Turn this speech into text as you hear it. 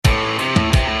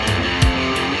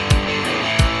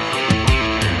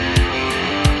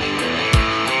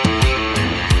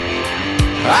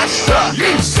I suck.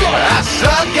 You suck. I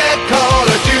suck at Call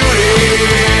of Duty.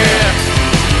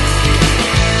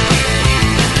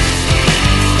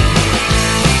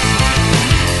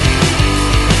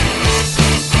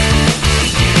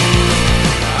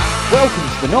 Welcome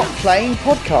to the Not Playing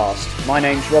Podcast. My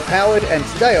name's Rob Howard, and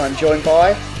today I'm joined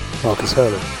by Marcus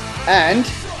Hurley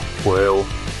and Will.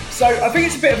 So I think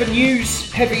it's a bit of a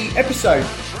news-heavy episode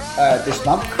this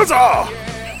month. Huzzah!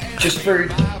 Just through,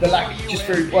 well,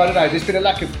 I don't know. There's been a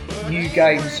lack of new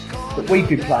games that we've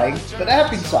been playing, but there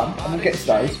have been some, and we'll get to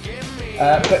those.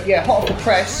 But yeah, hot off the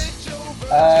press,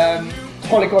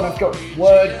 Polygon have got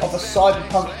word of a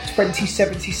Cyberpunk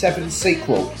 2077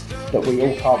 sequel that we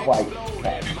all can't wait to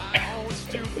play.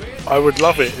 I would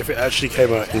love it if it actually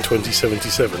came out in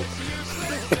 2077.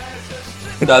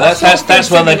 No,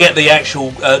 that's when they get the actual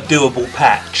doable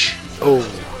patch. Oh,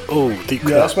 deep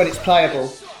cut. Yeah, that's when it's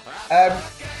playable.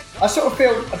 I sort of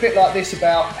feel a bit like this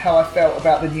about how I felt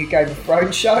about the new Game of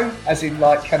Thrones show, as in,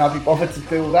 like, can I be bothered to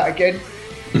do all that again?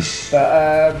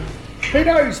 But who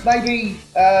knows? Maybe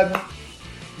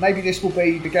this will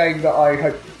be the game that I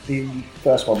hope the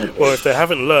first one would be. Well, if they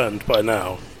haven't learned by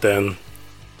now, then...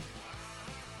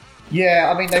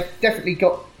 Yeah, I mean, they've definitely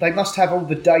they must have all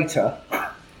the data,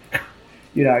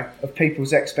 you know, of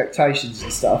people's expectations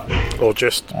and stuff. Or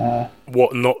just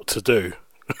what not to do.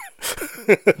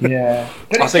 Yeah.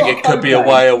 But I think it could be a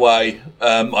way away.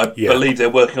 I believe they're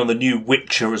working on the new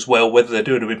Witcher as well, whether they're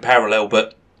doing them in parallel,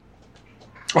 but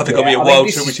I think it'll be a while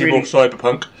till we see more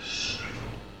Cyberpunk.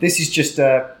 This is just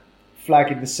a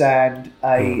flag in the sand,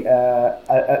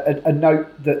 a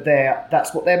note that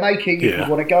that's what they're making. If you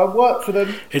want to go and work for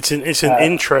them, it's an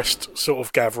interest sort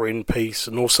of gathering piece,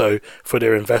 and also for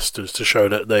their investors to show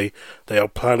that they are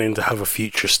planning to have a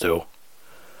future still.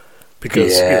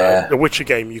 Because you know, the Witcher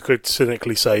game, you could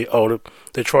cynically say, "Oh,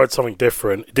 they tried something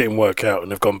different, it didn't work out,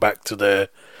 and they've gone back to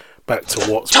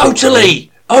what's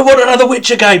totally." I want another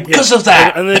Witcher game because of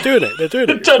that, and they're doing it. It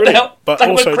turned out but they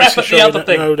also were crap this is at the other that,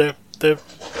 thing. No, they're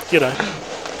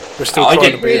we're still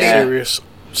trying to be a serious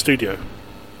studio.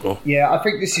 Cool. Yeah, I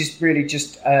think this is really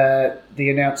just the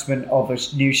announcement of a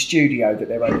new studio that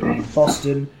they're opening in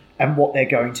Boston and what they're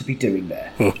going to be doing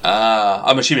there.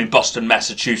 I'm assuming Boston,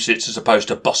 Massachusetts, as opposed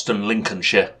to Boston,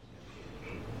 Lincolnshire.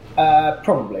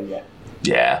 Probably, yeah.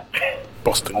 Yeah.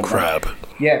 Boston Crab.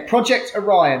 Yeah, Project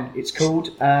Orion, it's called,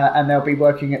 and they'll be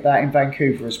working at that in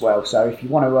Vancouver as well. So if you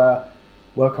want to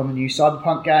work on the new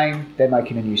Cyberpunk game, they're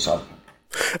making a new Cyberpunk.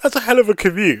 That's a hell of a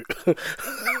commute.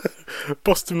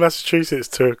 Boston, Massachusetts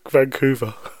to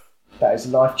Vancouver. That is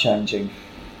life-changing.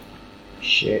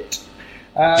 Shit.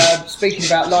 Speaking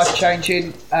about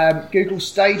life-changing, Google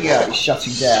Stadia is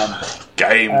shutting down.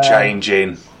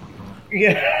 Game-changing.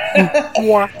 Yeah.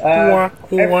 Everyone.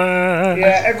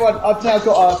 I've now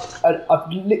got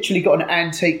I've literally got an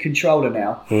antique controller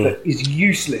now that is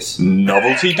useless.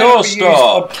 Novelty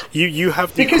doorstop. You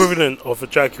have the equivalent of a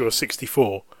Jaguar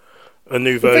 64, a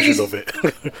new version of it.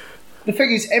 The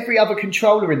thing is, every other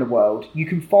controller in the world, you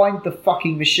can find the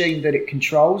fucking machine that it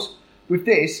controls. With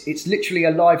this, it's literally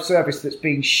a live service that's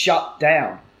being shut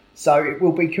down. So it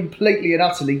will be completely and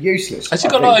utterly useless. Has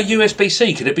it got like a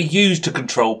USB-C? Can it be used to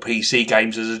control PC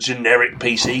games as a generic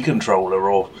PC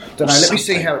controller? Or don't know. Let me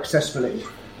see how accessible it is.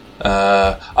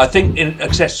 I think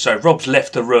Rob's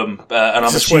left the room, and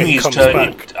I'm assuming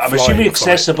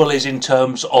accessible is in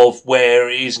terms of where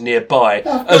it is nearby,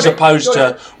 as opposed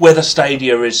to whether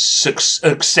Stadia is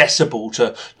accessible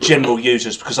to general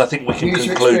users. Because I think we can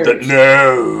conclude that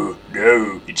no,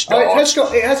 it's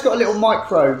not. It has got a little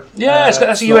micro. Yeah,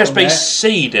 that's a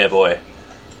USB-C, dear boy.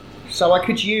 So I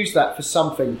could use that for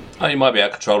something. Oh, you might be able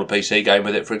to control a PC game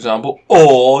with it, for example.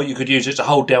 Or you could use it to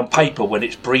hold down paper when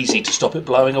it's breezy to stop it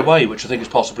blowing away, which I think is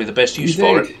possibly the best use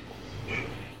for it.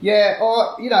 Yeah,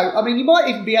 or, you might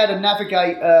even be able to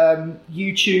navigate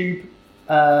YouTube,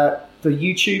 the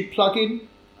YouTube plugin.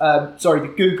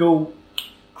 The Google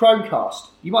Chromecast.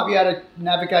 You might be able to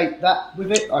navigate that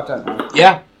with it. I don't know.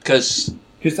 Yeah, because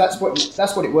that's what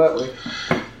it worked with.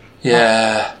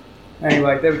 Yeah.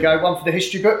 Anyway, there we go. One for the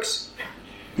history books.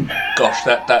 Gosh,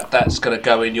 that's going to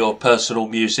go in your personal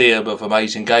museum of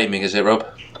amazing gaming, is it, Rob?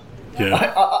 Yeah.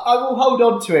 I will hold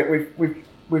on to it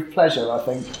with pleasure, I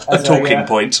think. A talking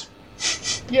point.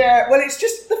 Yeah, well, it's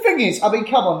just, the thing is, I mean,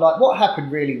 come on, like, what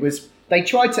happened really was they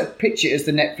tried to pitch it as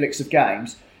the Netflix of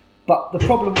games, but the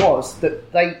problem was that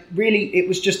it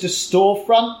was just a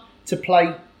storefront to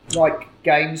play, like,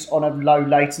 games on a low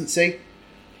latency.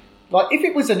 Like, if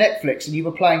it was a Netflix and you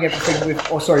were playing everything with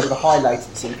a high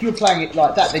latency, if you were playing it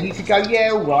like that, then you could go,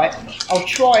 yeah, all right, I'll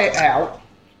try it out,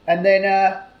 and then,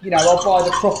 I'll buy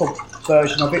the proper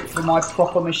version of it for my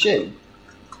proper machine.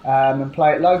 and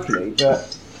play it locally,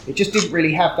 but it just didn't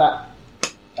really have that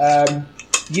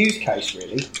use case,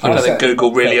 really. I don't think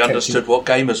Google really understood what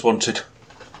gamers wanted.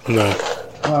 No.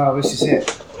 Well, this is it.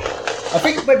 I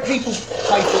think when people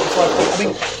pay £45, I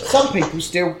mean, some people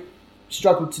still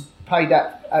struggle to pay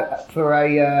that for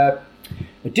a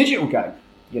digital game.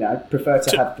 Prefer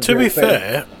to have the to be real thing.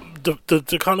 fair,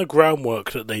 the kind of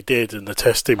groundwork that they did and the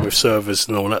testing with servers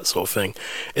and all that sort of thing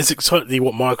is exactly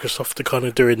what Microsoft are kind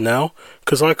of doing now.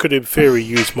 Because I could, in theory,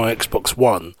 use my Xbox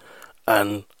One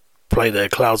and play their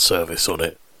cloud service on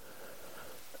it.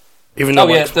 Even though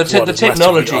the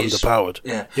technology is underpowered.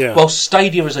 Yeah. Well,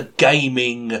 Stadia as a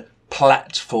gaming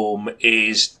platform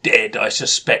is dead. I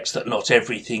suspect that not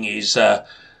everything is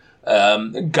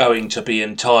going to be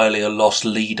entirely a lost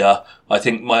leader. I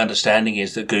think my understanding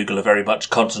is that Google are very much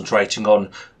concentrating on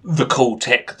the cool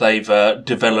tech they've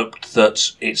developed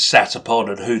that it's sat upon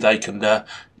and who they can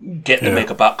get the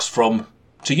megabucks from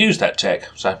to use that tech.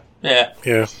 So, yeah.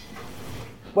 Yeah.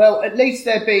 Well, at least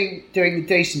they're doing the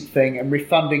decent thing and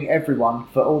refunding everyone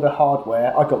for all the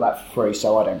hardware. I got that for free,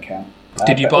 so I don't count.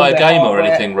 Did you buy a game or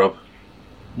anything, Rob?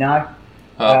 No.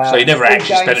 So you never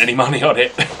actually spent any money on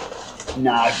it?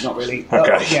 No, not really.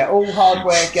 Okay. All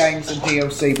hardware, games and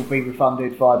DLC will be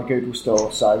refunded via the Google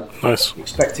Store, so nice.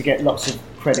 Expect to get lots of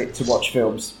credit to watch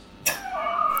films.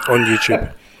 On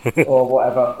YouTube. or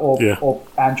whatever, or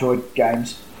Android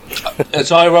games.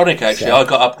 It's ironic, actually. I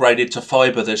got upgraded to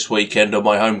fibre this weekend on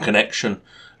my home connection,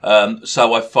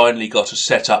 so I finally got a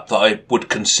setup that I would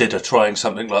consider trying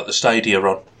something like the Stadia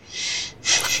on.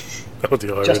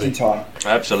 Just in time.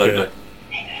 Absolutely.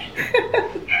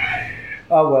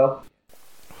 Oh, well.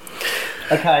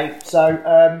 Okay,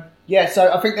 so,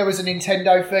 so I think there was a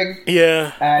Nintendo thing.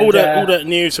 Yeah, and, all that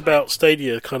news about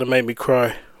Stadia kind of made me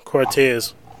cry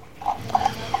tears.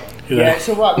 Yeah, it's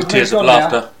all right. We've tears moved of on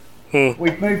laughter. now.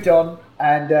 We've moved on,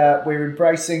 and we're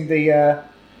embracing the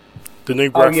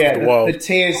new Breath of the Wild. The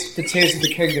tears of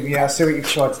the kingdom. Yeah, I see what you've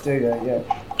tried to do there.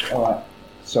 Yeah. All right.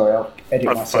 Sorry, I'll edit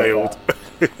myself. I failed.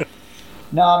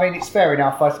 No, I mean, it's fair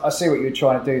enough. I see what you're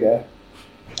trying to do there.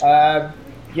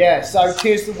 So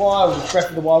Tears of the Wild, Breath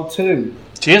of the Wild 2.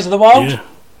 Tears of the Wild? Yeah.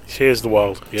 Tears of the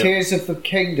Wild. Yeah. Tears of the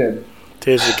Kingdom.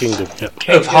 Tears of the Kingdom. Yeah.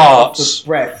 Kingdom of Hearts. Of the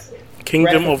Breath.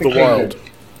 Kingdom Breath of the Wild.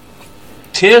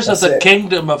 Tears of the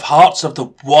Kingdom of Hearts of the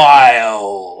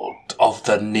Wild of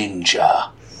the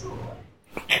Ninja.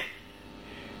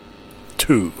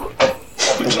 2.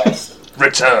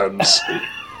 Returns.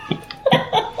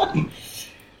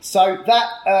 So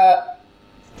that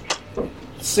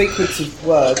sequence of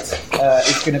words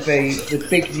is going to be the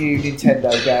big new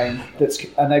Nintendo game.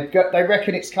 They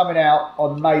reckon it's coming out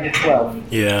on May the 12th.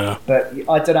 Yeah, but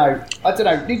I don't know.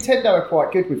 Nintendo are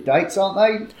quite good with dates, aren't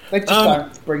they? They just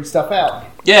don't bring stuff out.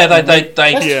 Yeah,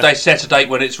 they set a date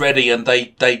when it's ready, and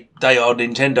they are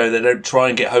Nintendo. They don't try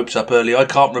and get hopes up early. I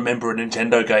can't remember a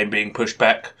Nintendo game being pushed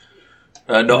back.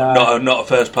 Not a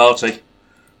first party.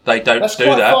 They don't That's do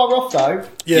that. That's quite far off, though.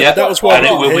 Yeah, that was why and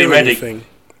it will be ready. Anything.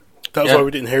 That was why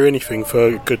we didn't hear anything for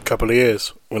a good couple of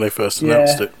years when they first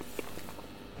announced it.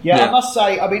 Yeah, I must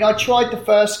say, I mean, I tried the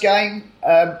first game.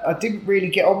 I didn't really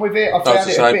get on with it. I found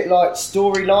it a bit like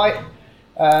story light.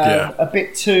 A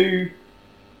bit too...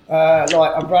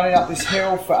 I'm running up this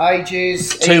hill for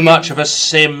ages. Too much of a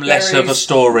sim, less of a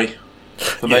story.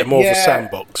 More of a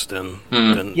sandbox than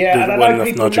and I know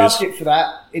people loved it for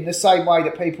that, in the same way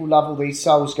that people love all these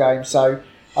Souls games. So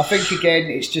I think, again,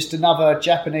 it's just another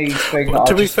Japanese thing.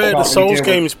 To be fair, the Souls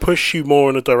games push you more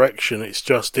in a direction. It's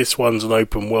just this one's an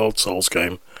open world Souls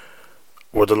game,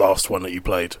 or the last one that you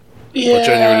played. Yeah. But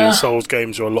generally, the Souls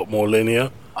games are a lot more linear.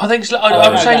 I think I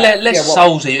would say less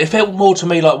Soulsy. It felt more to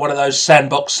me like one of those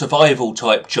sandbox survival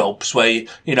type jobs where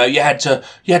you had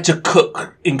to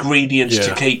cook ingredients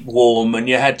to keep warm, and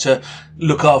you had to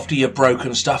look after your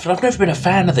broken stuff. And I've never been a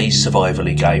fan of these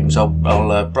survival-y games. I'll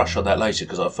brush on that later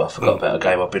because I forgot about a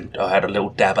game I had a little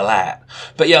dabble at.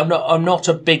 But yeah, I'm not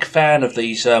a big fan of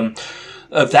these.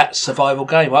 Of that survival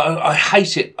game. I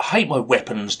hate it. I hate my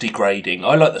weapons degrading.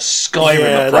 I like the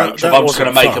Skyrim approach. I'm just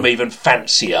going to make them even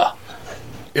fancier.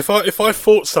 If I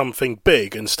fought something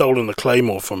big and stolen a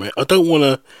claymore from it, I don't want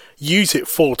to use it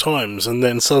 4 times and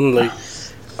then suddenly,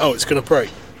 it's going to break.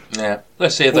 Yeah,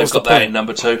 let's see if they've got that in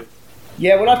number 2.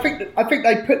 Yeah, well, I think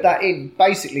they put that in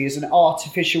basically as an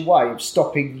artificial way of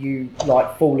stopping you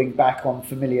falling back on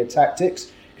familiar tactics.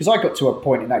 Because I got to a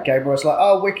point in that game where I was like,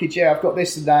 oh, wicked, yeah, I've got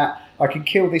this and that. I can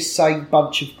kill this same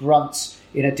bunch of grunts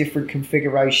in a different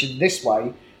configuration this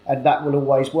way, and that will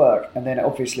always work. And then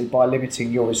obviously by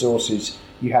limiting your resources,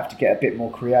 you have to get a bit more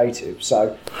creative.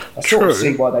 So I sort of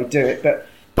see why they do it.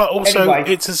 But also, anyway,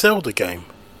 it's a Zelda game.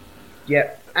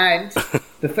 Yeah. And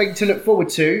the thing to look forward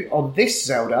to on this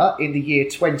Zelda in the year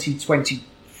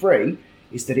 2023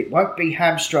 is that it won't be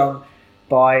hamstrung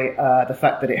by the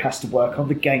fact that it has to work on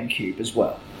the GameCube as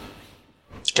well.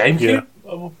 GameCube? Yeah.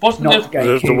 Wasn't not the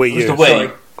GameCube. The Wii U. Sorry,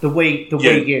 the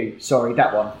Wii U. Sorry,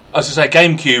 that one. I was going to say,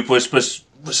 GameCube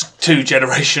was 2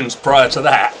 generations prior to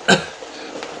that.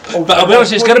 But I'll be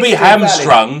honest, it's going to be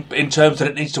hamstrung in terms that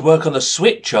it needs to work on the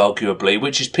Switch, arguably,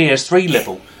 which is PS3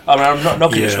 level. I mean, I'm not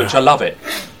knocking the Switch, I love it.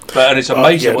 And it's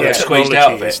amazing what they've squeezed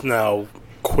out of it. It's now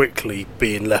quickly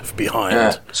being left behind.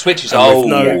 Yeah. Switch is old.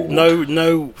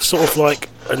 No sort of like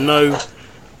a no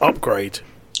upgrade.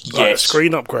 Like a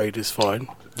screen upgrade is fine.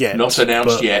 Yet, not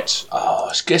announced yet. Oh,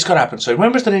 it's got to happen soon.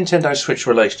 When was the Nintendo Switch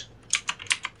released?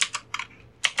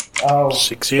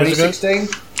 6 years 2016?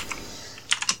 ago.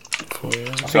 4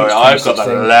 years. Sorry, I've got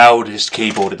the loudest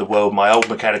keyboard in the world. My old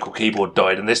mechanical keyboard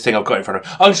died, and this thing I've got in front of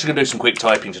me. I'm just going to do some quick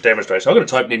typing to demonstrate. So I'm going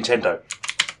to type Nintendo.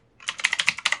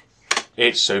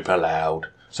 It's super loud.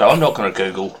 So I'm not going to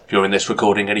Google during this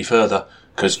recording any further.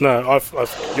 Cause your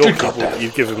keyboard that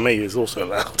you've given me is also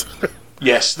loud.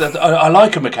 Yes, I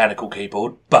like a mechanical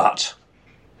keyboard, but...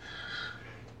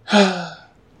 I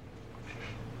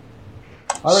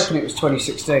reckon it was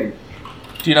 2016.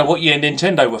 Do you know what year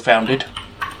Nintendo were founded?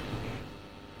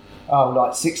 Oh,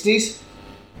 like 60s?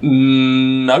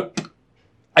 Nope.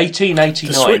 1889.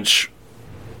 The Switch.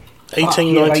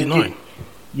 1899.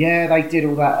 Yeah, they did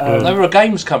all that. They were a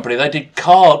games company. They did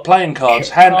playing cards,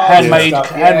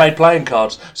 handmade playing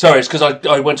cards. Sorry, it's because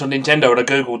I went on Nintendo and I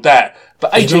googled that.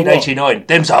 But 1889,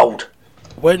 them's old.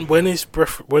 When's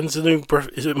the new Breath?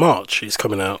 Is it March? It's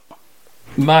coming out.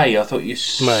 May, I thought you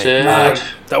said. May.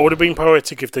 That would have been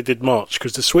poetic if they did March,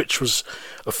 because the Switch was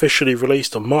officially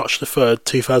released on March the 3rd,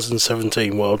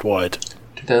 2017, worldwide.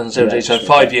 2017, so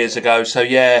 5 years ago. So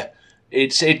yeah,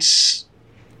 it's aged.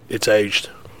 It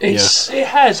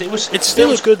has. It's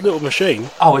still a good little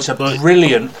machine. Oh, it's a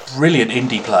brilliant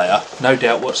indie player, no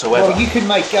doubt whatsoever. Well, you can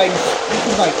make games.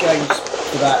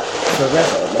 For that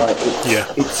forever.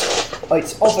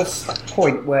 It's of a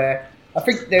point where I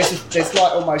think there's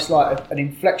like almost like an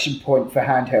inflection point for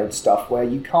handheld stuff where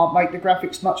you can't make the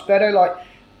graphics much better.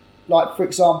 Like for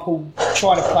example,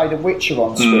 trying to play The Witcher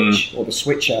on Switch or the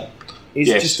Switcher is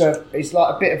it's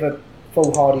like a bit of a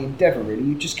foolhardy endeavour. Really,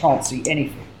 you just can't see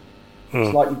anything.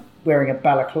 It's like you're wearing a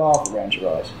balaclava around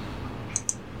your eyes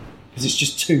because it's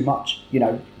just too much. You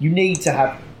know, you need to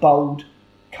have bold,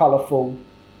 colourful,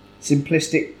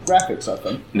 simplistic graphics. I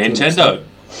think Nintendo.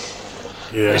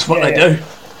 Yeah, it's what they do.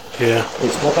 Yeah,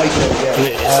 it's what they do.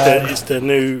 Yeah, it's the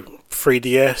new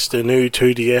 3DS, the new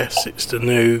 2DS. It's the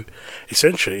new.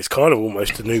 Essentially, it's kind of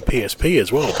almost the new PSP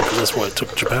as well because that's why it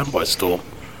took Japan by storm.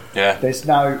 Yeah, it's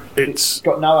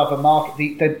got no other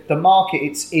market. The market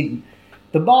it's in.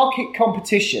 The market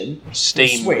competition,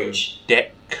 Steam Switch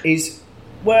Deck is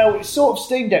it's sort of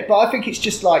Steam Deck, but I think it's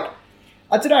just like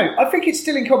I don't know. I think it's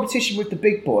still in competition with the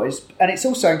big boys, and it's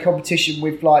also in competition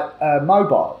with like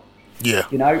mobile. Yeah,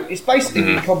 you know, it's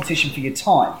basically in competition for your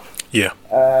time. Yeah,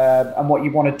 and what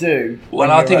you want to do.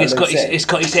 Well, I think it's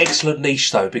got its excellent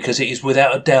niche though, because it is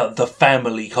without a doubt the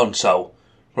family console.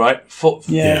 Right,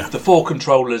 the 4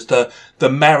 controllers, the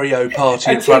Mario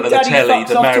Party in front of the telly,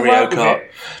 the Mario Kart.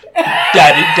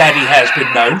 Daddy has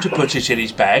been known to put it in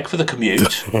his bag for the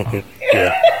commute.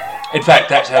 Yeah. In fact,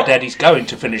 that's how Daddy's going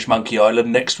to finish Monkey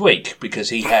Island next week, because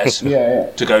he has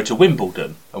to go to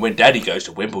Wimbledon. And when Daddy goes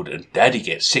to Wimbledon, Daddy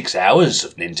gets 6 hours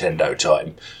of Nintendo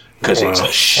time, because it's a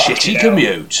shitty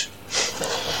commute.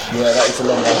 Yeah, that is a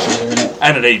long way, isn't it?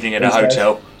 And an evening in a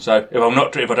hotel. So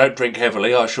if I don't drink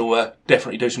heavily, I shall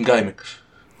definitely do some gaming.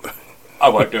 I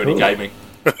won't do any gaming.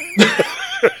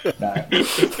 No.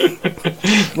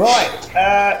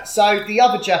 Right. So the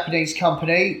other Japanese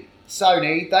company,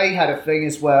 Sony, they had a thing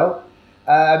as well.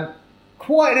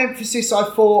 Quite an emphasis, I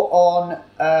thought, on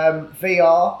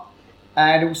VR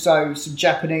and also some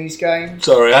Japanese games.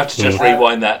 Sorry, I have to just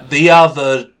rewind that. The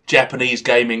other Japanese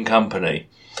gaming company.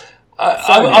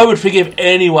 I would forgive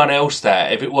anyone else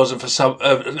that if it wasn't for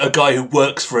a guy who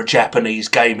works for a Japanese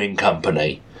gaming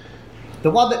company. The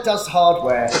one that does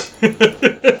hardware.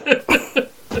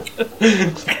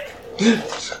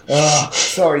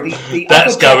 Sorry, the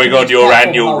that's going on your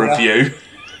annual review.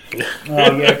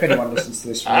 Oh yeah, if anyone listens to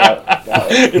this,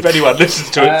 if anyone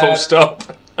listens to it, full stop.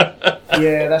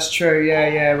 Yeah, that's true.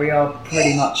 Yeah, we are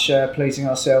pretty much pleasing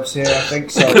ourselves here, I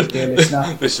think. So, dear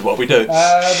listener, this is what we do.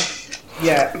 So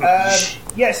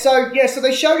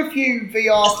they showed a few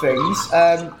VR things.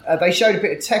 They showed a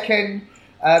bit of Tekken.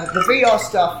 The VR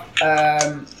stuff,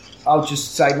 I'll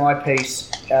just say my piece.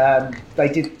 They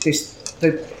did this.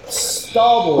 The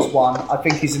Star Wars one, I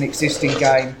think, is an existing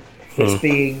game. that's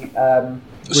being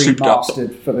Souped up.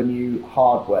 remastered for the new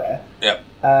hardware. Yep.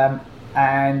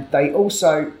 And they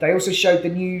also showed the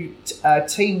new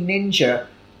Team Ninja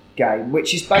game,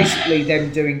 which is basically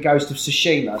them doing Ghost of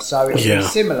Tsushima. So it'll be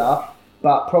similar,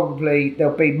 but probably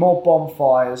there'll be more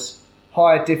bonfires,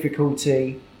 higher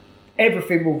difficulty.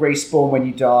 Everything will respawn when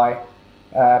you die,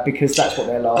 because that's what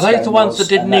their last game was. Are they the ones that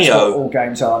did and Neo? That's what all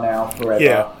games are now forever.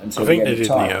 Yeah, until I think the end they of did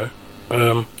time.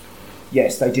 Neo.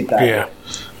 Yes, they did that. Yeah.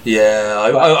 Yeah,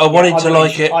 I wanted to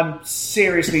like it. I'm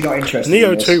seriously not interested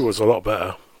Neo in this. 2 was a lot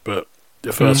better, but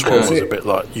the first one was a bit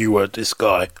like, you were this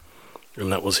guy,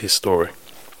 and that was his story.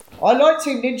 I like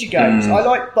Team Ninja games. I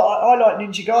like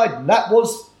Ninja Gaiden. That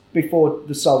was before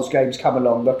the Souls games come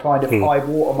along, the kind of high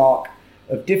watermark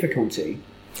of difficulty.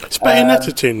 It's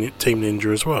Bayonetta Team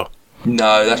Ninja as well.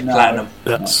 No, that's Platinum.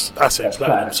 That's it,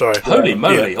 Platinum. Sorry. Holy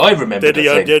moly, I remember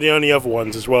they're the only other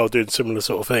ones as well doing similar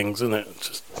sort of things, isn't it?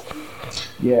 Just,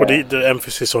 Yeah. the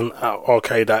emphasis on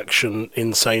arcade action,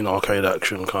 insane arcade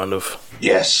action, kind of.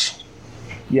 Yes.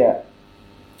 Yeah.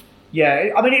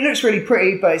 Yeah, I mean, it looks really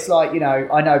pretty, but it's like,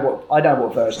 I know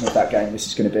what version of that game this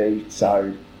is going to be,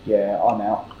 so yeah, I'm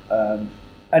out.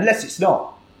 Unless it's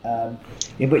not,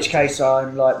 in which case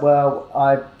I'm like, well,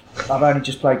 I've only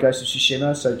just played Ghost of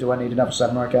Tsushima, so do I need another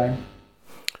samurai game?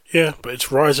 Yeah, but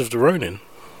it's Rise of the Ronin.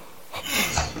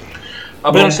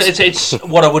 I mean, it's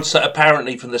what I would say.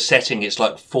 Apparently, from the setting, it's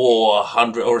like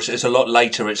 400, or it's a lot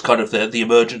later. It's kind of the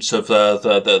emergence of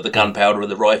the gunpowder and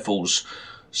the rifles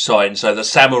sign. So the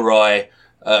samurai,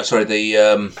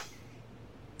 the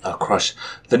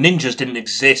ninjas didn't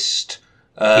exist.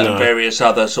 And various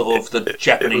other sort of the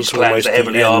Japanese clans, the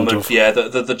heavily armoured.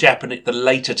 The Japanese, the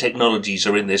later technologies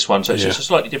are in this one, so it's just a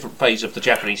slightly different phase of the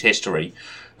Japanese history.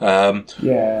 But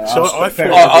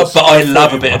I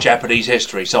love a bit of Japanese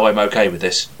history, so I'm okay with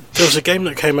this. There was a game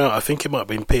that came out, I think it might have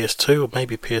been PS2 or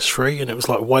maybe PS3, and it was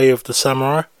like Way of the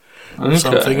Samurai or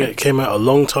something. It came out a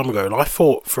long time ago, and I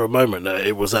thought for a moment that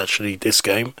it was actually this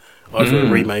game, either a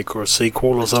remake or a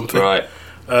sequel or something. Right.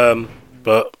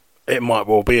 But it might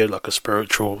well be like a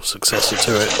spiritual successor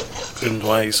to it in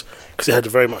ways, because it had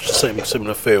very much the same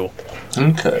similar feel.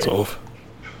 Okay. Sort of.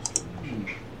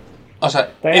 I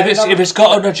say, if it's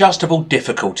got an adjustable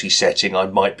difficulty setting, I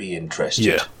might be interested.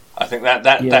 Yeah. I think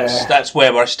that's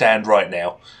where I stand right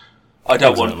now. I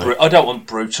don't want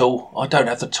brutal. I don't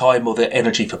have the time or the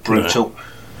energy for brutal.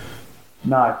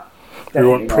 No. We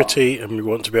want pretty, and we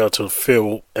want to be able to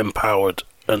feel empowered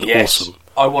and awesome.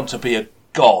 I want to be a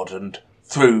god, and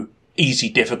through easy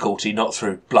difficulty, not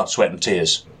through blood, sweat and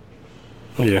tears.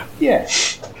 Yeah. Yeah.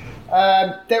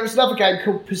 There was another game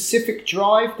called Pacific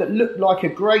Drive that looked like a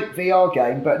great VR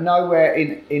game, but nowhere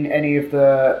in any of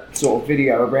the sort of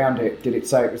video around it did it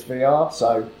say it was VR.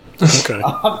 So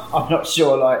I'm not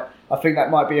sure. Like, I think that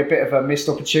might be a bit of a missed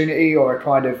opportunity, or a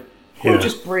kind of we'll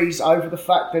just breeze over the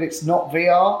fact that it's not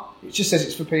VR. It just says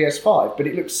it's for PS5, but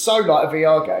it looks so like a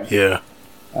VR game. Yeah.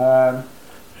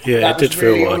 It did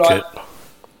feel like it.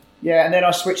 Yeah, and then I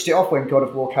switched it off when God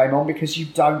of War came on, because you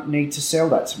don't need to sell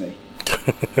that to me.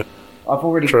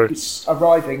 It's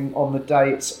arriving on the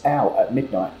day it's out at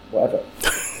midnight, whatever.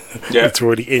 It's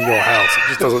already in your house. It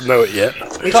just doesn't know it yet.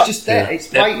 It's just there.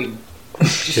 It's waiting.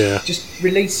 Just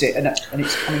release it, and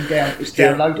it's coming down. It's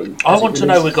downloading. I want to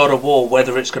know with God of War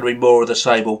whether it's going to be more of the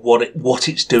same, or what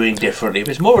it's doing differently. If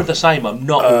it's more of the same, I'm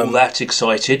not all that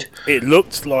excited. It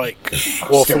looked like,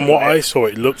 well, from what I saw,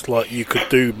 it looked like you could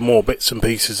do more bits and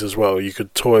pieces as well. You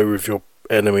could toy with your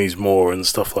enemies more and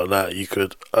stuff like that. You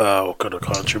could, I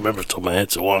can't remember off the top of my head,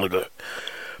 it's a while ago.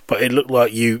 But it looked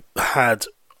like you had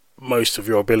most of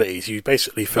your abilities. You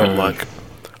basically felt like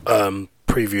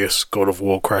previous God of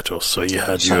War Kratos. So you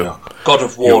had your God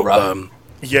of War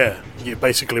you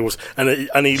basically was, and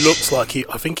he looks like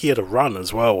I think he had a run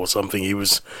as well or something. He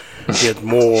had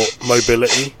more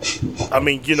mobility. I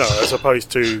mean, as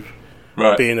opposed to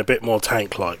being a bit more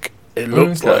tank-like. It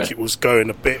looked like it was going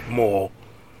a bit more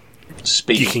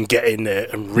speed. You can get in there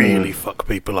and really fuck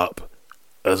people up,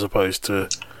 as opposed to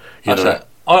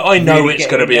I know it's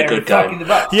going to be a good game.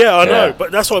 Yeah, I know,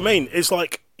 but that's what I mean. It's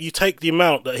like you take the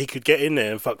amount that he could get in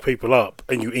there and fuck people up,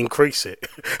 and you increase it.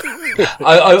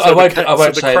 I won't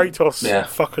say Kratos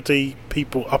fuckety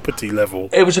people uppity level.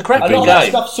 It was a cracking game. A lot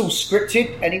of that stuff's all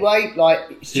scripted anyway. Like,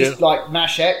 it's just like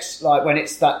Mash X, like when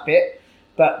it's that bit.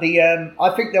 But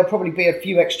I think there'll probably be a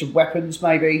few extra weapons,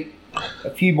 maybe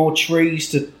a few more trees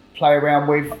to play around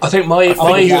with. I think my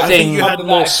thing. You had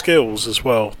more skills as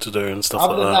well to do and stuff like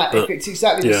that. Other than that, if it's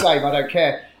exactly the same, I don't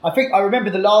care. I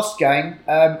remember the last game,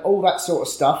 all that sort of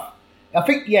stuff. I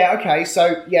think,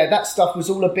 that stuff was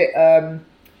all a bit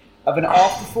of an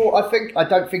afterthought, I think. I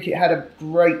don't think it had a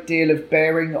great deal of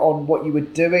bearing on what you were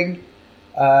doing.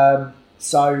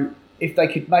 So if they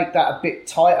could make that a bit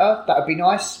tighter, that would be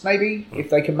nice, maybe. If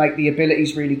they can make the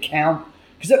abilities really count.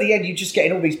 Because at the end, you're just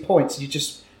getting all these points, and you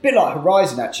just... A bit like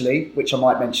Horizon, actually, which I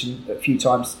might mention a few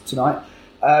times tonight,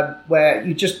 where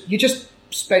you're just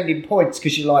spending points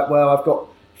because you're like, well, I've got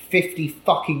 50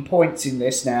 fucking points in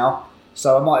this now,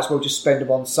 so I might as well just spend them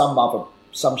on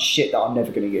some shit that I'm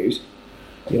never going to use,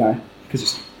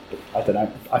 because I don't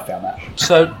know, I found that.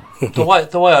 So the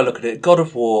way I look at it, God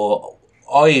of War,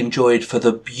 I enjoyed for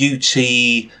the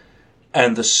beauty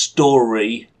and the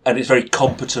story and its very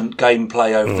competent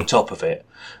gameplay over the top of it.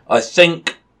 I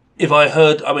think if I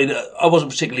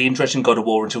wasn't particularly interested in God of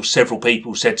War until several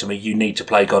people said to me, you need to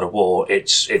play God of War.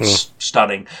 It's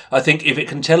stunning. I think if it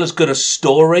can tell as good a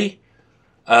story,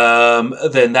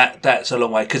 then that's a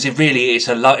long way. Because it really is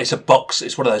it's a box.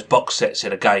 It's one of those box sets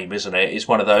in a game, isn't it? It's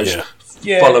one of those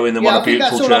following them on a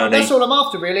beautiful journey. That's all I'm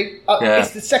after, really.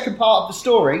 It's the second part of the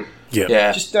story.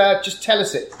 Yeah. Just tell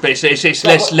us it. But it's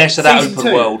less of that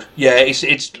open world. Yeah,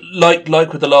 it's like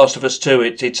with The Last of Us 2.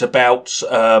 It's about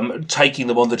taking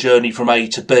them on the journey from A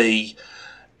to B.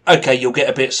 Okay, you'll get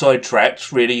a bit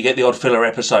sidetracked. Really, you get the odd filler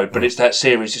episode, but it's that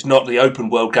series. It's not the open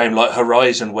world game like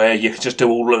Horizon where you can just do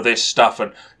all of this stuff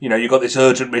and you got this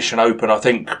urgent mission open. I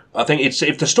think it's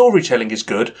if the storytelling is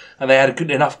good and they had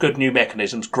enough good new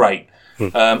mechanisms, great.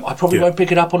 I probably won't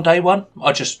pick it up on day one.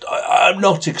 I'm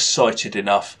not excited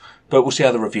enough. But we'll see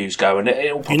how the reviews go, and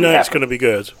it'll probably it's going to be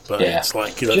good, but it's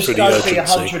like just really don't be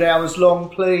 100 hours long,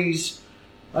 please.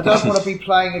 I don't want to be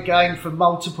playing a game for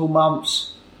multiple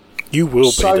months. You will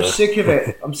be. So sick of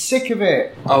it. I'm sick of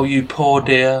it. Oh, you poor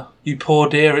dear.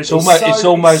 It's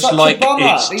almost like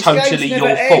it's totally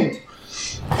your fault.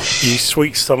 You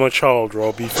sweet summer child,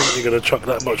 Rob. You think you're going to chuck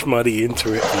that much money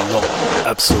into it and not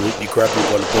absolutely grab you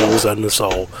by the balls and the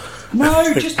soul?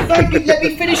 No, just let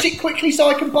me finish it quickly so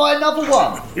I can buy another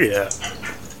one. Yeah.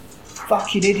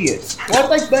 Fucking idiots. Why do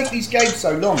they make these games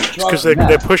so long? Because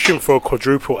they're pushing for a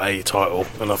quadruple A title,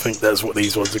 and I think that's what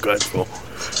these ones are going for.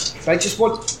 They just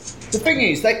want... The thing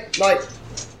is,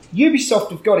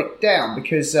 Ubisoft have got it down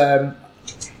because, they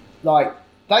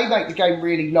make the game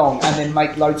really long and then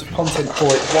make loads of content for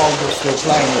it while you're still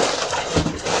playing it.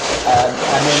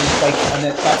 And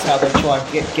then that's how they try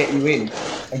and get you in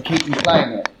and keep you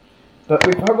playing it. But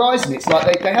with Horizon, it's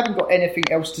like they haven't got anything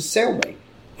else to sell me.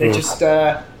 They're just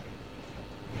dog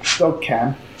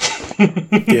cam.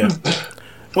 Yeah.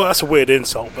 Well, that's a weird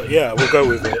insult, but yeah, we'll go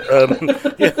with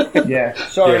it. Yeah.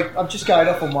 Sorry, I'm just going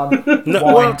off on one. No,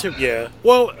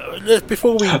 Well,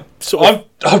 before we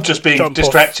I'm just being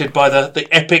distracted by the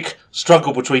epic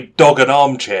struggle between dog and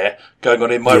armchair going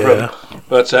on in my room.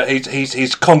 But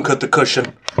he's conquered the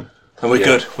cushion. And we're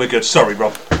good. We're good. Sorry,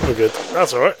 Rob. We're good.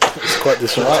 That's all right. It's quite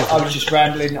distracting. I was just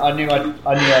rambling. I knew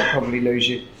I'd probably lose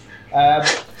you.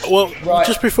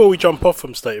 Just before we jump off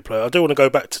from State of Play, I do want to go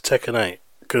back to Tekken 8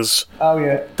 because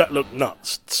that looked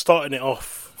nuts. Starting it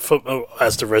off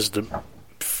as the resident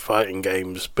fighting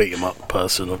games beat 'em up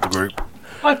person of the group.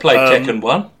 I played Tekken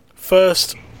 1.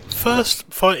 First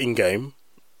fighting game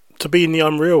to be in the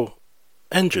Unreal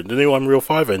engine, the new Unreal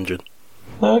 5 engine.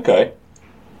 Okay.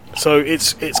 So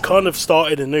it's kind of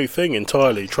started a new thing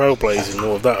entirely, trailblazing and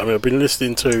all of that. I mean, I've been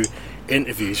listening to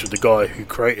interviews with the guy who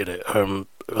created it. Can't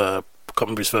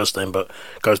remember his first name, but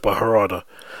goes by Harada.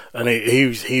 And he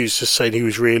was just saying he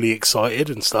was really excited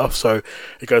and stuff. So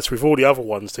it goes with all the other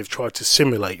ones. They've tried to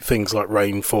simulate things like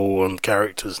rainfall and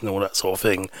characters and all that sort of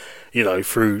thing,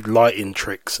 through lighting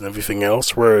tricks and everything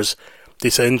else. Whereas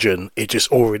this engine, it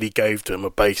just already gave them a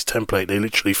base template. They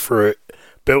literally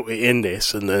built it in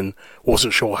this and then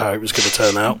wasn't sure how it was going to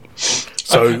turn out.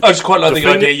 So I just quite like the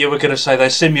idea you were going to say they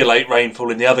simulate rainfall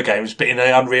in the other games, but in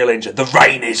the Unreal Engine, the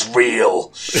rain is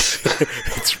real.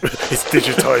 it's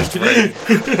digitised rain.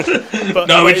 But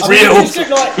no, it's real.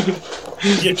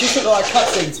 It just looked like a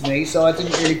cutscene to me, so I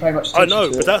didn't really pay much attention. I know,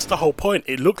 but that's the whole point.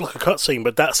 It looked like a cutscene,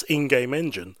 but that's in-game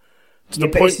engine.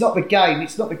 But it's not the game.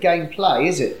 It's not the gameplay,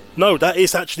 is it? No, that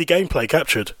is actually gameplay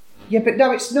captured. Yeah, but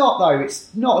no, it's not though. It's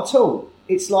not at all.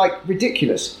 It's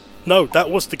ridiculous. No, that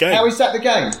was the game. How is that the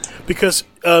game? Because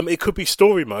it could be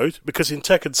story mode, because in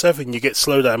Tekken 7 you get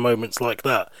slowdown moments like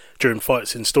that during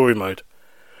fights in story mode.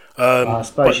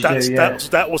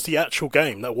 That was the actual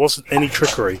game. That wasn't any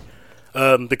trickery.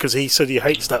 Because he said he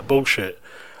hates that bullshit.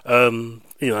 I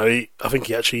think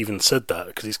he actually even said that,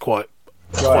 because he's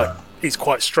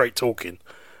quite straight talking.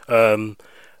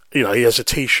 he has a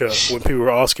T-shirt. When people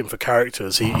were asking for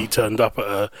characters, he turned up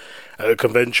at a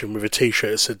convention with a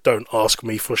T-shirt that said, "Don't ask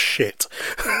me for shit."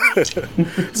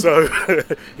 So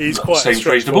he's quite a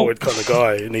straightforward kind of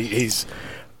guy, and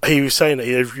he was saying that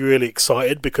he was really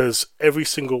excited because every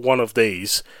single one of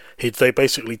these, they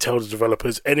basically tell the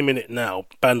developers any minute now,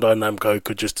 Bandai Namco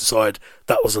could just decide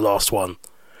that was the last one.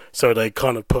 So they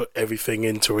kind of put everything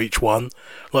into each one.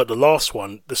 Like the last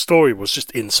one, the story was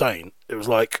just insane. It was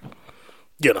like,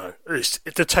 the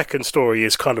Tekken story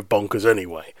is kind of bonkers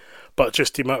anyway. But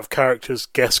just the amount of characters,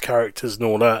 guest characters and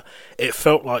all that, it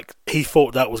felt like he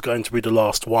thought that was going to be the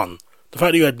last one. The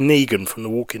fact that you had Negan from The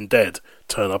Walking Dead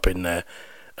turn up in there,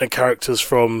 and characters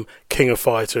from King of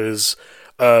Fighters,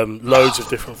 loads of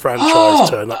different franchises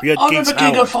turn up. You had I remember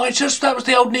King of Fighters, that was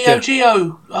the old Neo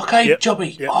Geo arcade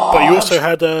jobby. Yeah. But you also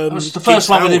had... that was the first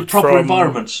one with proper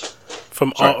environments.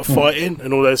 From Art of Fighting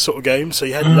and all those sort of games. So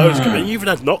you had loads of... And you even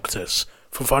had Noctis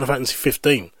from Final Fantasy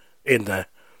 15 in there.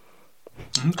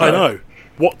 Okay. I know.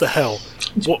 What the hell?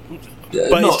 But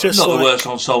it's just not the worst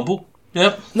ensemble.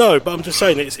 Yep. No, but I'm just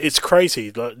saying it's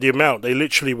crazy. Like the amount they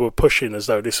literally were pushing as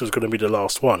though this was going to be the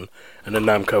last one, and then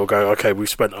Namco will go, "Okay, we've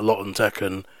spent a lot on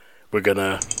Tekken. We're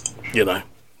gonna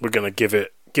give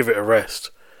it a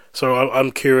rest." So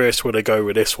I'm curious where they go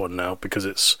with this one now because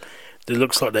it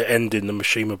looks like they're ending the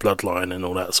Mishima bloodline and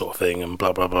all that sort of thing, and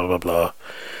blah blah blah blah blah.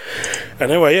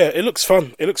 Anyway, yeah, it looks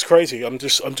fun. It looks crazy. I'm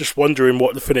just wondering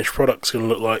what the finished product's going to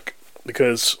look like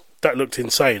because that looked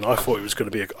insane. I thought it was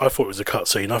going to be. I thought it was a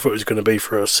cutscene. I thought it was going to be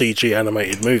for a CG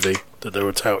animated movie that they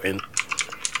were touting.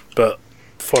 But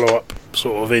follow-up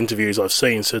sort of interviews I've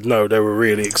seen said no, they were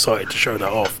really excited to show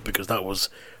that off because that was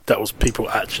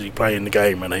people actually playing the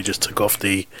game, and they just took off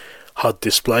the HUD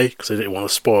display because they didn't want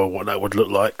to spoil what that would look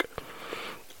like.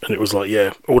 And it was like,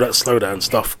 yeah, all that slowdown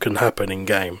stuff can happen in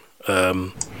game,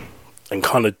 and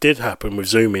kind of did happen with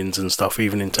zoom-ins and stuff,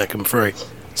 even in Tekken 3.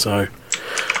 So,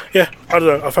 yeah, I don't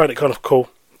know. I found it kind of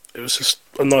cool. It was just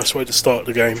a nice way to start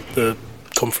the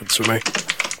conference for me.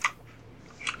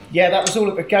 Yeah, that was all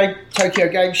at the Tokyo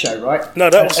Game Show, right?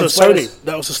 No, that was a Sony.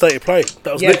 That was a State of Play.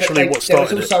 That was literally what started it.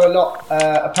 There was also a lot.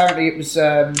 Apparently, it was.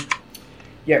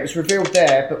 It was revealed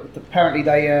there, but apparently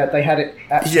they had it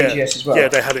at CGS as well. Yeah,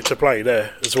 they had it to play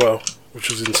there as well, which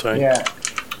was insane. Yeah.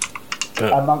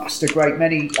 Amongst a great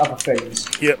many other things.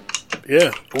 Yep.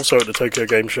 Yeah. Also at the Tokyo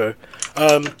Game Show.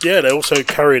 They're also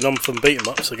carrying on from beat 'em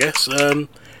ups, I guess.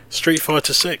 Street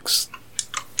Fighter 6.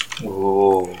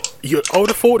 Oh. I would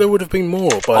have thought there would have been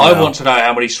more by now. I want to know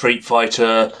how many Street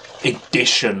Fighter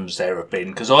editions there have been,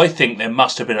 because I think there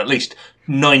must have been at least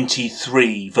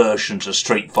 93 versions of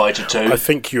Street Fighter 2. I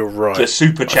think you're right. The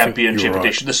Super Championship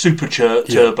Edition, the Super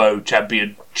Turbo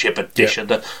Championship Edition,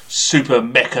 the Super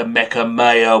Mecha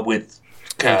Maya with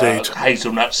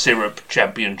hazelnut syrup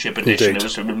Championship Edition. It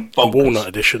was bonkers. And Walnut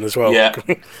Edition as well. Yeah.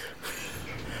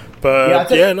 But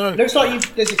no. Looks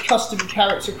like there's a custom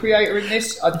character creator in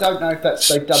this. I don't know if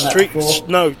they've done that before.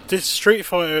 No, this Street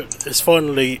Fighter has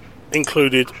finally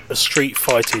included a street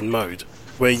fighting mode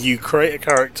where you create a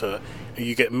character and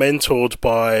you get mentored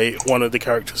by one of the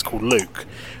characters called Luke,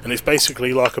 and it's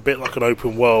basically like a bit like an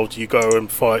open world. You go and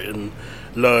fight and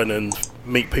learn and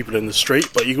meet people in the street,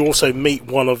 but you also meet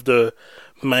one of the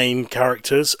main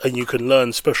characters and you can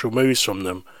learn special moves from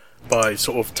them by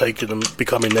sort of taking them,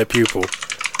 becoming their pupil.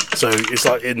 So it's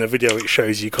like in the video it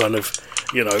shows you kind of,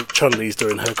 Chun-Li's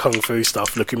doing her kung fu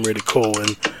stuff looking really cool,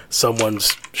 and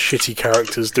someone's shitty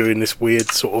character's doing this weird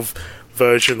sort of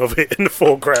version of it in the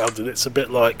foreground, and it's a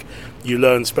bit like you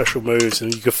learn special moves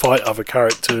and you can fight other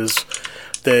characters.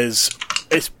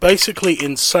 It's basically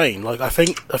insane. Like I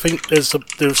think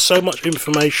there's so much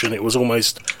information it was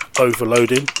almost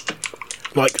overloading.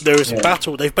 Like there is a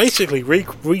battle. They've basically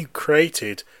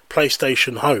recreated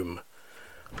PlayStation Home,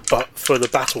 but for the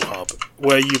Battle Hub,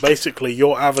 where you basically,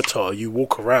 your avatar, you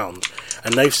walk around,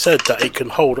 and they've said that it can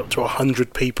hold up to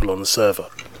 100 people on the server.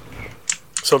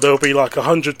 So there'll be like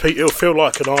 100 people, it'll feel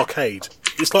like an arcade.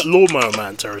 It's like Lawnmower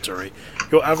Man territory.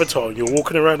 Your avatar, you're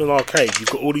walking around an arcade, you've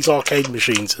got all these arcade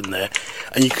machines in there,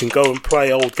 and you can go and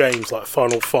play old games like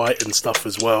Final Fight and stuff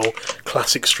as well,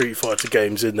 classic Street Fighter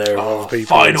games in there, and other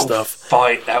people and stuff.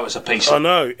 Final Fight, that was a piece of... I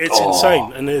know, it's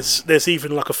insane, and there's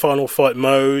even like a Final Fight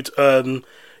mode.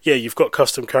 You've got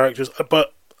custom characters,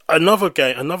 but another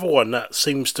one that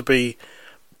seems to be,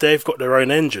 they've got their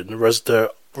own engine,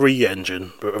 the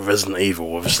re-engine, Resident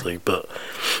Evil obviously,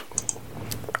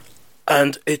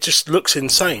 and it just looks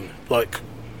insane. Like,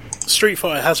 Street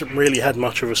Fighter hasn't really had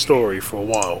much of a story for a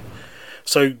while.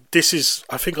 So this is,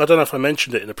 I don't know if I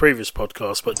mentioned it in the previous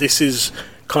podcast, but this is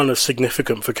kind of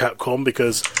significant for Capcom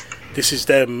because This is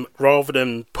them, rather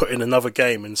than put in another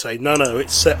game and say, no,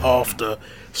 it's set after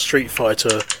Street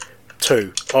Fighter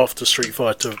 2, after Street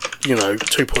Fighter,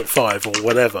 2.5 or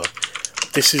whatever.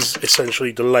 This is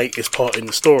essentially the latest part in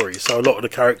the story, so a lot of the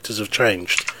characters have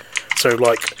changed. So,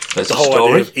 like, the whole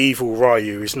idea of Evil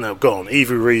Ryu is now gone.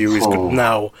 Evil Ryu is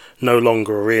now no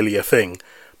longer really a thing,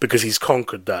 because he's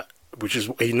conquered that, which is,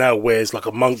 he now wears like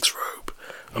a monk's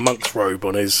robe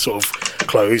on his sort of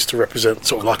clothes to represent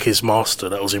sort of like his master.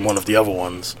 That was in one of the other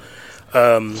ones.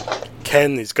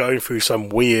 Ken is going through some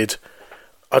weird,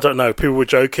 I don't know, people were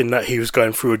joking that he was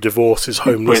going through a divorce, his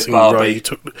homeless, and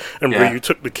Ryu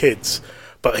took the kids.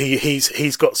 But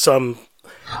he's got some...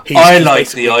 I like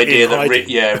the idea that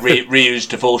Ryu's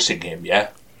divorcing him,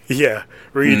 yeah? Yeah,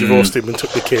 Ryu divorced him and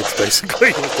took the kids, basically,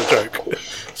 was the joke.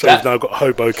 So he's now got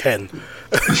Hobo Ken.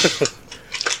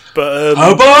 But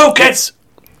Hobo Ken!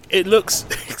 It looks...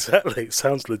 Exactly, it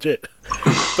sounds legit.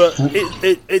 But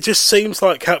it just seems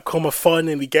like Capcom are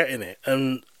finally getting it,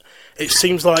 and it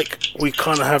seems like we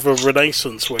kind of have a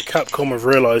renaissance where Capcom have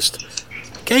realised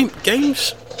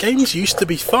games used to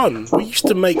be fun. We used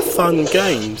to make fun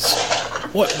games.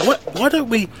 Why don't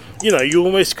we... you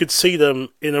almost could see them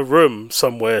in a room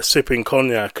somewhere sipping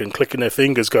cognac and clicking their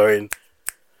fingers going,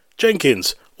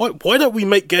 Jenkins, why don't we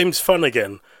make games fun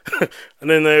again? And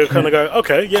then they kind of go,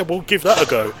 okay, yeah, we'll give that a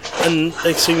go. And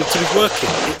they seem to be working.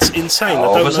 It's insane. I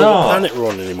don't know what planet we're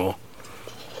on anymore.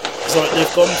 It's like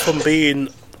they've gone from being,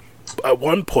 at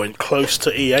one point, close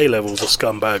to EA levels of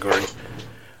scumbaggery.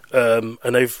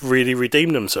 And they've really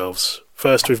redeemed themselves.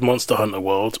 First with Monster Hunter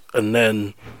World, and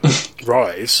then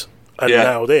Rise, and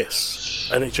now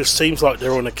this. And it just seems like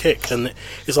they're on a kick. And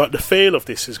it's like the feel of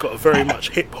this has got a very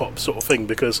much hip-hop sort of thing,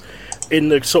 because in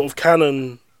the sort of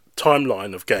canon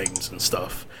timeline of games and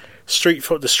stuff,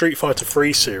 the Street Fighter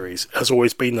 3 series has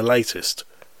always been the latest.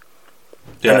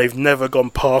 And they've never gone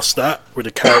past that with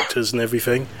the characters and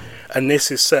everything. And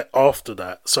this is set after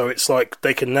that. So it's like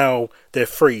they're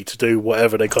free to do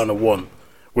whatever they kind of want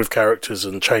with characters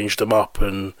and change them up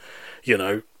and,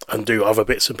 and do other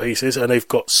bits and pieces. And they've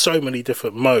got so many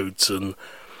different modes, and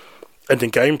the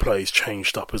gameplay's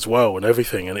changed up as well and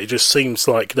everything. And it just seems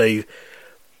like they've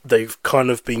kind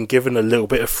of been given a little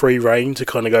bit of free rein to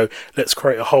kind of go, let's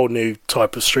create a whole new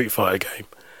type of Street Fighter game.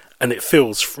 And it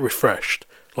feels refreshed.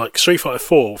 Like Street Fighter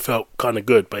 4 felt kind of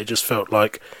good, but it just felt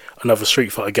like another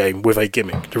Street Fighter game with a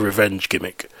gimmick, the revenge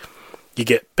gimmick. You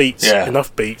get beats,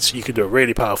 enough beats, you can do a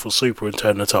really powerful super and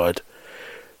turn the tide.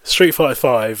 Street Fighter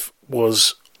 5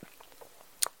 was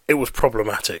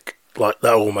problematic. Like,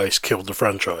 that almost killed the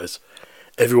franchise.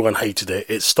 Everyone hated it.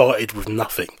 It started with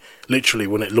nothing. Literally,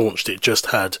 when it launched, it just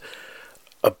had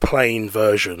a plain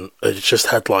version. It just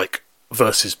had, like,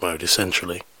 versus mode,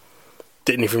 essentially.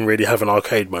 Didn't even really have an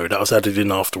arcade mode. That was added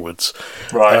in afterwards.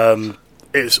 Right.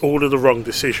 It's all of the wrong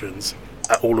decisions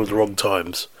at all of the wrong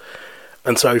times.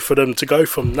 And so for them to go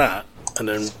from that and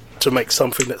then to make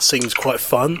something that seems quite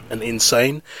fun and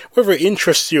insane, whether it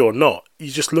interests you or not,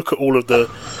 you just look at all of the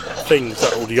things,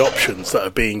 all the options that are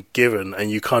being given,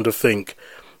 and you kind of think,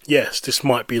 yes, this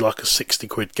might be like a 60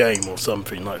 quid game or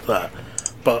something like that.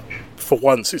 But for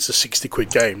once, it's a 60 quid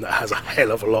game that has a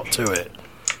hell of a lot to it.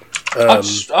 I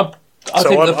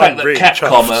think the fact that really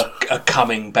Capcom are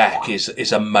coming back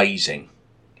is amazing.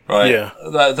 Right? Yeah.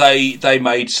 They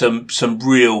made some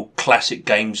real classic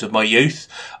games of my youth.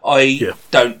 I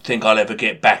don't think I'll ever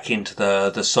get back into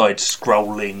the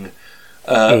side-scrolling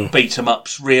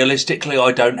beat-em-ups. Realistically,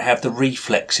 I don't have the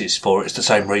reflexes for it. It's the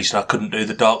same reason I couldn't do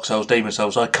the Dark Souls, Demon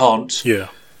Souls. I can't. Yeah.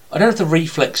 I don't have the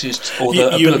reflexes or the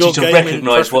ability to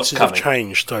recognise what's coming. Have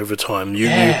changed over time. You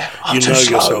know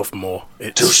yourself more.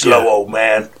 It's too slow, old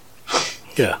man.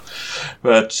 Yeah.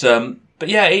 But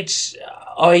yeah, it's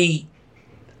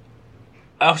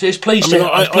pleasing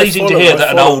to hear that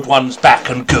an old one's back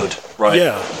and good, right?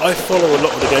 Yeah, I follow a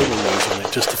lot of the gaming news on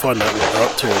it just to find out what they're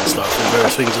up to and stuff and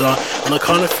various things. And I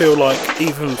kind of feel like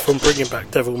even from bringing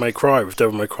back Devil May Cry with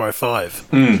Devil May Cry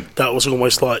 5, that was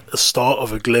almost like the start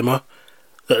of a glimmer,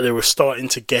 that they were starting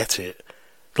to get it.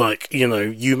 Like,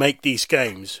 you make these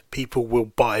games, people will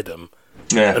buy them,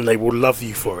 and they will love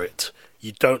you for it.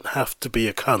 You don't have to be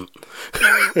a cunt,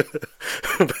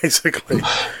 basically.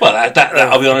 Well,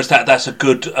 I'll be honest, that's a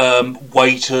good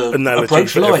way to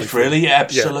approach life, really. Yeah,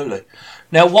 absolutely. Yeah.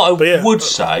 Now, what I would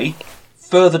say,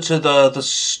 further to the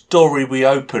story we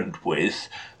opened with,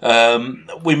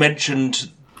 we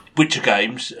mentioned Witcher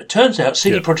games. It turns out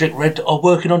CD Projekt Red are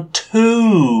working on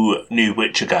 2 new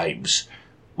Witcher games,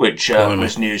 which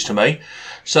was news to me.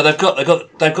 So they've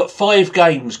got 5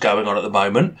 games going on at the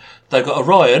moment. They've got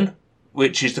Orion,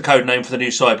 which is the code name for the new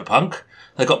Cyberpunk.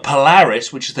 They've got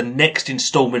Polaris, which is the next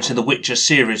instalment in the Witcher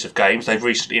series of games. They've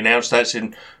recently announced that's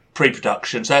in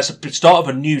pre-production. So that's the start of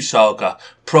a new saga,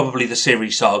 probably the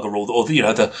Ciri saga, or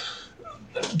the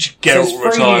Geralt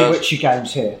retired. 3 new Witcher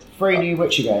games here. 3 new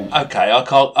Witcher games. Okay, I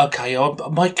can't. Okay,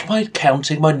 my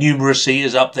counting, my numeracy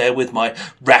is up there with my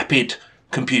rapid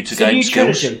computer game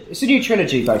skills. It's a new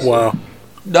trilogy, basically. Wow.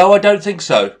 No, I don't think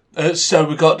so. So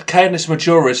we've got Canis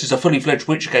Majoris is a fully fledged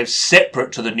Witcher game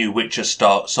separate to the new Witcher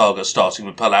saga, starting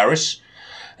with Polaris,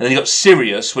 and then you got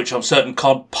Sirius, which I'm certain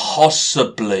can't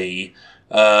possibly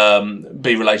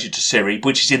be related to Ciri,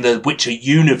 which is in the Witcher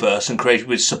universe and created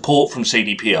with support from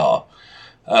CDPR.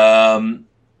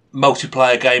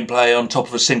 Multiplayer gameplay on top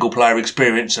of a single player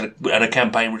experience and a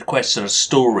campaign with quests and a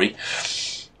story.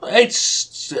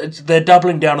 They're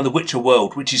doubling down on the Witcher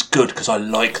world, which is good because I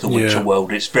like the Witcher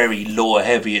world. It's very lore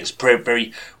heavy. It's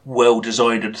very well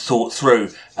designed and thought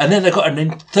through. And then they've got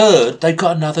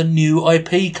another new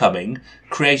IP coming,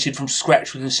 created from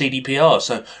scratch within CDPR.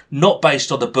 So not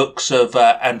based on the books of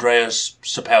Andreas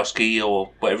Sapkowski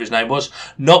or whatever his name was.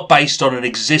 Not based on an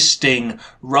existing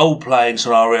role-playing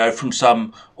scenario from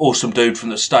some awesome dude from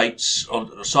the States on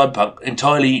Cyberpunk.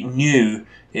 Entirely new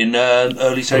in an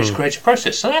early stage creative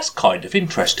process. So that's kind of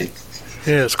interesting.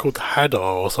 Yeah, it's called Hadar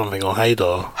or something, or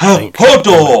Hadar.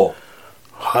 Hodor!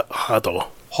 Hadar.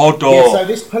 Hodor. Yeah, so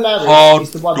this Polaris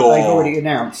is the one that they've already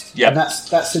announced. Yep. And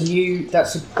that's a new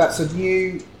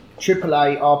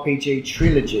AAA RPG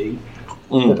trilogy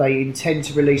that they intend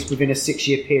to release within a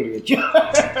 6-year period.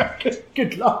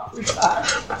 Good luck with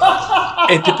that.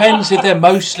 It depends if they're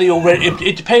mostly already...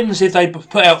 It depends if they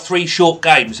put out 3 short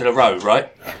games in a row,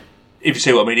 right? If you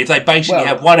see what I mean. If they basically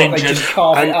have one engine...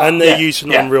 And they're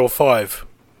using Unreal 5.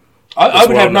 I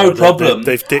would have no problem.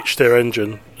 They've ditched their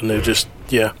engine and they've just...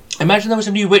 Yeah. Imagine there was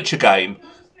a new Witcher game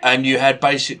and you had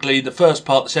basically the first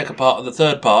part, the second part and the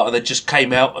third part, and they just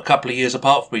came out a couple of years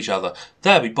apart from each other.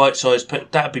 That'd be bite-sized.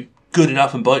 That'd be good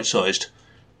enough and bite-sized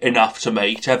enough to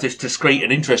me to have this discrete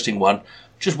and interesting one.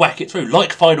 Just whack it through.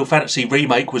 Like Final Fantasy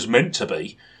Remake was meant to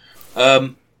be.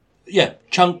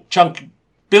 Chunk...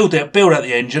 Build out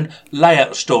the engine, lay out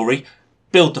the story,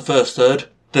 build the first third,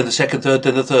 then the second third,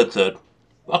 then the third third.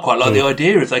 I quite like the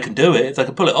idea if they can do it, if they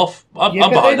can pull it off. I'm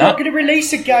behind that. They're not going to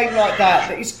release a game like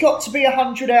that. It's got to be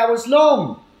 100 hours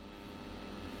long.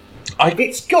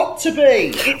 It's got to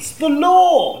be. It's the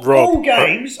law. Rob, all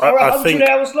games are 100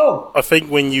 hours long. I think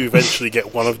when you eventually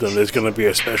get one of them, there's going to be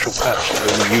a special patch that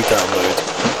only you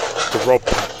download, the Rob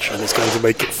patch, and it's going to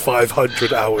make it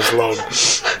 500 hours long.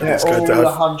 They're it's all going to have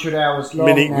 100 hours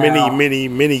long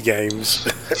mini games.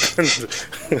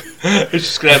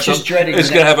 It's going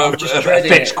to have a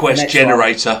fetch quest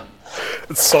generator.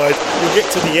 Side, you'll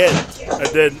get to the end, and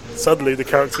then suddenly the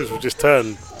characters will just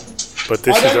turn. But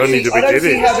this is only the beginning. I don't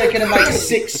see how they're going to make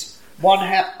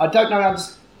I don't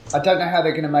know how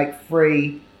they're going to make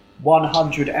 3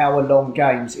 100-hour long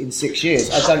games in 6 years.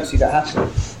 I don't see that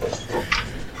happening.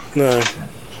 No.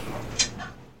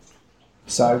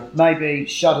 So maybe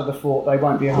shudder the thought they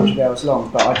won't be 100 hours long,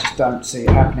 but I just don't see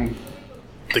it happening.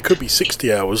 They could be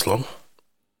 60 hours long.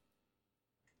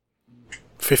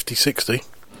 50, 60.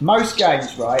 Most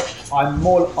games, right, I'm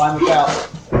about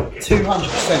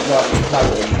 200% likely to play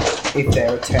them if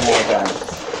they're a 10-hour game.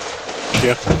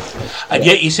 Yeah. And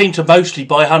yet you seem to mostly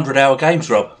buy 100-hour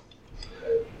games, Rob.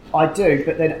 I do,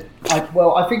 but then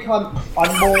I think I'm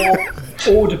more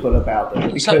audible about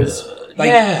them because they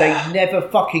never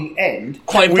fucking end.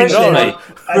 Quite impressively.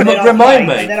 Remind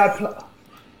me.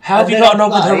 How have you gotten on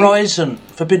with Horizon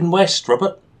Forbidden West,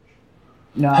 Robert?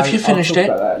 No, have you finished it?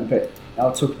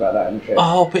 I'll talk about that in a bit.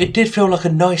 Oh, but it did feel like a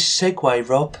nice segue,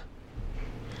 Rob.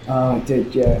 Oh, it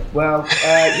did, yeah. Well,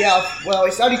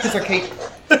 it's only because I keep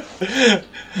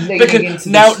leaning into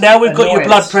now we've got your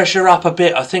blood pressure up a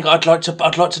bit. I think I'd like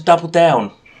to double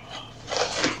down.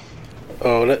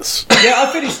 Oh, let's. Yeah,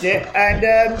 I finished it, and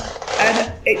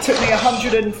it took me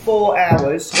 104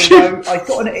 hours. Although I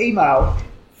got an email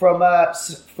from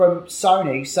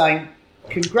Sony saying,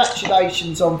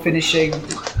 "Congratulations on finishing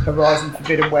Horizon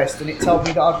Forbidden West," and it told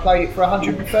me that I've played it for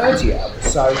 130 hours.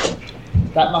 So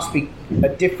that must be a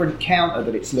different counter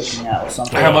that it's looking at or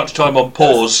something. How much time on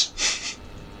pause?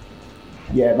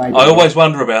 Yeah, maybe. I always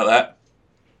wonder about that.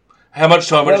 How much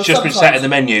time when it's just been sat in the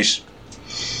menus?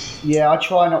 Yeah, I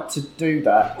try not to do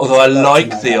that. Although I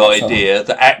like the idea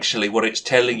that actually what it's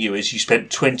telling you is you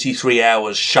spent 23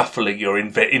 hours shuffling your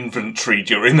inventory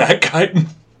during that game.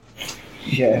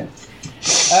 Yeah.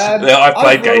 I've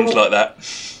played games like that.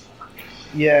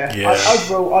 Yeah.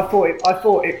 Overall, I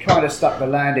thought it kind of stuck the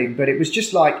landing, but it was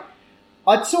just like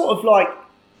I had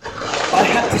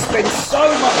to spend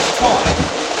so much time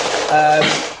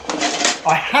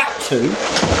I had to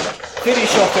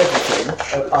finish off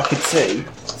everything I could see.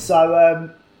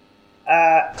 So,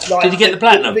 did you get the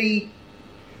platinum?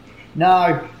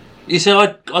 No. You see,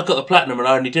 I got the platinum and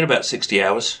I only did about 60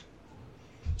 hours.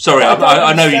 Sorry,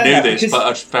 I know you knew this, but I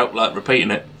just felt like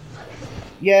repeating it.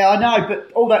 Yeah, I know,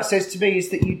 but all that says to me is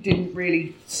that you didn't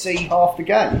really see half the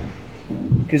game.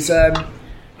 Because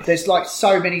there's like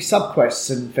so many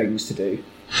subquests and things to do.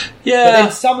 Yeah. But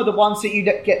then some of the ones that you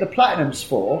get the platinums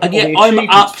for, and yet I'm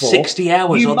up 60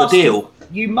 hours on the deal.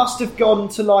 You must have gone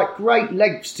to like great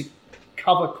lengths to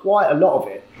cover quite a lot of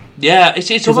it. Yeah,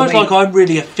 it's almost like I'm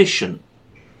really efficient.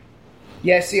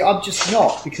 Yeah, see, I'm just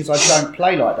not, because I don't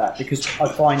play like that, because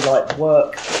I find like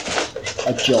work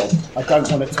a job. I don't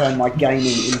want to turn my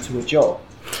gaming into a job.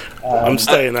 I'm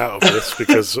staying out of this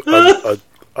because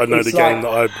I know the game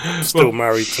that I'm still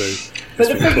married to. But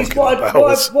the thing is, what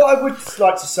I would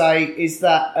like to say is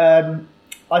that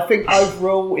I think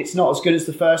overall it's not as good as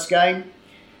the first game.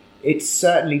 It's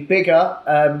certainly bigger,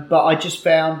 but I just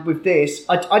found with this,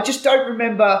 I just don't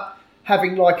remember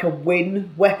having like a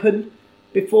win weapon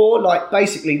before. Like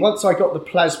basically, once I got the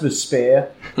plasma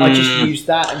spear, I just used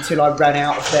that until I ran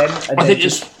out of them, and then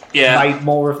just made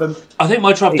more of them. I think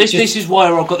my trouble. This is why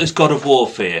I've got this God of War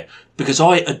fear, because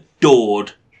I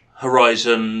adored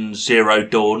Horizon Zero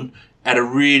Dawn.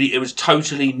 It was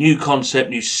totally new concept,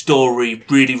 new story,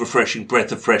 really refreshing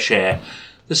breath of fresh air.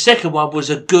 The second one was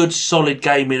a good, solid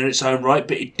game in its own right,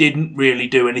 but it didn't really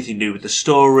do anything new with the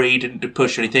story, didn't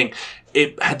push anything.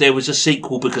 There was a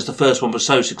sequel because the first one was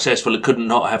so successful it couldn't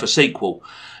not have a sequel.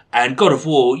 And God of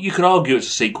War, you could argue it's a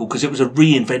sequel because it was a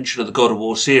reinvention of the God of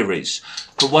War series.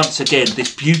 But once again,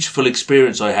 this beautiful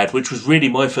experience I had, which was really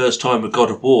my first time with God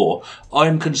of War,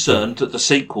 I'm concerned that the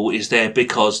sequel is there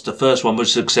because the first one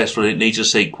was successful and it needs a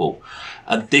sequel.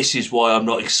 And this is why I'm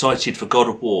not excited for God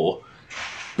of War.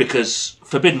 Because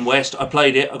Forbidden West, I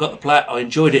played it, I got the plat, I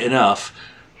enjoyed it enough.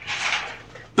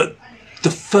 But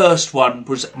the first one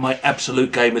was my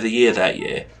absolute game of the year that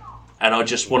year. And I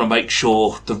just want to make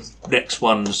sure the next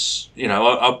one's,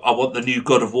 I want the new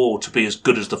God of War to be as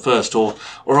good as the first, or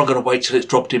I'm going to wait till it's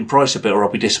dropped in price a bit, or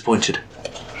I'll be disappointed.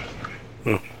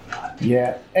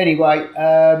 Yeah. Anyway,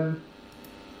 I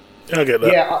get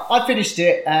that. Yeah, I finished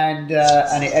it, and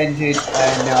it ended,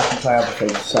 and now I can play other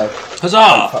things. So,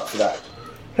 huzzah! Fuck for that.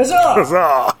 Huzzah!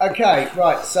 Huzzah! Okay,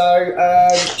 right. So,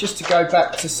 just to go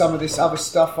back to some of this other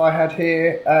stuff I had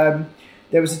here.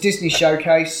 There was a Disney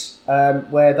showcase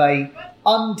where they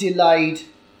undelayed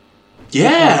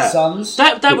Sons.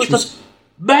 That was the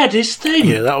maddest thing.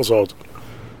 Yeah, that was odd.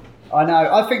 I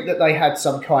know. I think that they had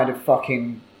some kind of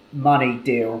fucking money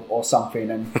deal or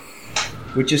something, and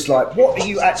we're just like, what are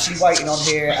you actually waiting on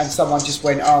here? And someone just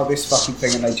went, oh, this fucking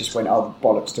thing, and they just went, oh,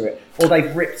 bollocks to it. Or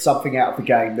they've ripped something out of the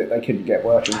game that they couldn't get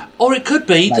working. Or it could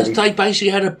be that they basically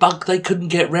had a bug they couldn't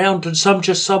get round, and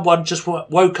someone just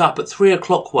woke up at 3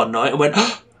 o'clock one night and went,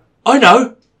 oh, I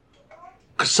know.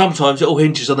 Because sometimes it all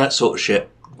hinges on that sort of shit.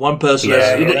 One person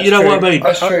has, you know what I mean?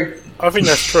 That's true. I think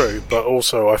that's true, but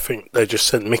also I think they just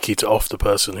sent Mickey to off the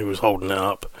person who was holding it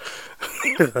up.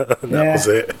 And that was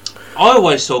it. I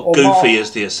always saw Goofy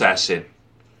as the assassin.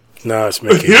 No, it's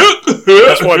Mickey.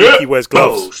 That's why Mickey wears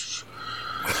gloves.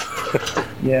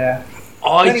 Yeah.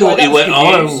 I thought he went.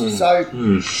 So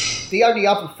the only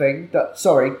other thing that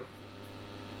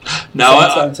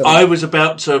I was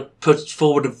about to put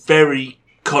forward a very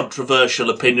controversial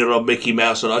opinion on Mickey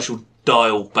Mouse, and I shall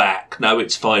dial back. No,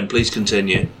 it's fine. Please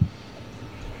continue.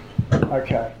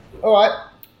 Okay. All right.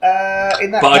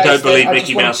 But I don't believe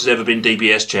Mickey Mouse has ever been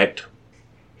DBS checked.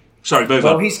 Sorry, move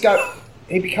on.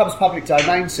 He becomes public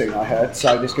domain soon, I heard,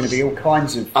 so there's going to be all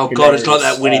kinds of... Oh, God, it's like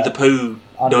that Winnie the Pooh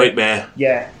nightmare.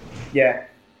 Yeah.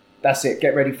 That's it.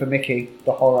 Get ready for Mickey,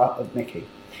 the horror of Mickey.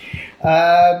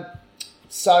 The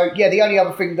only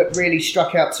other thing that really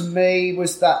struck out to me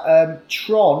was that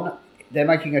Tron, they're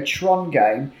making a Tron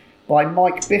game by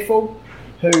Mike Biffle,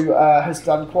 who has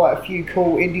done quite a few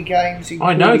cool indie games.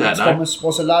 I know that now. Thomas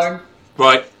Was Alone.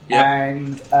 Right, yeah.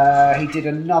 And he did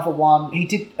another one. He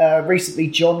did recently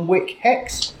John Wick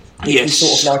Hex, which was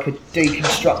sort of like a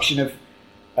deconstruction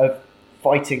of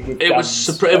fighting with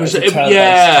guns.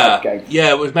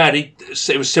 It was mad.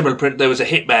 It was similar print. There was a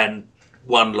Hitman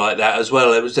one like that as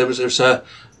well. There was a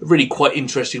really quite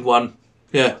interesting one.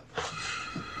 Yeah.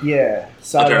 Yeah.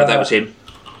 So I don't know if that was him.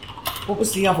 What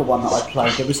was the other one that I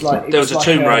played? There was a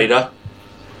Tomb Raider.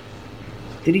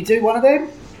 Did he do one of them?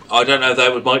 I don't know if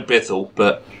that was Mike Bithell,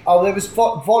 but... Oh, there was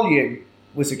Volume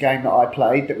was a game that I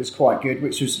played that was quite good,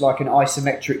 which was like an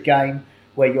isometric game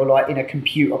where you're like in a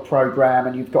computer program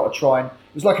and you've got to try and...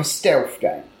 It was like a stealth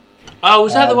game. Oh,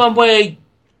 was that the one where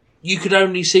you could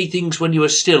only see things when you were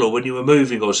still or when you were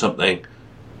moving or something?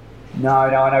 No,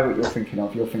 I know what you're thinking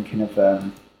of. You're thinking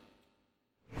of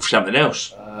something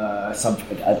else.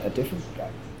 A different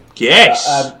game.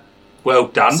 Yes. Well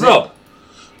done, Rob.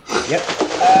 Yep.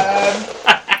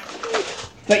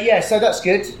 But yeah, so that's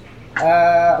good.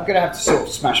 I'm going to have to sort of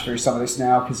smash through some of this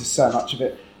now because there's so much of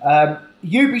it.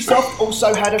 Ubisoft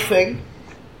also had a thing.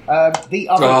 The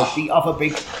other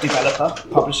big developer,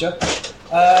 publisher.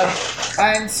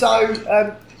 And so,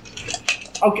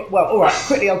 all right,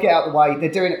 quickly I'll get out of the way.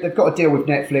 They've got a deal with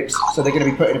Netflix, so they're going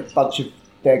to be putting a bunch of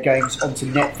their games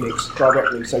onto Netflix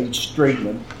directly, so you stream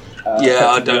them.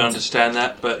 I don't understand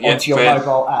that, but yeah, onto your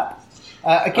mobile app.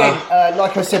 Again,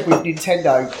 like I said with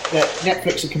Nintendo, that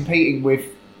Netflix are competing with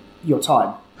your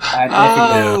time.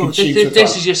 And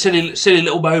this is your silly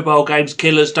little mobile games.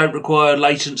 Killers don't require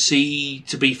latency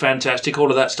to be fantastic.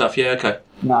 All of that stuff. Yeah, okay.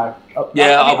 No.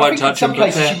 I won't touch them. In some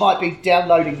cases, you might be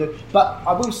downloading them. But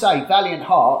I will say, Valiant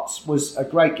Hearts was a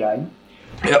great game.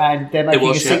 Yep, and they're making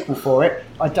a sequel for it.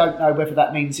 I don't know whether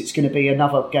that means it's going to be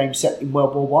another game set in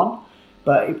World War One,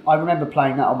 but I remember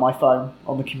playing that on my phone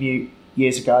on the commute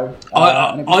years ago.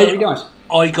 And it was very nice.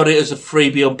 I got it as a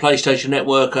freebie on PlayStation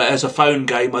Network as a phone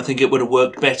game. I think it would have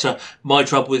worked better. My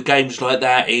trouble with games like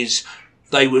that is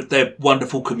they're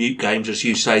wonderful commute games, as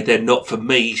you say. They're not for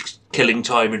me killing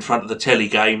time in front of the telly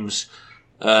games.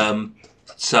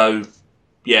 So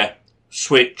yeah,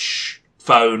 Switch,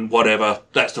 phone, whatever.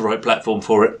 That's the right platform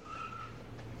for it.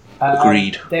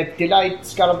 Agreed. They've delayed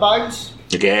Skull and Bones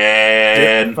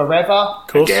again, forever. Of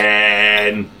course.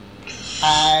 Again.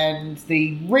 And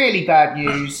the really bad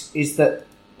news is that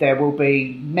there will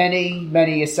be many,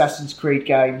 many Assassin's Creed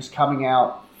games coming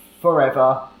out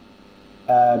forever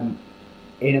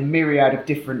in a myriad of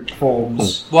different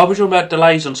forms. Why were you talking about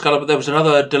delays on Skull? But there was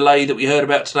another delay that we heard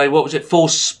about today. What was it?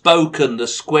 Forspoken, the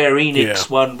Square Enix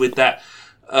one with that.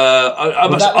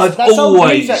 I've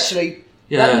always actually.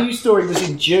 Yeah. That news story was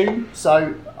in June,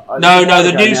 so.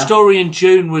 The news story in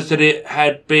June was that it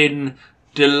had been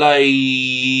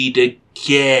delayed again.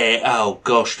 Oh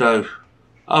gosh, no,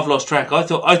 I've lost track. I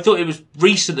thought it was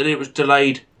recent that it was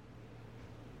delayed.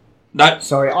 No,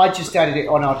 sorry, I just added it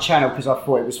on our channel because I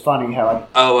thought it was funny how.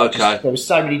 There was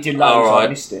so many delays, I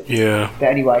missed it. Yeah. But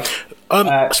anyway,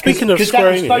 speaking of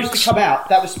Square Enix,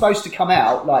 that was supposed to come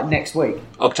out like next week.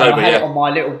 October. I had it on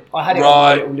my little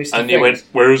list. And you went,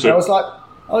 where is it? I was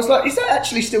like, is that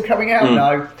actually still coming out?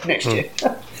 No, next year.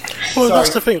 Well,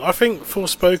 that's the thing. I think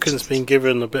Forspoken's been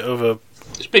given a bit of a.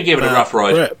 It's been given a rough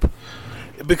ride. Rep,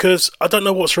 because I don't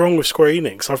know what's wrong with Square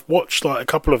Enix. I've watched like a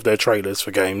couple of their trailers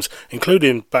for games,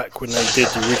 including back when they did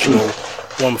the original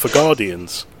one for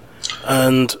Guardians,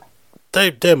 and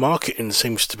their marketing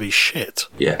seems to be shit.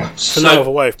 Yeah, for no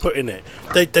other way of putting it.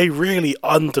 They really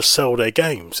undersell their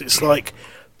games. It's like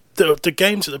the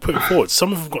games that they're putting forward.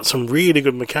 Some of them got some really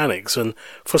good mechanics, and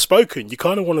Forspoken, you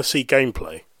kind of want to see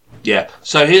gameplay. Yeah,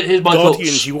 so here's my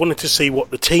Guardians, thoughts. You wanted to see what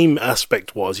the team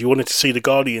aspect was. You wanted to see the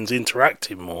Guardians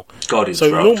interacting more. Guardians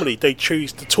normally they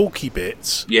choose the talky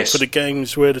bits for the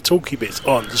games where the talky bits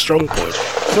aren't the strong point.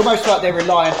 It's almost like they're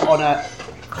reliant on a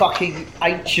fucking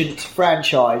ancient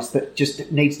franchise that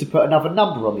just needs to put another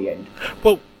number on the end.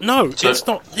 Well, no, it's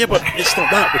not. Yeah, but it's not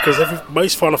that, because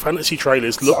most Final Fantasy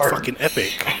trailers look fucking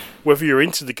epic, whether you're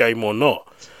into the game or not.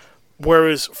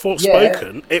 Whereas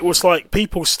Forspoken, it was like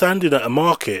people standing at a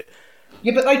market.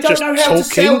 Yeah, but they don't know how to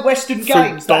sell Western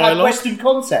games that have Western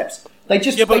concepts. They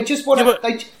just go,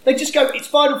 it's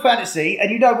Final Fantasy, and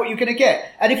you know what you're going to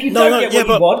get. And if you don't get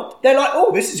what you want, they're like,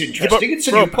 oh, this is interesting, it's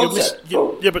a new concept.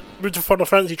 But with the Final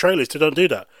Fantasy trailers, they don't do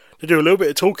that. They do a little bit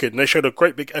of talking, and they showed a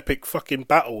great big epic fucking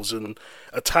battles and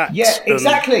attacks. Yeah,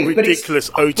 exactly. And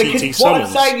ridiculous OTT because summons. What I'm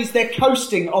saying is they're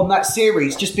coasting on that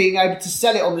series, just being able to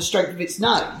sell it on the strength of its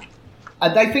name.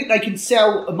 And they think they can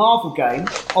sell a Marvel game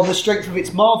on the strength of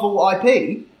its Marvel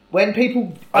IP when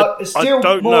people are still I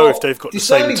don't know if they've got the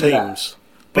same teams.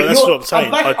 But that's what I'm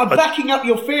saying. I'm backing up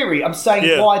your theory. I'm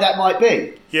saying why that might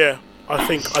be. Yeah, I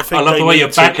think. I love the way you're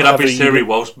backing up his theory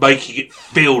whilst making it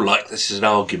feel like this is an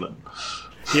argument.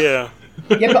 Yeah.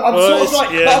 Yeah, but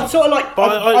I'm sort of like.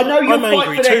 I know you're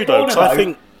angry too, though,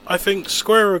 because I think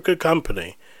Square are a good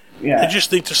company. Yeah. They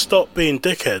just need to stop being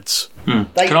dickheads.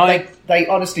 They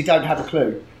honestly don't have a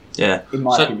clue. Yeah, in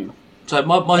my opinion. So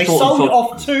my they sold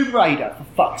off Tomb Raider, for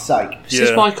fuck's sake. Is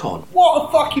this mic on? What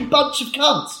a fucking bunch of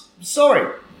cunts. I'm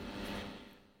sorry.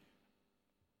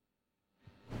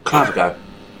 Can I have a go?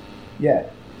 Yeah.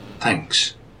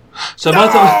 Thanks. So my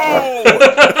thought.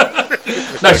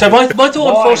 My thought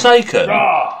on Forsaken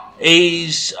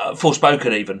is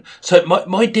Forspoken even. So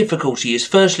my difficulty is,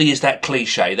 firstly, is that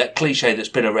cliche that's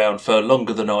been around for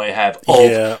longer than I have,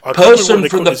 of person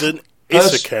from the...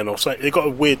 Isekai or something. They've got a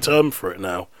weird term for it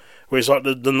now, where it's like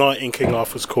the knight in King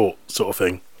Arthur's court sort of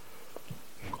thing.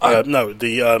 No,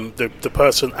 the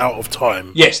person out of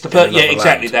time. Yes,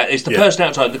 exactly that. It's the person out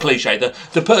of time, the cliche.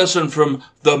 The person from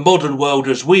the modern world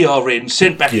as we are in,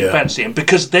 sent back in fancy, and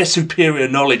because their superior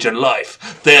knowledge and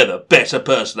life, they're the better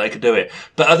person, they can do it.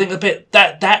 But I think the bit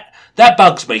that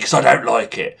bugs me because I don't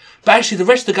like it. But actually, the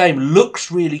rest of the game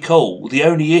looks really cool. The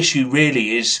only issue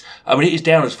really is, I mean, it is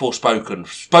down as Forspoken.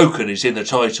 Spoken is in the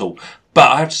title.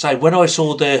 But I have to say, when I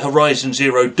saw the Horizon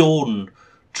Zero Dawn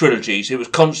trilogies, it was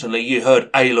constantly, you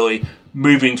heard Aloy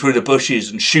moving through the bushes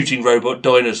and shooting robot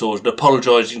dinosaurs and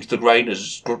apologising to the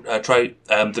grazers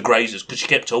because she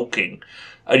kept talking.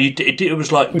 And it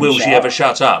was like, will she ever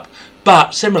shut up?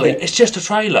 But similarly, it's just a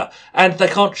trailer. And they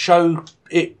can't show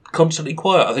it constantly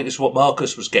quiet. I think it's what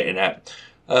Marcus was getting at.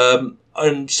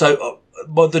 And so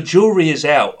the jury is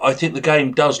out. I think the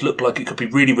game does look like it could be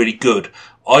really, really good.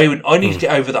 I need to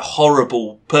get over the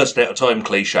horrible person out of time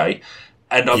cliche,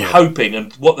 and I'm hoping,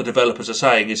 and what the developers are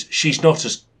saying is, she's not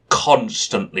as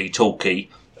constantly talky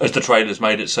as the trailer's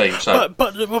made it seem. So,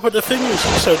 but the thing is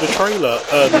also the trailer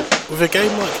with a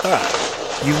game like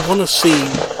that, you want to see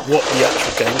what the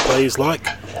actual gameplay is like,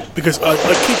 because I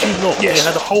kid you not, they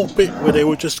had a whole bit where they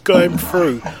were just going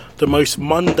through the most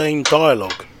mundane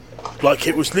dialogue. Like,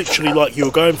 it was literally like you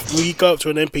go up to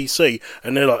an NPC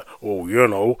and they're like, oh, you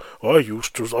know, I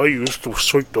used to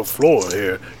sweep the floor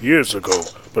here years ago,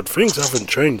 but things haven't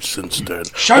changed since then.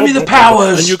 Show me the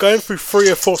powers! And you're going through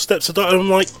 3 or 4 steps of that, and I'm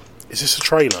like, is this a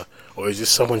trailer? Or is this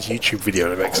someone's YouTube video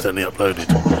they've accidentally uploaded?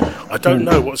 I don't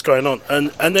know what's going on.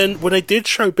 And then when they did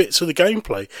show bits of the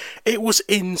gameplay, it was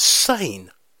insane.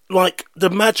 Like, the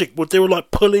magic, they were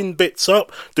like pulling bits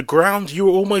up. The ground, you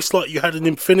were almost like you had an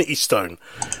infinity stone.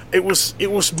 It was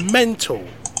mental.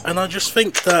 And I just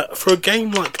think that for a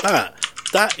game like that,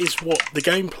 that is what the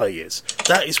gameplay is.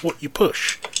 That is what you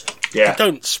push. Yeah. You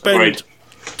don't spend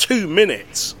 2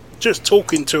 minutes just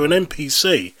talking to an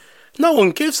NPC. No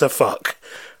one gives a fuck.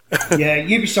 Yeah,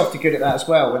 Ubisoft are good at that as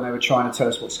well when they were trying to tell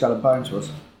us what Skull and Bones was.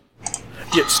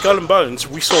 Yeah, Skull and Bones,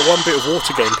 we saw one bit of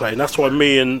water gameplay, and that's why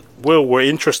me and Will were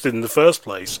interested in the first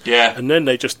place. Yeah. And then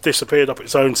they just disappeared up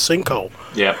its own sinkhole.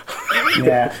 Yeah.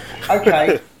 Yeah.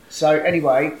 Okay. So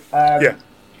anyway,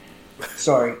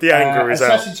 sorry. The anger is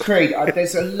Assassin's out. Creed.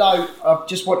 There's a load. I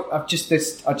just want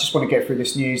to get through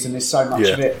this news, and there's so much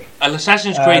of it. And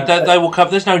Assassin's Creed, they will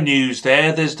cover. There's no news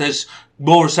there. There's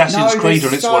more Assassin's Creed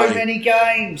on its way.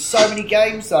 So many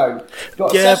games, though.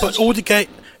 But all the game.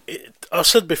 I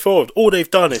said before, all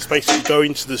they've done is basically go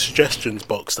into the suggestions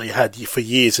box they had for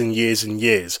years and years and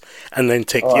years, and then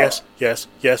tick yes. So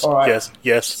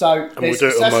and we'll do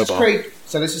it on mobile.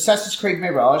 So there's Assassin's Creed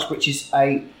Mirage, which is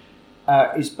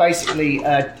is basically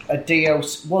a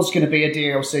DLC. Was going to be a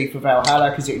DLC for Valhalla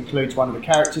because it includes one of the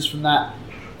characters from that.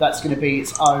 That's going to be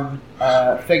its own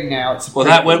thing now.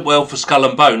 That went well for Skull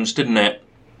and Bones, didn't it?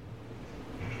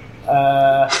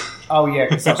 Oh yeah,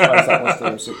 because I suppose that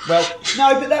was DLC. Well,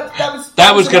 no, but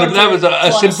that was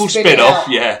a simple spin-off.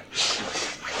 Yeah.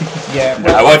 Yeah.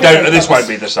 No, I don't. This won't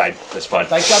be the same. That's fine.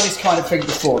 They've done this kind of thing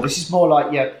before. This is more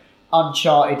like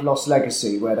Uncharted Lost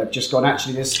Legacy, where they've just gone,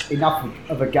 actually, there's enough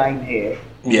of a game here.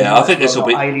 Yeah, I think this will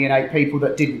be alienate people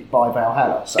that didn't buy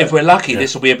Valhalla. So. If we're lucky,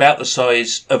 this will be about the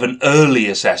size of an early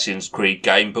Assassin's Creed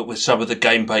game, but with some of the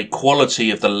gameplay quality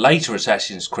of the later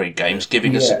Assassin's Creed games,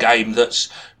 giving us a game that's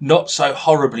not so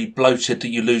horribly bloated that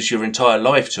you lose your entire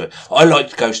life to it. I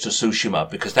liked Ghost of Tsushima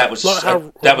because that was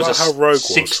Rogue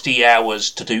 60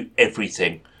 hours to do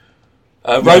everything.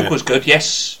 Rogue was good,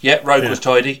 yes. Yeah, Rogue was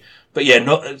tidy. But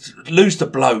lose the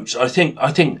bloat. I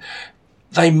think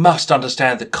they must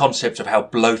understand the concept of how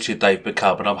bloated they've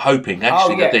become, and I'm hoping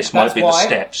that this might be the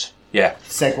steps. Yeah.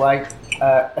 Segue.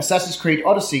 Assassin's Creed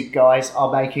Odyssey guys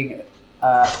are making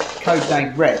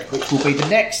codename Red, which will be the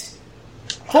next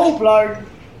full-blown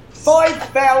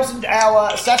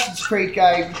 5,000-hour Assassin's Creed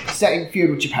game set in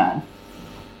feudal Japan.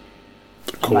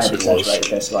 Of course it was.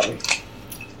 There slightly.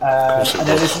 And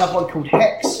then there's another one called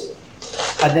Hex.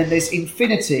 And then there's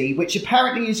Infinity, which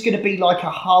apparently is going to be like a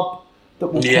hub that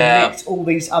will connect all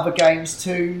these other games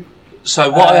to. So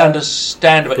what I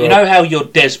understand about, you know how you're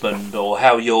Desmond, or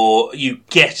how you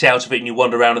get out of it and you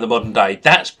wander around in the modern day?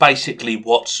 That's basically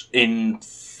what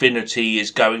Infinity is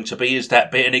going to be, is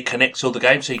that bit, and it connects all the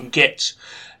games, so you can get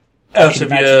out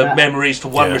of your memories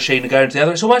from one machine and go into the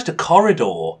other. It's almost a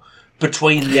corridor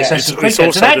between the Assassin's Creed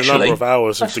games. And actually, the number of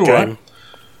hours of the game.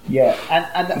 Yeah,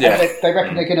 and they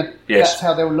reckon they're going to. Yes. That's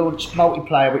how they'll launch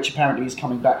multiplayer, which apparently is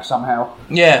coming back somehow.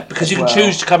 Yeah, because you can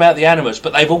choose to come out the Animus,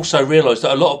 but they've also realised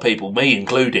that a lot of people, me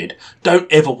included, don't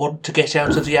ever want to get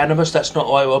out of the Animus. That's not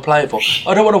what I want to play it for.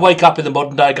 I don't want to wake up in the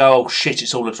modern day and go, "Oh shit,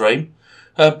 it's all a dream."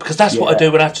 Because that's what I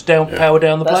do when I have to power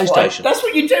down the PlayStation. That's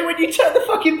what you do when you turn the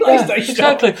fucking PlayStation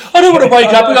exactly. I don't want to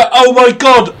wake up and go, "Oh my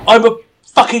god, I'm a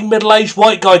fucking middle-aged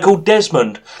white guy called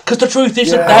Desmond." Because the truth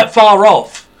isn't that far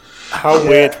off. How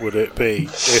weird would it be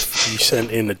if you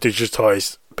sent in the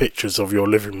digitised pictures of your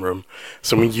living room?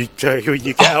 So when you get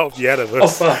out of the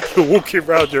Animus, you're walking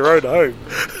around your own home.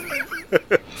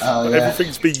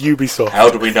 Everything's been Ubisoft. How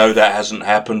do we know that hasn't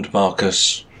happened,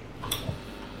 Marcus?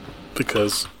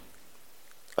 Because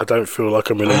I don't feel like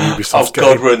I'm in a Ubisoft game.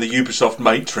 Oh God, we're in the Ubisoft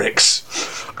Matrix.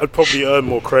 I'd probably earn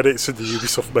more credits in the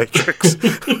Ubisoft Matrix.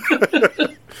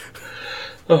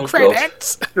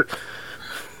 Credits!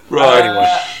 Right.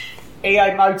 Anyway.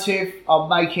 EA Motive are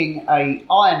making a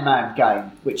Iron Man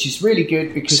game, which is really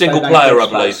good because single player, I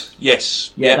believe.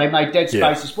 Yes. Yeah, they made Dead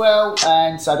Space as well,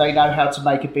 and so they know how to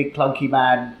make a big clunky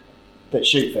man that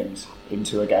shoot things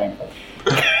into a game.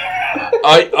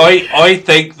 I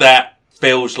think that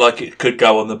feels like it could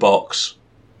go on the box.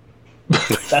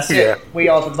 That's it. We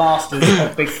are the masters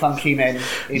of big clunky men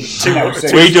in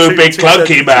We do a big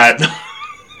clunky man.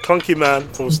 Clunky man,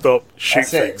 full stop, shoot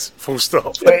things, full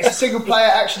stop. But it's a single-player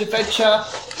action-adventure.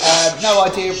 No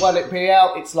idea when it'll be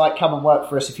out. It's like, come and work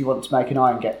for us if you want to make an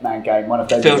Iron Man game. One of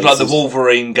those. Feels like the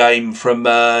Wolverine game from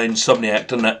Insomniac,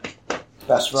 doesn't it?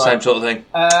 That's right. Same sort of thing.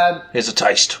 Here's a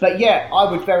taste. But yeah, I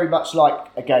would very much like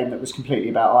a game that was completely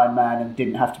about Iron Man and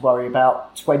didn't have to worry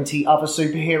about 20 other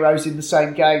superheroes in the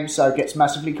same game, so gets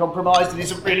massively compromised and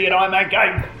isn't really an Iron Man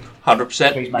game.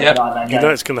 100%. Yeah, you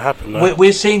know it's going to happen.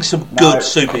 We're seeing some good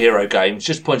superhero games.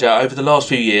 Just to point out, over the last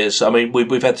few years, I mean,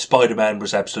 we've had Spider-Man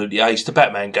was absolutely ace. The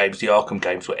Batman games, the Arkham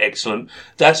games were excellent.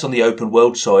 That's on the open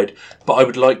world side. But I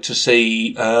would like to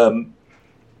see, the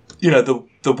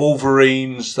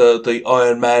Wolverines, the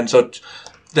Iron Mans.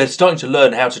 They're starting to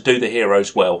learn how to do the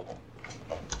heroes well.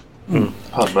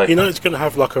 Pardon me. You know, it's going to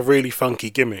have like a really funky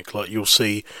gimmick. Like you'll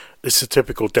see, it's a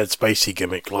typical Dead Spacey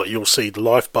gimmick. Like you'll see the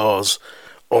life bars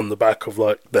on the back of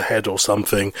like the head or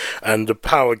something, and the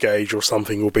power gauge or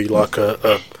something will be like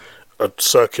a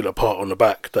circular part on the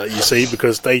back that you see,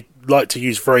 because they like to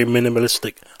use very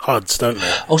minimalistic HUDs, don't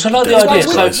they? Also, I like the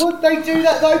idea. Would they do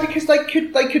that though? Because they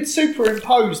could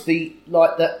superimpose the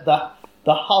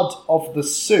HUD of the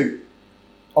suit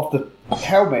of the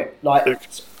helmet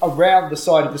around the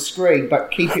side of the screen,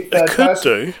 but keep it third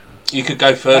person. You could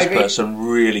go first person,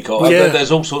 really cool. Yeah.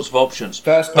 There's all sorts of options.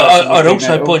 First but person I'd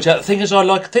also point out the thing I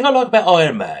like about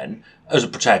Iron Man as a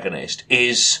protagonist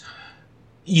is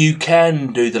you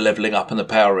can do the leveling up and the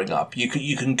powering up. You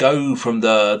can go from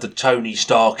the Tony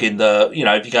Stark in if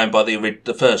you're going by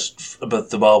the first of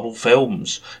the Marvel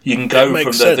films, you can go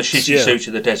from the shitty suit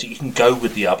in the desert. You can go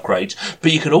with the upgrades,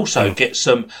 but you can also get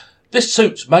some. This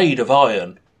suit's made of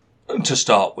iron. To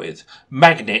start with,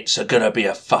 magnets are going to be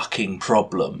a fucking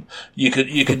problem. You can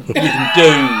do.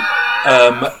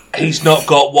 He's not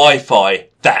got Wi-Fi.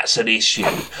 That's an issue.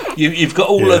 You've got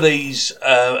all of these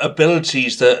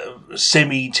abilities that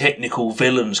semi-technical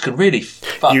villains can really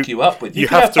fuck you up with. You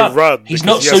have to run. He's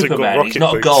not Superman. He's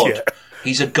not God.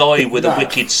 He's a guy with a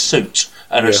wicked suit,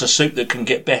 and it's a suit that can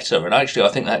get better. And actually, I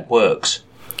think that works.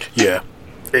 Yeah,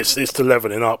 it's the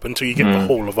leveling up until you get the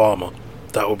Hall of Armor.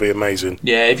 That would be amazing.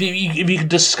 Yeah, if you can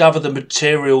discover the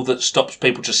material that stops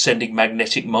people just sending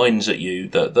magnetic mines at you,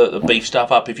 the beef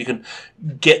stuff up. If you can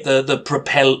get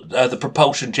the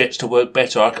propulsion jets to work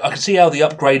better, I can see how the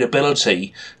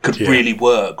upgradability could really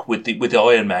work with the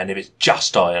Iron Man if it's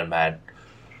just Iron Man.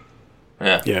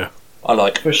 Yeah, I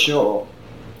like for sure.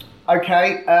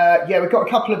 Okay, we've got a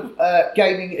couple of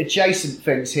gaming adjacent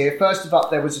things here. First of all,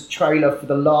 there was a trailer for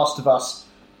The Last of Us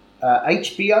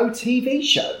HBO TV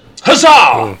show.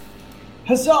 Huzzah!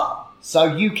 Huzzah!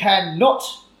 So you can not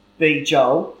be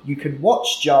Joel. You can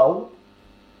watch Joel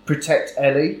protect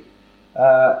Ellie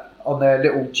on their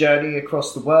little journey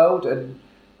across the world and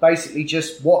basically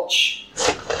just watch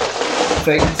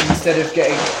things instead of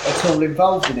getting at all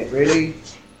involved in it, really.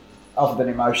 Other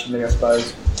than emotionally, I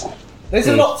suppose. There's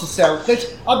a lot to sell.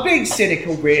 I'm being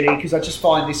cynical, really, because I just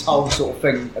find this whole sort of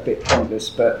thing a bit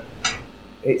pointless, but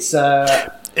it's...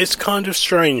 It's kind of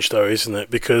strange, though, isn't it?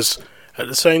 Because at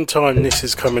the same time this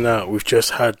is coming out, we've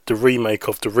just had the remake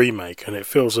of the remake, and it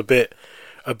feels a bit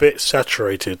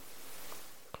saturated.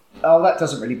 Oh, that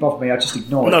doesn't really bother me. I just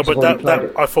ignore it. No, but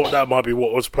that I thought that might be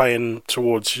what was playing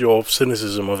towards your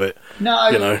cynicism of it. No,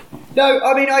 you know. No.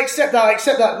 I mean, I accept that. I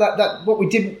accept that what we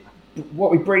didn't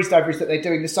what we breezed over is that they're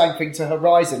doing the same thing to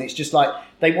Horizon. It's just like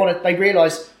they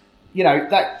realise,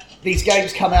 that these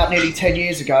games come out nearly 10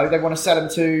 years ago. They want to sell them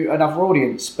to another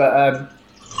audience, but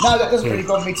no, that doesn't really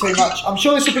bother me too much. I'm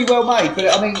sure this will be well made, but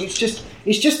I mean, it's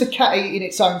just the cat eating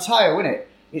its own tail, isn't it?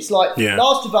 It's like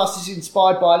Last of Us is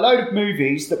inspired by a load of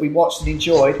movies that we watched and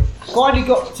enjoyed. Finally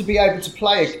got to be able to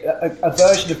play a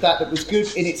version of that was good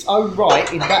in its own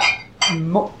right in that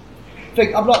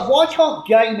thing. I'm like, why can't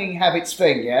gaming have its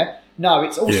thing, yeah? No,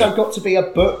 it's also got to be a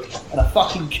book and a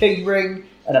fucking key ring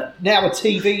and now a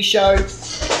TV show.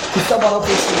 Because someone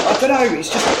obviously, I don't know, it's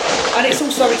just... And it's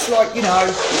also, it's like,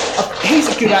 he's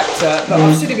a good actor, but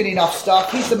I've seen him in enough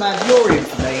stuff. He's the Mandalorian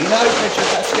for me, Pedro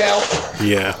Pascal.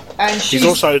 Yeah. And he's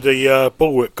also the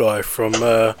Bulwark guy from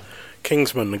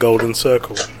Kingsman, The Golden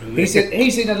Circle. He's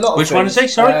in a lot of Which things. one is he,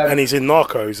 sorry? And he's in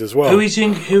Narcos as well. Who is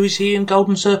he in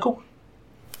Golden Circle?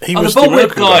 He was the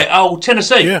Bulwark guy. Oh,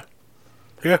 Tennessee. Yeah.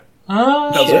 Yeah.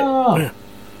 Ah. That's it. Yeah.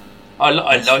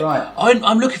 Right.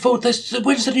 I'm looking forward to this.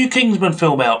 When's the new Kingsman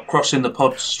film out? Crossing the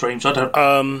pod streams. I don't.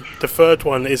 The third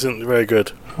one isn't very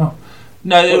good. Oh.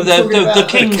 No, the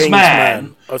King's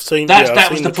Man. I've seen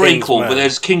that was the prequel, but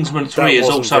there's Kingsman 3 is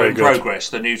also in progress.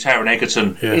 The new Taron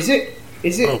Egerton. Yeah. Is it?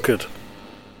 Oh, good.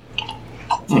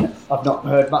 I've not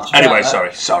heard much. About Anyway,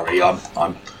 that. sorry.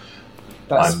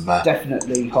 That's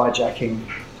definitely hijacking.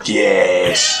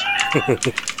 Yes.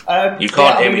 You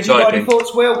can't hear me have you got any typing.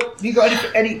 thoughts, Will? Have you got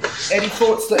any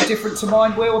thoughts that are different to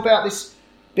mine, Will, about this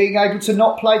being able to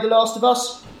not play The Last of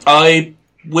Us? I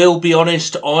will be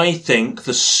honest, I think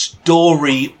the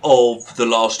story of The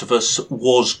Last of Us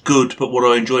was good, but what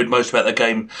I enjoyed most about the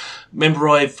game... Remember,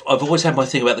 I've always had my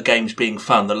thing about the games being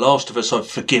fun. The Last of Us I've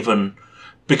forgiven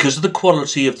because of the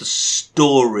quality of the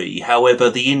story. However,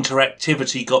 the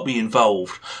interactivity got me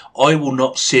involved. I will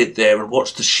not sit there and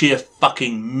watch the sheer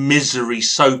fucking misery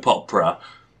soap opera,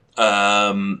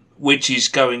 which is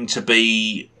going to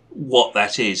be what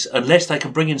that is. Unless they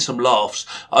can bring in some laughs,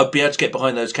 I'd be able to get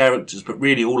behind those characters, but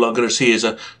really all I'm going to see is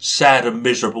a sad and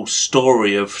miserable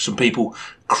story of some people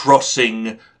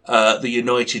crossing the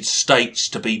United States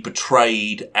to be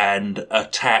betrayed and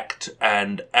attacked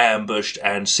and ambushed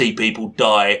and see people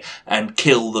die and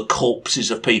kill the corpses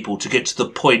of people to get to the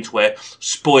point where,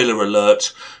 spoiler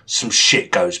alert, some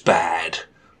shit goes bad.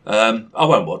 I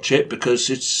won't watch it because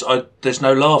there's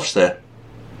no laughs there.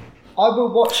 I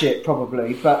will watch it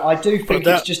probably, but I do think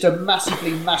it's just a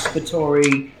massively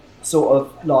masturbatory sort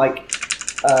of like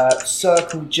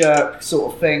circle jerk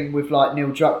sort of thing with like Neil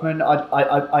Druckmann.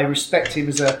 I respect him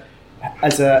as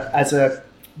a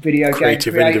video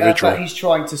Creative game creator, individual. but he's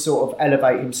trying to sort of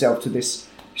elevate himself to this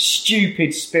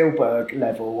stupid Spielberg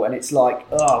level, and it's like,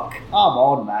 oh, come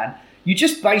on, man! You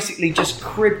just basically just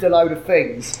cribbed a load of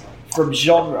things from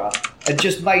genre and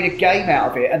just made a game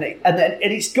out of it, and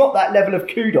it's got that level of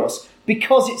kudos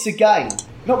because it's a game,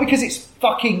 not because it's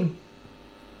fucking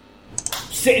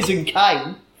Citizen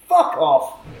Kane. Fuck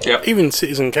off. Yep. Even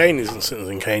Citizen Kane isn't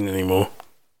Citizen Kane anymore.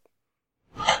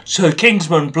 So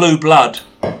Kingsman Blue Blood,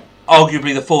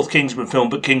 arguably the fourth Kingsman film,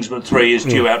 but Kingsman 3 is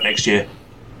due out next year.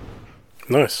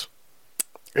 Nice.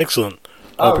 Excellent.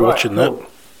 I'll be watching that.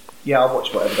 Yeah, I'll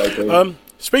watch whatever they do.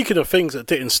 Speaking of things that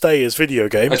didn't stay as video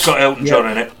games... It's got Elton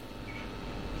John in it.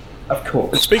 Of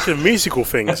course. Speaking of musical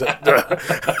things that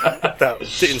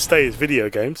didn't stay as video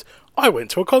games, I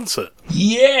went to a concert.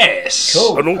 Yes!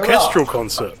 Cool. An orchestral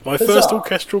concert. My first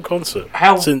orchestral concert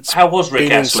since how was Rick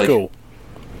being in Astley? school.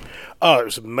 Oh, it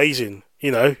was amazing.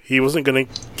 He wasn't going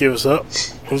to give us up.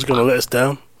 He wasn't going to let us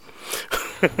down.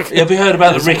 Have you heard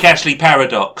about the Rick Astley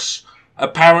paradox?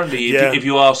 Apparently, if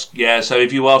you ask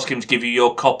him to give you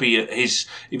your copy, if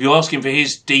you ask him for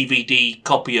his DVD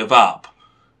copy of Up,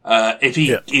 if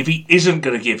he isn't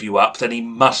going to give you up, then he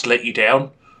must let you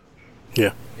down.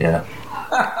 Yeah. Yeah.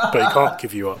 But he can't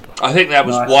give you up. I think that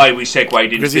was why we segued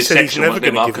into Because this he said he's section. never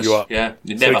going to give you up. Yeah,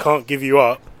 So he can't give you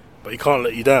up, but he can't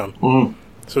let you down. Mm.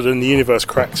 So then the universe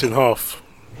cracks in half.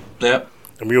 Yeah.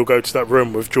 And we all go to that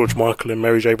room with George Michael and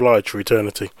Mary J. Blige for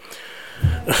eternity.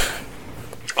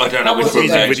 I don't know which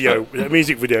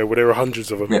music video where there are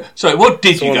hundreds of them. Yeah. So what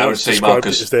did you go and see, described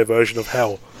Marcus? it as their version of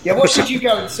hell. Yeah, what did you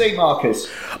go and see, Marcus?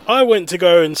 I went to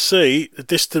go and see the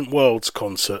Distant Worlds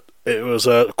concert. It was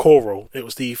a choral. It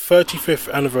was the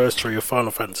 35th anniversary of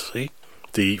Final Fantasy,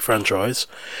 the franchise,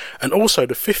 and also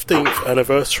the 15th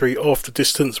anniversary of the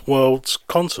Distant Worlds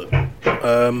concert.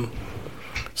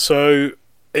 So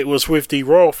it was with the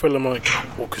Royal Philharmonic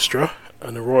Orchestra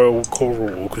and the Royal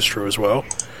Choral Orchestra as well.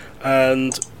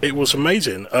 And it was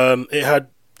amazing. It had,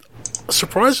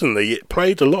 surprisingly, it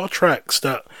played a lot of tracks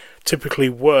that typically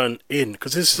weren't in,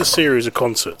 because this is a series of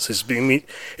concerts. It's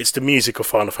the music of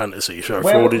Final Fantasy. So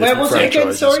where was it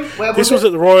again? Sorry, this was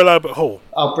at the Royal Albert Hall.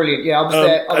 Oh, brilliant! Yeah, I was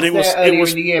there. I was there earlier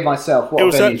in the year myself. What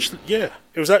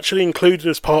it was actually included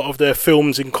as part of their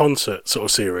films in concert sort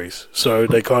of series. So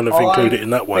they kind of include it in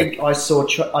that way. I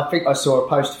think I saw a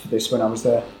poster for this when I was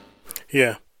there.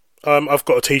 Yeah, I've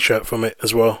got a T-shirt from it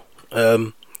as well.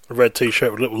 A red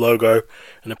T-shirt with a little logo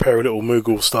and a pair of little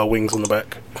Moogle-style wings on the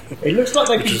back. It looks like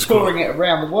they've been touring it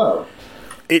around the world.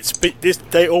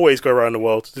 They always go around the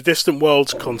world. The Distant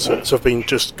Worlds concerts have been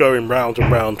just going round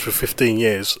and round for 15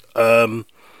 years.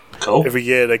 Cool. Every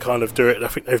year they kind of do it. I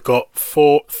think they've got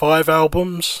 5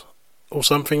 albums or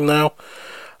something now.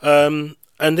 And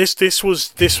this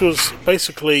was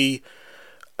basically,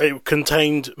 it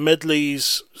contained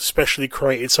medleys specially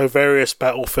created, so various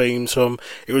battle themes.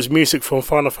 It was music from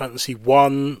Final Fantasy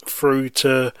 1 through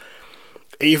to...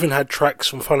 It even had tracks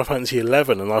from Final Fantasy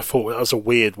 11, and I thought that was a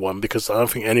weird one because I don't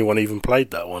think anyone even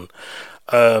played that one.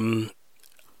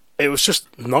 It was just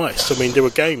nice. I mean, there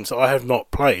were games that I have not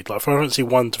played, like Final Fantasy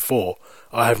 1 to 4,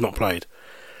 I have not played.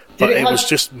 But it was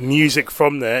just music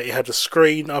from there. It had a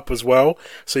screen up as well,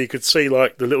 so you could see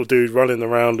like the little dude running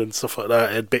around and stuff like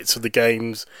that. It had bits of the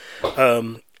games.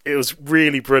 It was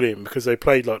really brilliant because they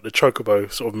played like the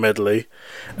Chocobo sort of medley,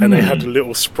 and they had a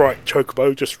little sprite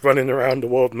Chocobo just running around the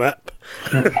world map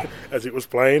as it was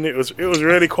playing. It was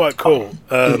really quite cool.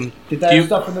 Did they have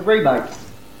stuff in the remake?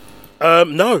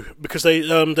 No, because they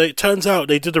it turns out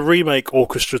they did a remake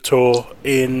orchestra tour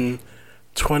in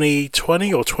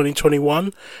 2020 or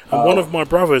 2021, and one of my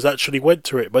brothers actually went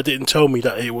to it, but didn't tell me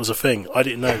that it was a thing. I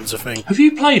didn't know it was a thing. Have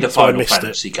you played a Final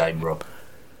Fantasy game, Rob?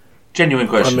 Genuine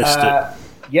question. I missed it.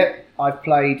 Yep, I've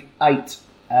played 8,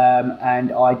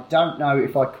 and I don't know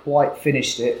if I quite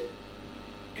finished it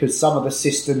because some of the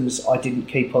systems I didn't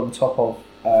keep on top of.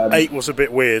 8 was a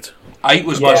bit weird. 8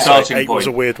 was my starting point. 8 was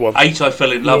a weird one. 8 I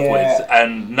fell in love with,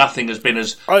 and nothing has been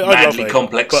as madly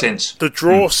complex since. The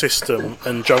draw system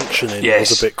and junctioning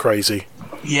was a bit crazy.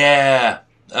 Yeah.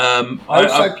 I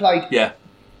also played... Yeah.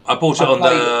 I bought it on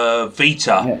the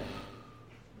Vita. Yeah.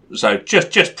 So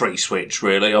just pre-Switch,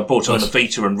 really. I bought it on the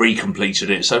Vita and recompleted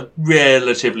it. So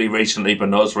relatively recently, but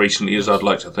not as recently as I'd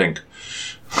like to think.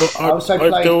 I also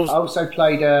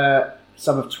played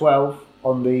some of 12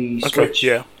 on the Switch.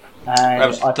 Yeah. And that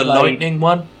was the Lightning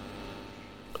one?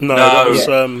 No, that was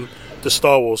the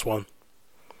Star Wars one.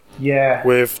 Yeah.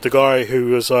 With the guy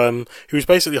who was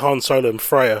basically Han Solo and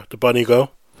Freya, the bunny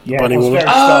girl. Yeah, bunny woman. It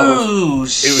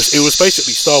was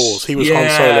basically Star Wars. He was Han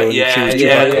Solo and she was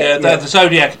Chewbacca. The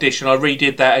Zodiac edition, I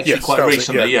redid that actually quite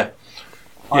recently, I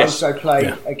also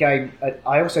played a game.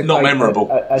 I also not played memorable.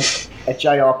 a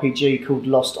JRPG called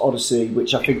Lost Odyssey,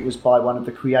 which I think was by one of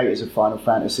the creators of Final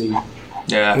Fantasy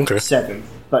 7,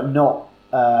 but not.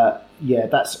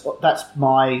 That's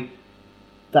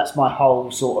my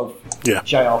whole sort of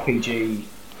JRPG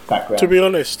background. To be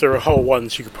honest, there are whole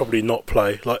ones you could probably not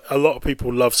play. Like a lot of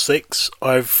people love 6.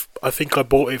 I think I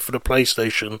bought it for the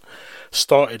PlayStation,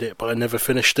 started it, but I never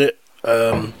finished it.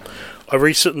 There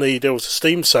was a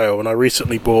Steam sale, and I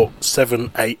recently bought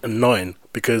 7, 8, and 9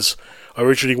 because I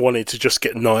originally wanted to just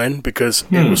get 9 because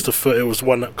it was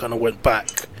one that kind of went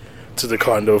back to the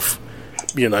kind of,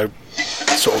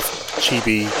 sort of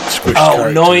chibi squish.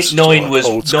 Oh,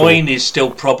 9 is still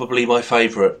probably my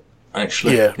favourite.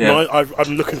 Actually,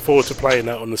 I'm looking forward to playing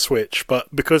that on the Switch.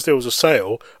 But because there was a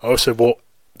sale, I also bought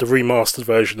the remastered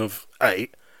version of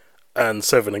 8 and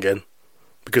 7 again.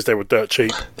 Because they were dirt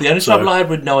cheap. The only trouble I had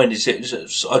with 9 is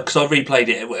because I replayed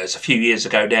it. It's a few years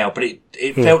ago now, but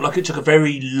it felt like it took a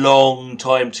very long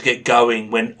time to get going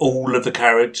when all of the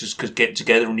characters could get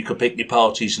together and you could pick your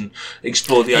parties and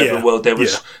explore the open world. There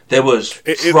was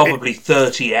probably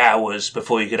 30 hours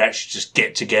before you could actually just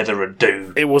get together and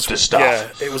do the stuff. Yeah,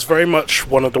 it was very much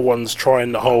one of the ones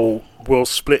trying the whole. We'll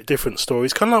split different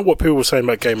stories, kind of like what people were saying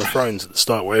about Game of Thrones at the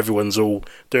start, where everyone's all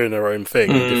doing their own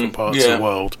thing in different parts of the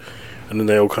world. And then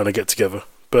they all kind of get together.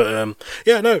 But, I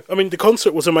mean, the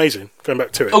concert was amazing, going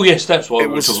back to it. Oh, yes, that's what we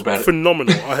were talking about. It was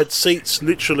phenomenal. I had seats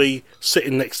literally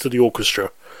sitting next to the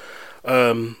orchestra.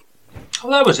 That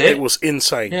was it? It was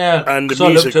insane. Yeah. And the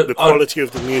music, the quality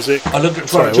of the music. I looked at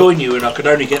trying to join you, and I could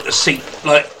only get the seat,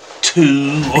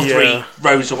 2 or 3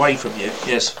 rows away from you.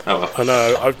 Yes. Oh, well. I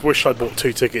know. I wish I'd bought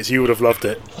 2 tickets. You would have loved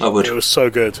it. I would. It was so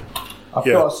good.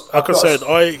 Like I said,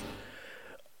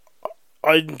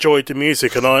 I enjoyed the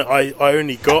music, and I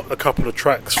only got a couple of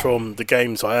tracks from the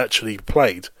games I actually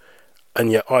played,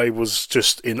 and yet I was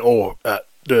just in awe at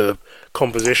the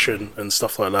composition and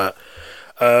stuff like that.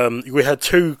 We had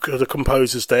 2 of the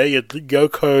composers there. You had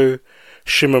Yoko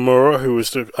Shimomura, who was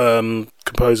the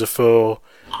composer for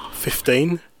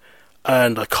 15,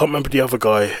 and I can't remember the other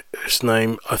guy's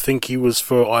name. I think he was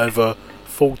for either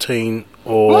 14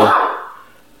 or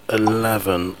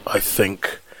 11, I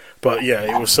think. But yeah,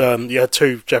 it was. You had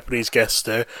 2 Japanese guests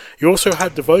there. You also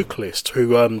had the vocalist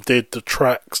who did the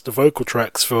vocal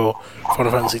tracks for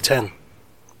Final Fantasy X.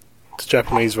 The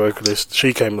Japanese vocalist,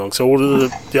 she came along. So all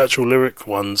of the actual lyric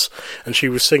ones, and she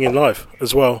was singing live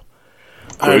as well.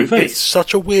 And it's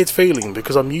such a weird feeling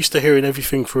because I'm used to hearing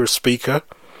everything through a speaker.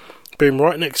 Being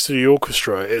right next to the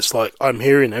orchestra, it's like I'm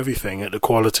hearing everything at the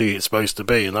quality it's supposed to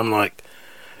be, and I'm like,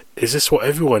 is this what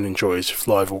everyone enjoys with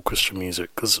live orchestra music?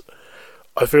 Because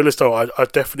I feel as though I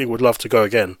definitely would love to go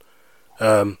again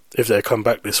if they come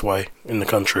back this way in the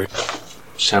country.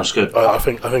 Sounds good. I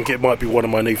think it might be one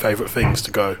of my new favourite things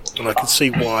to go, and I can see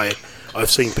why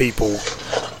I've seen people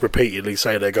repeatedly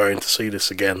say they're going to see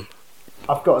this again.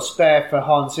 I've got a spare for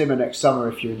Hans Zimmer next summer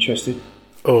if you're interested.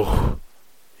 Oh,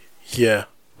 yeah.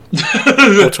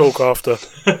 We'll talk after.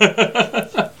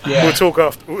 Yeah. We'll talk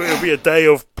after. It'll be a day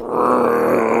of.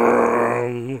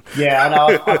 Yeah, I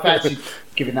know. I've actually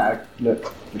given that a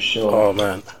look for sure. Oh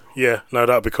man, yeah, no,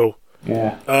 that'd be cool.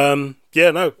 Yeah.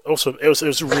 Yeah, no, awesome. It was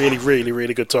a really, really,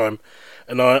 really good time,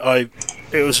 and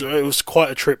it was quite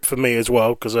a trip for me as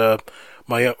well because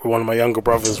one of my younger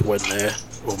brothers went there,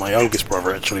 or my youngest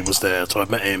brother actually was there, so I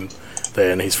met him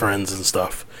there and his friends and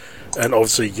stuff. And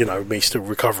obviously, you know, me still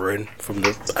recovering from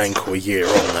the ankle a year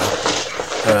on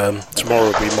now. Tomorrow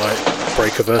will be my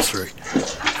break-anniversary.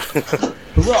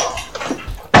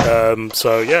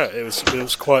 So yeah, it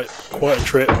was quite a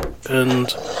trip,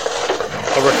 and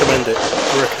I recommend it.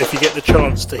 If you get the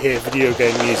chance to hear video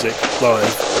game music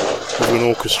live with an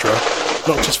orchestra,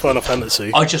 not just Final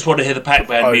Fantasy. I just want to hear the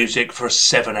Pac-Man music for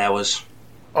 7 hours.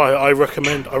 I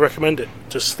recommend it.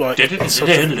 Just like it's such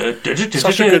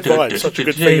a good vibe, such a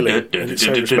good feeling, and it's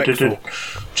so respectful.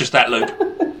 Just that loop.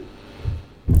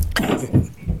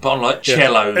 But on like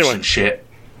cellos and shit.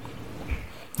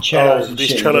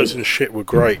 These cellos and shit were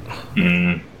great.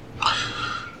 Mm.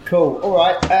 Cool. All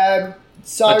right.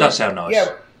 So that does sound nice.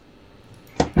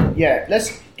 Yeah.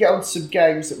 Let's get on to some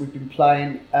games that we've been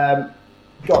playing.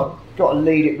 Got to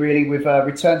lead it really with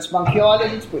Return to Monkey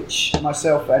Island, which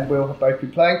myself and Will have both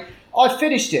been playing. I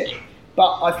finished it,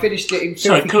 but I finished it in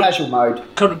filthy casual mode.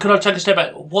 Can I take a step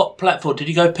back? What platform? Did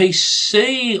you go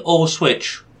PC or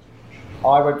Switch?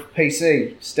 I went for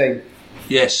PC, Steam.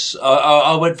 Yes,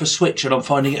 I went for Switch, and I'm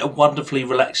finding it a wonderfully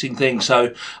relaxing thing.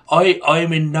 So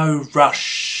I'm in no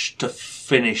rush to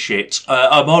finish it.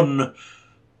 I'm on...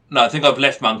 No, I think I've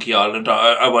left Monkey Island.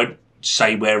 I won't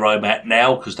say where I'm at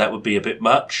now because that would be a bit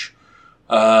much.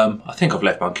 I think I've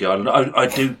left Monkey Island. I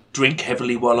do drink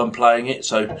heavily while I'm playing it,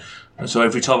 so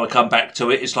every time I come back to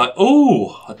it, it's like,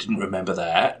 oh, I didn't remember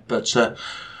that. But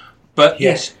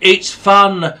yes, it's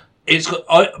fun.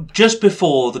 Just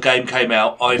before the game came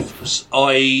out,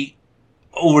 I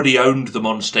already owned them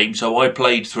on Steam, so I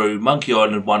played through Monkey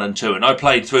Island 1 and 2, and I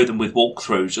played through them with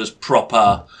walkthroughs as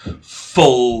proper,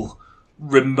 full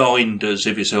reminders,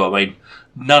 if you see what I mean.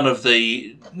 None of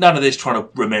this trying to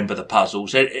remember the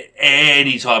puzzles.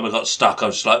 Any time I got stuck, I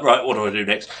was like, right, what do I do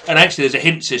next? And actually, there's a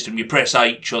hint system. You press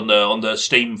H on the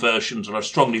Steam versions, and I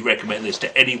strongly recommend this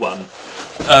to anyone.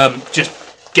 Just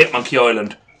get Monkey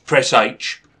Island, press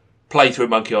H, play through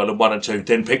Monkey Island 1 and 2,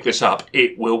 then pick this up.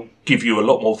 It will give you a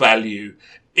lot more value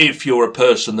if you're a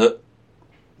person that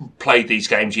played these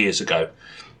games years ago.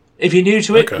 If you're new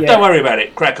to it, don't worry about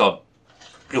it. Crack on.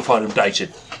 You'll find them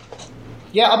dated.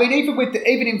 Yeah, I mean,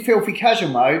 even in filthy casual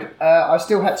mode, I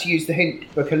still had to use the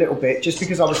hint book a little bit, just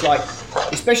because I was like,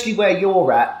 especially where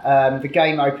you're at, the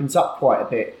game opens up quite a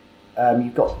bit.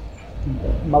 You've got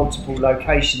multiple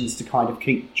locations to kind of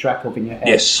keep track of in your head.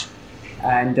 Yes,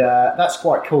 and that's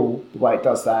quite cool the way it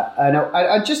does that. And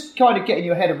I just kind of getting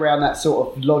your head around that sort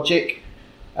of logic.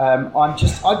 I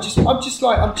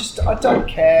don't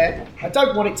care. I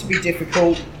don't want it to be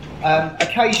difficult.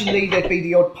 Occasionally there'd be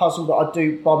the odd puzzle that I'd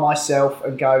do by myself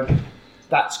and go,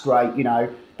 that's great, you know,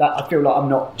 that I feel like I'm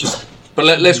not just... But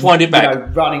let's wind it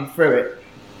back. Running through it.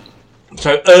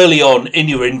 So early on in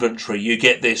your inventory, you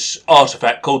get this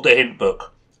artifact called the hint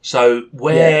book. So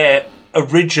where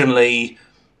originally...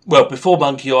 Well, before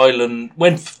Monkey Island...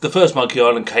 When the first Monkey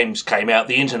Island came out,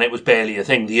 the internet was barely a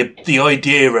thing. The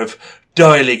idea of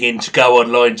dialing in to go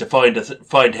online to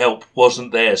find help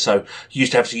wasn't there, so you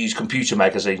used to have to use computer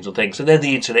magazines and things. And then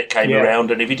the internet came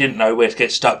around, and if you didn't know where to get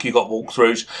stuck, you got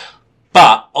walkthroughs.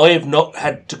 But I have not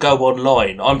had to go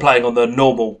online. I'm playing on the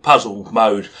normal puzzle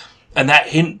mode, and that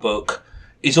hint book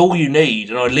is all you need,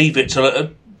 and I leave it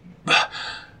to...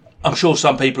 I'm sure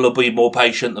some people will be more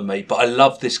patient than me, but I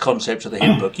love this concept of the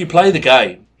hint book. You play the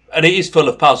game, and it is full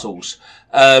of puzzles.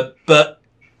 But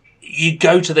you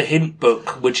go to the hint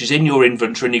book, which is in your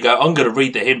inventory, and you go, I'm going to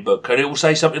read the hint book, and it will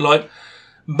say something like,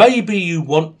 maybe you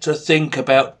want to think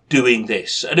about doing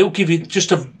this, and it will give you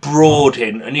just a broad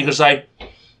hint, and you can say,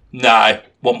 no,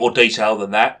 want more detail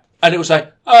than that, and it will say,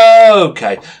 oh,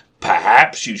 okay,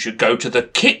 perhaps you should go to the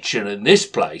kitchen in this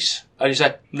place, and you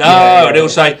say, no, and it will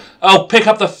say, oh, pick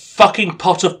up the fucking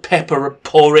pot of pepper and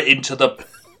pour it into the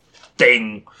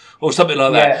thing, or something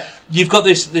like that. You've got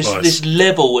this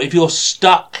level. If you're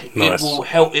stuck, it will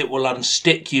help. It will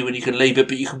unstick you, and you can leave it.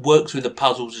 But you can work through the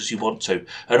puzzles as you want to.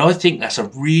 And I think that's a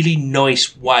really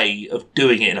nice way of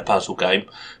doing it in a puzzle game,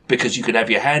 because you can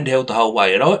have your hand held the whole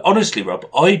way. And honestly, Rob,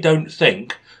 I don't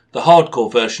think the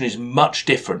hardcore version is much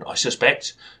different. I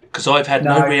suspect, because I've had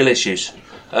no real issues,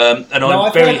 and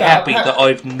I'm very happy that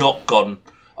I've not gone.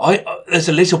 There's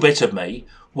a little bit of me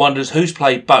wonders who's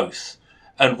played both.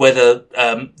 And whether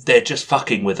they're just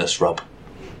fucking with us, Rob.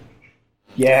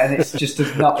 Yeah, and it's just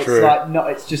not.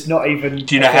 It's just not even.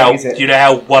 Do you know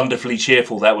how wonderfully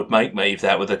cheerful that would make me if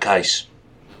that were the case?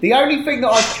 The only thing that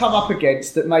I've come up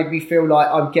against that made me feel like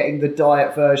I'm getting the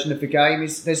diet version of the game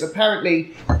is there's like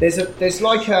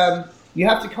you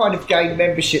have to kind of gain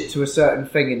membership to a certain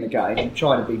thing in the game. I'm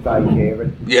trying to be vague here,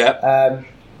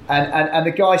 and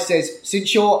the guy says,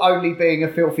 since you're only being a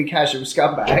filthy casual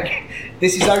scumbag,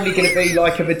 this is only going to be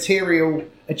like a material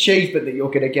achievement that you're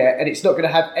going to get, and it's not going to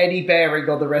have any bearing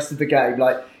on the rest of the game.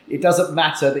 Like, it doesn't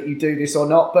matter that you do this or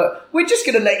not, but we're just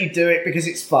going to let you do it because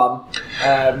it's fun.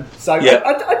 I don't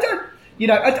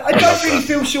really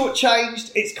feel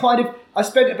shortchanged. It's kind of, I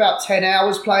spent about 10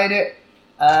 hours playing it,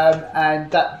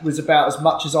 and that was about as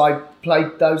much as I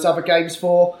played those other games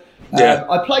for.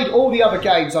 I played all the other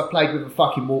games I've played with a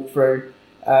fucking walkthrough.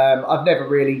 I've never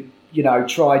really,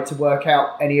 tried to work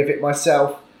out any of it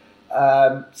myself.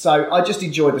 So I just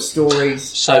enjoy the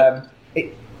stories. And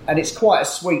it's quite a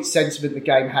sweet sentiment the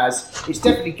game has. It's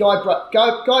definitely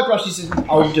Guybrush is an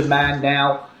older man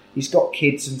now. He's got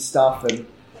kids and stuff, and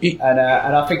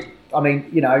I think,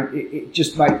 it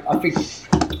just made. I think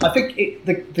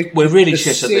we're really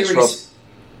shit at this, Rob.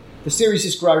 The series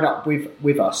has grown up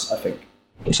with us, I think.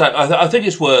 So I think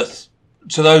it's worth,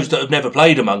 to those that have never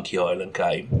played a Monkey Island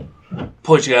game,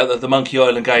 pointing out that the Monkey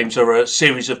Island games are a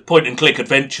series of point-and-click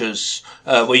adventures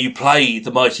where you play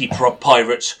the mighty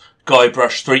pirate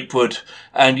Guybrush Threepwood,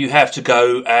 and you have to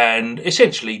go and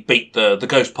essentially beat the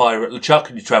ghost pirate LeChuck,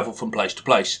 and you travel from place to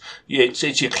place.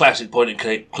 It's your classic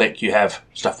point-and-click. You have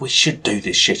stuff. We should do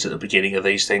this shit at the beginning of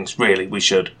these things. Really, we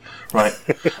should. Right?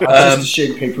 I just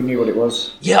assumed people knew what it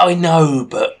was. Yeah, I know,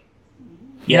 but...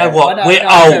 You know what? We're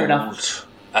old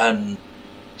and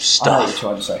stuff. I know what you're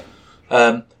trying to say.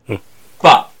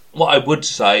 But what I would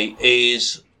say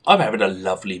is I'm having a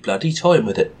lovely bloody time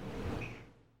with it.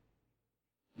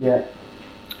 Yeah.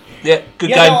 Yeah, good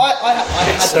game. No,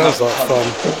 I sounds like fun.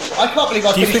 I can't believe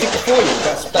I finished it before you.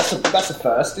 That's a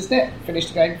first, isn't it? Finished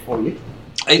the game before you.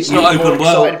 It's not open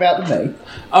world. Excited about than me.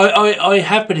 I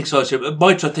have been excited.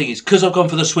 My thing is, because I've gone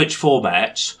for the Switch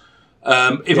formats.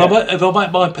 If I'm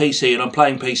at my PC and I'm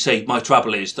playing PC, my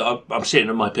trouble is that I'm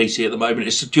sitting on my PC at the moment.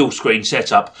 It's a dual screen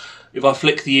setup. If I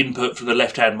flick the input from the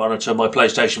left-hand monitor, my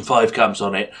PlayStation 5 comes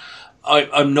on it.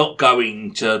 I'm not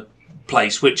going to play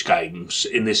Switch games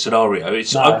in this scenario.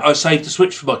 I saved the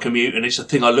Switch for my commute, and it's a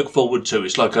thing I look forward to.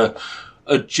 It's like a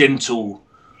gentle,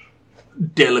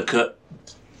 delicate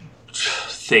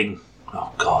thing.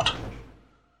 Oh, God.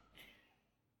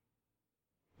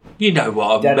 You know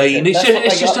what I mean.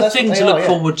 It's just a thing to look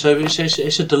forward to.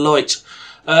 It's a delight.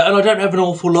 And I don't have an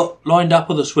awful lot lined up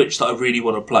on the Switch that I really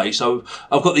want to play. So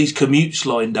I've got these commutes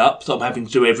lined up that I'm having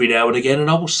to do every now and again,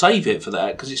 and I will save it for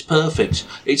that because it's perfect.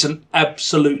 It's an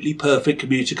absolutely perfect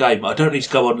commuter game. I don't need to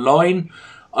go online.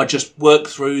 I just work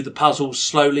through the puzzles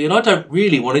slowly, and I don't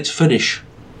really want it to finish.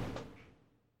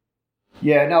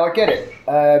 Yeah, no, I get it.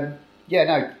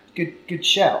 Good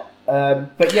shout.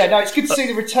 But yeah, no, it's good to see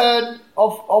the return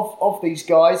of these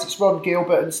guys. It's Ron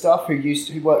Gilbert and stuff who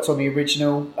worked on the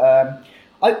original.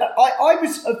 I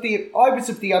was of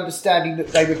the understanding that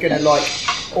they were going to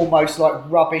almost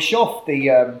rubbish off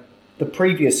the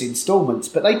previous instalments,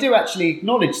 but they do actually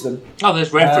acknowledge them. Oh,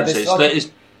 there's references. It's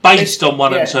based on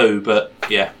 1 and 2, but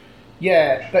yeah.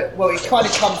 Yeah, but it kind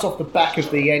of comes off the back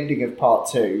of the ending of part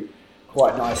 2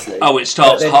 quite nicely. Oh, it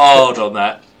starts hard on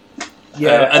that.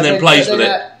 Yeah, and then plays with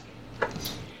it.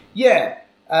 Yeah,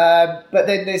 but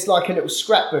then there's like a little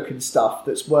scrapbook and stuff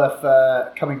that's worth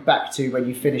coming back to when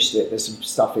you finished it. There's some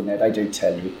stuff in there, they do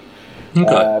tell you.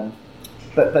 Okay.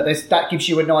 But that gives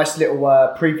you a nice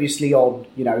little previously on.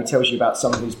 He tells you about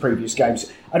some of these previous games.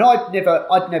 And I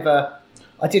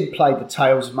I didn't play the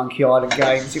Tales of Monkey Island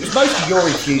games. It was mostly your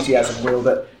enthusiasm, Will,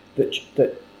 that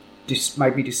just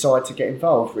made me decide to get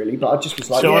involved, really. But I just was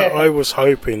like, I was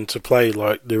hoping to play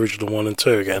like the original 1 and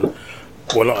 2 again.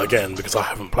 Well, not again, because I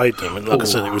haven't played them. And like I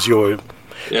said, it was your...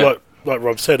 Yeah. Like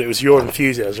Rob said, it was your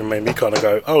enthusiasm made me kind of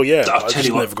go, oh yeah, I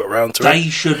just never got around to it. They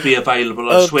should be available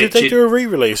on Switch. Did they do a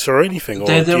re-release or anything? Or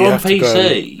they're on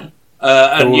PC,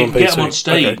 and you can get them on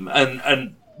Steam,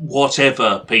 and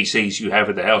whatever PCs you have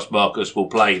in the house, Marcus will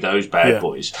play those bad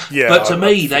boys. Yeah, but to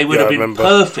me, they would have been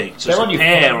perfect as a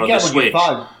pair on the Switch.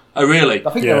 Oh, really?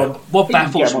 I think they're on. What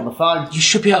baffles me? On the phone. You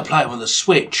should be able to play them on the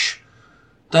Switch.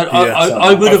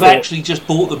 I would have actually just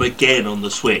bought them again on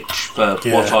the Switch for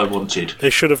what I wanted. They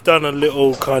should have done a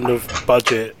little kind of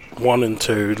budget 1 and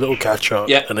 2, little catch up,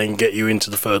 and then get you into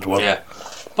the third one. Yeah,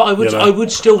 but I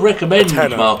would still recommend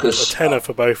Marcus a tenner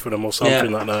for both of them or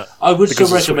something like that. I would still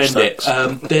recommend it.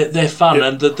 They're fun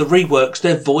and the reworks,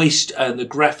 they're voiced and the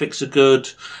graphics are good.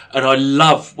 And I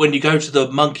love when you go to the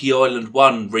Monkey Island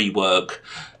 1 rework,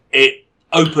 it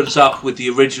opens up with the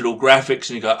original graphics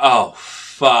and you go, oh.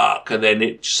 Fuck, and then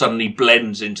it suddenly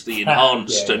blends into the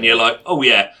enhanced, and you're like, oh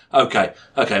yeah, okay,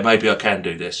 maybe I can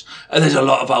do this. And there's a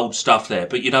lot of old stuff there,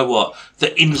 but you know what?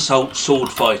 The insult sword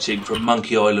fighting from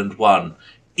Monkey Island 1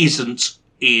 isn't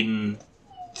in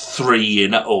 3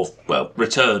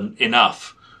 Return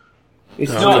enough.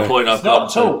 It's not. The point I've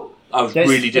got to. I was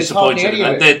really disappointed.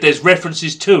 And there's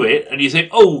references to it, and you think,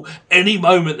 oh, any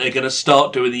moment they're going to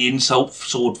start doing the insult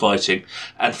sword fighting,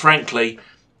 and frankly.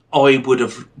 I would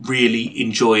have really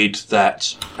enjoyed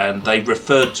that, and they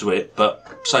referred to it,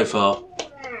 but so far,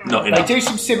 not enough. They do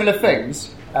some similar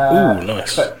things. Ooh,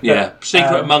 nice.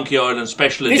 Secret Monkey Island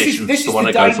Special Edition is the one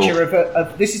I go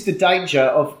for. This is the danger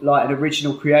of like an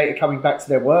original creator coming back to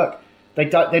their work. They're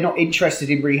not interested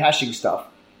in rehashing stuff.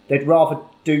 They'd rather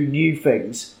do new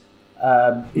things.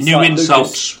 New like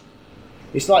insults.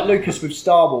 It's like Lucas with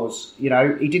Star Wars. You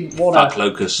know, he didn't want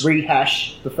to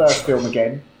rehash the first film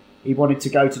again. He wanted to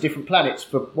go to different planets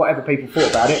for whatever people thought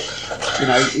about it. You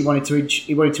know, he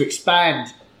wanted to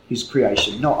expand his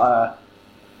creation, not.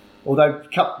 Although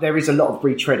there is a lot of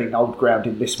retreading old ground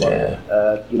in this one.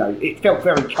 Yeah. You know, it felt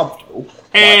very comfortable.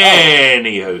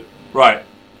 Anywho, right,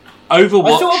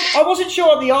 Overwatch. I wasn't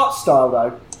sure on the art style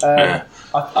though. I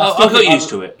got used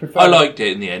to it. I liked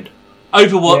it in the end.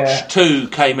 Overwatch 2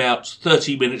 came out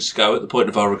 30 minutes ago at the point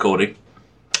of our recording.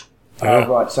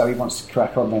 Right, so he wants to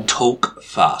crack on then. Talk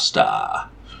faster.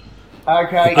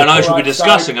 Okay. And I shall be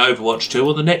discussing Overwatch 2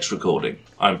 on the next recording.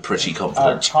 I'm pretty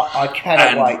confident. I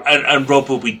cannot wait. And Rob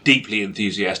will be deeply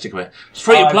enthusiastic about it. It's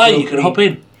free to play, you can hop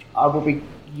in. I will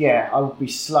be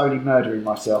slowly murdering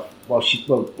myself while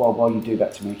you do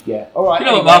that to me. Yeah. All right. You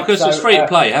know what, Marcus? It's free to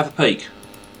play. Have a peek.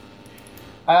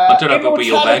 I don't know if it'll be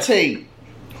your bag.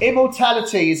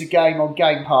 Immortality is a game on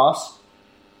Game Pass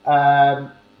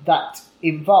that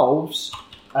involves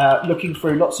looking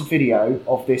through lots of video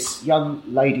of this young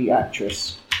lady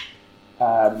actress.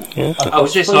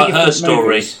 Is this like her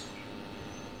story?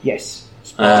 Yes.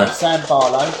 It's by Sam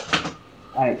Barlow.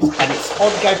 And it's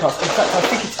on Game Pass. In fact, I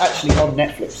think it's actually on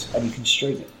Netflix and you can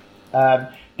stream it.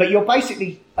 But you're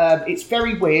basically... it's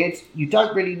very weird. You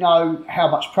don't really know how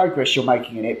much progress you're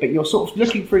making in it, but you're sort of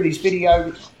looking through these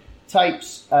video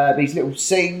tapes, these little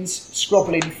scenes,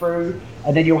 scrobbling through,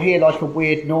 and then you'll hear like a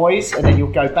weird noise, and then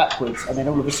you'll go backwards, and then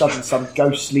all of a sudden some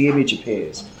ghostly image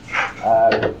appears.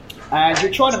 And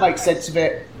you're trying to make sense of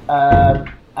it,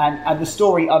 and the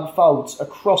story unfolds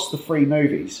across the 3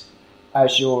 movies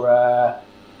as you're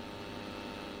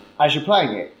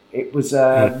playing it. It was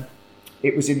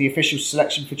in the official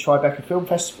selection for Tribeca Film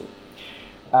Festival.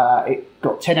 It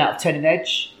got 10 out of 10 in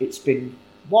Edge. It's been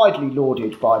widely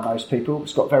lauded by most people.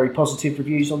 It's got very positive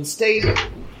reviews on Steam.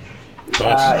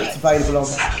 It's available on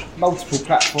multiple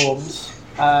platforms.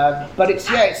 But it's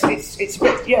a bit,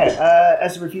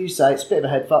 as the reviews say, it's a bit of a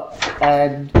head fuck,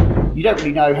 and you don't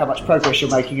really know how much progress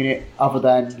you're making in it, other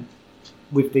than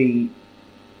with the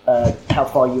how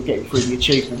far you're getting through the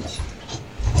achievements.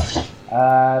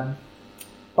 But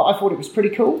I thought it was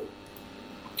pretty cool.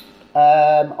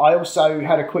 I also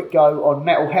had a quick go on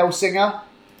Metal Hellsinger,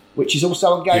 which is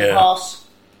also on Game Pass.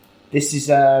 This is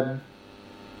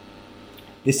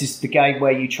the game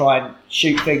where you try and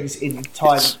shoot things in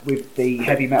time with the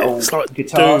heavy metal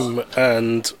guitars. Doom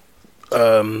and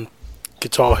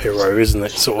Guitar Hero, isn't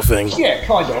it? Sort of thing. Yeah,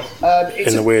 kind of.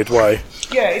 In a weird way.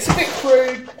 Yeah, it's a bit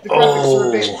crude. The graphics are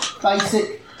a bit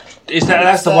basic.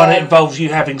 That's the one that involves you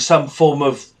having some form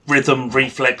of rhythm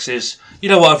reflexes. You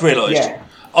know what I've realised? Yeah.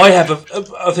 I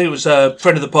think it was a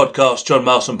friend of the podcast, John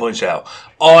Marston, points out,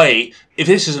 if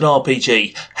this is an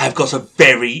RPG, have got a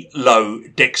very low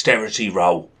dexterity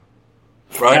roll.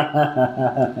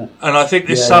 right? And I think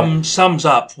this sums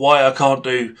up why I can't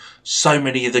do so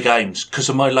many of the games, because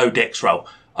of my low dex roll.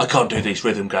 I can't do these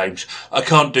rhythm games. I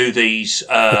can't do these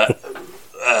the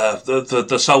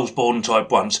Soulsborne type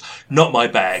ones. Not my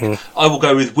bag. I will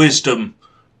go with wisdom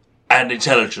and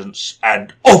intelligence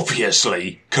and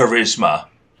obviously charisma.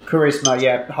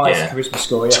 Charisma, highest charisma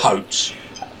score, Totes.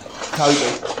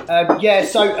 Totally.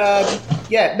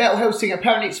 Metal Hellsinger,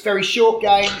 apparently it's a very short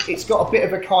game. It's got a bit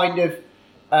of a kind of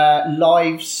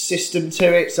live system to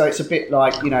it, so it's a bit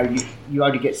like, you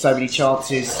only get so many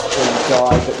chances or you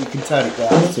die, but you can turn it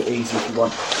down to easy if you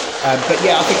want. I think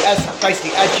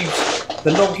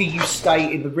the longer you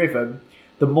stay in the rhythm,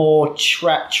 the more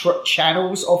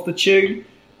channels of the tune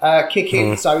kick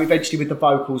in. So eventually with the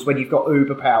vocals, when you've got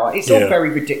uber power, it's all very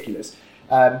ridiculous.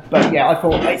 I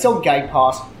thought it's on Game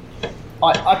Pass.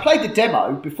 I played the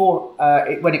demo before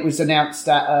when it was announced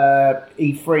at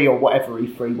E3 or whatever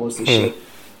E3 was this year.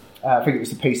 I think it was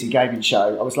the PC gaming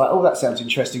show. I was like, oh, that sounds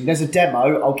interesting. There's a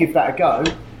demo. I'll give that a go.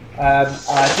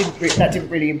 That didn't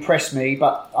really impress me,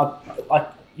 but I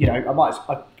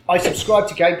subscribed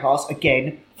to Game Pass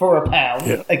again for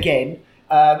 £1 again,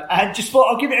 and just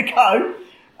thought I'll give it a go.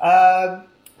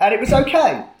 And it was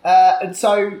okay.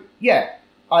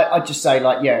 I'd just say,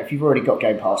 if you've already got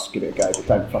Game Pass, give it a go, but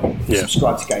don't fucking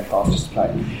subscribe to Game Pass just to play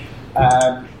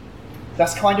it.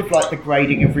 That's kind of like the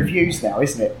grading of reviews now,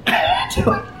 isn't it?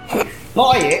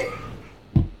 Buy it,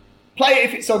 play it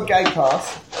if it's on Game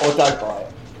Pass, or don't buy it,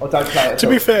 or don't play it at all. To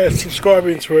be fair,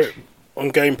 subscribing to it on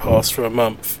Game Pass for a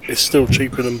month is still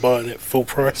cheaper than buying it full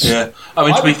price. Yeah, I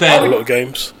mean, to be fair, a lot of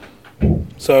games.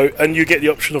 So, and you get the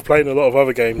option of playing a lot of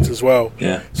other games as well.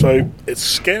 Yeah. So it's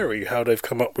scary how they've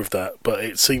come up with that, but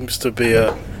it seems to be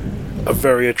a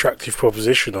very attractive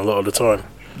proposition a lot of the time.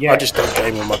 Yeah. I just don't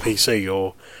game on my PC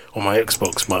or on my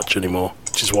Xbox much anymore,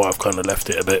 which is why I've kind of left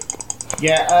it a bit.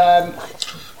 Yeah.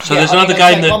 There's another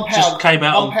game that just came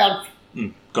out on...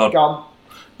 Go on.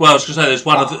 Well, I was going to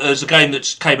say, there's a game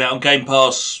that came out on Game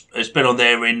Pass. It's been on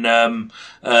there in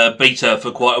beta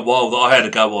for quite a while that I had to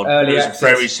go on. It's a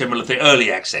very similar thing. Early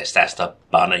access, that's the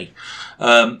bunny.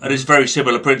 And it's a very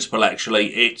similar principle,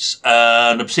 actually. It's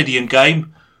an Obsidian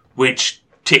game, which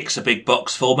ticks a big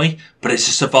box for me, but it's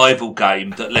a survival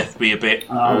game that left me a bit...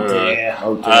 Oh dear.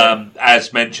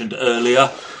 As mentioned earlier.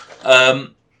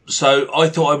 So I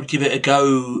thought I would give it a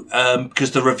go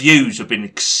because the reviews have been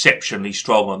exceptionally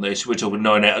strong on this. We're talking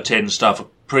 9 out of 10 stuff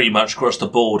pretty much across the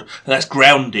board. And that's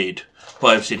Grounded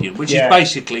by Obsidian, which is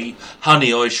basically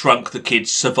Honey, I Shrunk the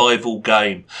Kids survival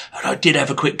game. And I did have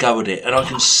a quick go at it, and I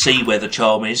can see where the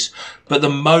charm is. But the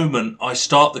moment I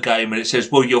start the game and it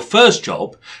says, well, your first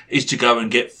job is to go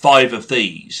and get 5 of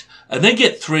these, and then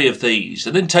get 3 of these,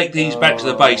 and then take these back to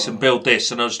the base and build this.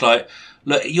 And I was like,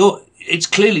 look, it's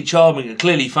clearly charming and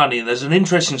clearly funny, and there's an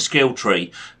interesting skill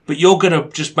tree, but you're going to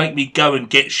just make me go and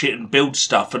get shit and build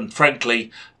stuff, and frankly,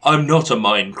 I'm not a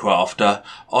Minecrafter.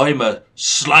 I'm a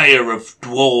slayer of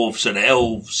dwarves and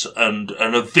elves and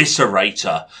an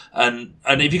eviscerator, and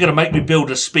if you're going to make me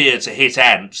build a spear to hit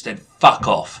ants, then fuck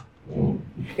off.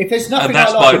 If there's nothing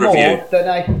I like more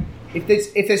than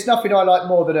if there's nothing I like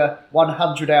more than a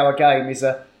 100-hour game is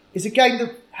a game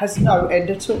that has no end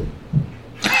at all.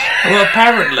 Well,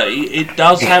 apparently it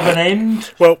does have an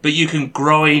end, but you can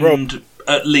grind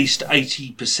at least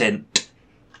 80%.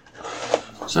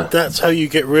 So that's how you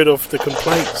get rid of the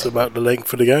complaints about the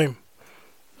length of the game.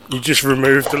 You just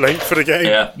remove the length of the game.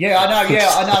 Yeah, I know,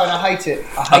 and I hate it.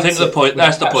 That's the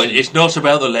point. It's not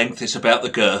about the length, it's about the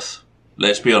girth.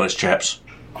 Let's be honest, chaps.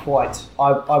 Quite.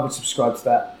 I would subscribe to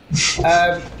that.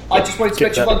 I just wanted to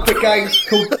mention one quick game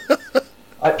called...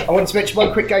 I wanted to mention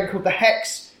one quick game called The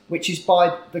Hex, which is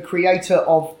by the creator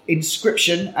of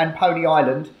Inscription and Pony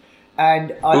Island.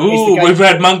 And we've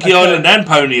had Monkey Island and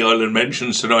Pony Island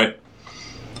mentions tonight.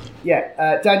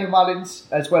 Yeah, Daniel Mullins,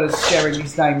 as well as sharing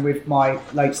his name with my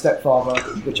late stepfather,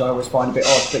 which I always find a bit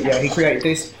odd. But yeah, he created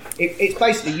this. It's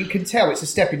basically, you can tell it's a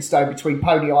stepping stone between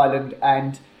Pony Island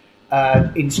and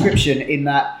Inscription, in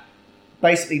that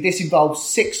basically this involves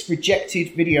 6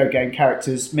 rejected video game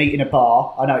characters meet in a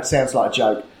bar. I know it sounds like a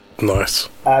joke. Nice.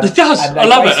 It does. I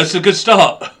love it. It's a good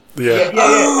start. Yeah.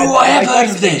 Oh, I have heard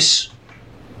of this.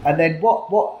 And then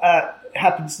what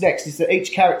happens next is that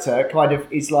each character kind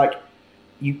of is like,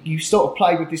 you sort of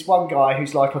play with this one guy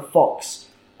who's like a fox,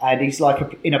 and he's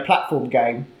like in a platform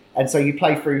game, and so you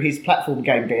play through his platform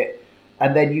game bit,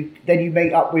 and then you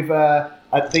meet up with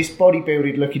this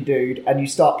bodybuilding looking dude, and you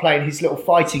start playing his little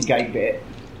fighting game bit,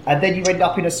 and then you end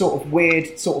up in a sort of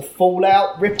weird sort of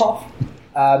Fallout ripoff.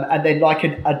 And then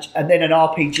an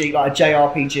RPG, like a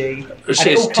JRPG.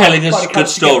 It's telling us a good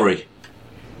story.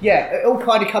 it all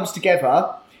kind of comes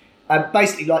together.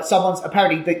 Basically, like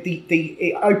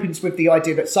it opens with the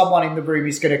idea that someone in the room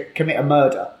is going to commit a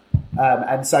murder,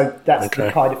 and so that's the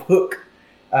kind of hook,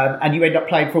 and you end up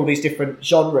playing for all these different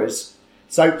genres.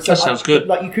 So that sounds good.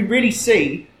 Like you can really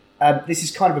see, this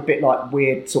is kind of a bit like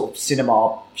weird sort of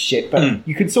cinema shit, but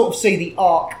you can sort of see the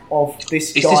arc of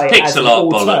this guy as an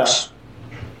auteur. Bollocks?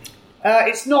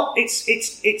 It's not. It's.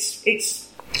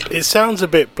 It sounds a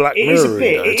bit Black Mirror, to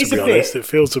be honest. It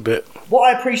feels a bit...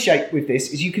 What I appreciate with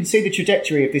this is you can see the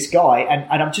trajectory of this guy,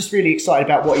 and I'm just really excited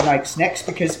about what he makes next,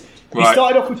 because he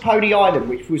started off with Pony Island,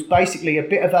 which was basically a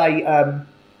bit of a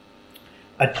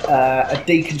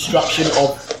deconstruction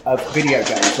of video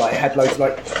games. Like, it had loads of,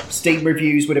 like, Steam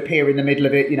reviews would appear in the middle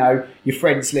of it, your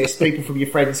friends list, people from your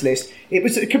friends list. It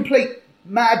was a complete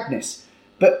madness.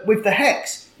 But with the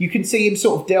Hex, you can see him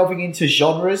sort of delving into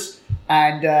genres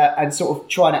and sort of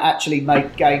trying to actually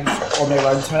make games on their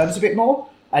own terms a bit more.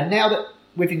 And now that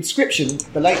with Inscription,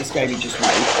 the latest game he just made,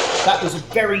 that was a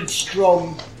very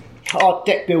strong card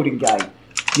deck building game.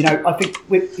 I think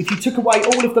if you took away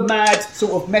all of the mad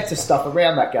sort of meta stuff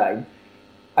around that game,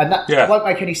 and that won't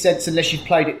make any sense unless you've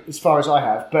played it as far as I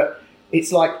have, but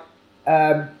it's like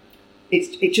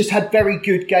it just had very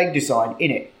good game design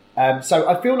in it. So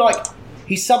I feel like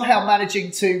he's somehow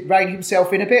managing to rein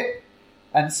himself in a bit.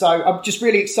 And so I'm just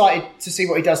really excited to see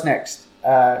what he does next.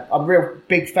 I'm a real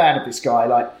big fan of this guy.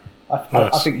 Like,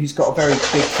 I think he's got a very big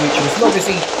future as long as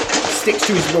he sticks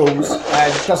to his rules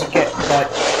and doesn't get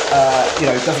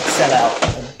doesn't sell out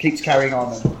and keeps carrying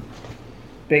on and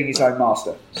being his own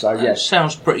master. So yeah,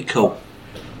 sounds pretty cool.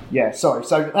 Yeah, sorry.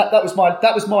 So that was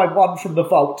my one from the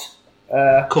vault.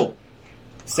 Cool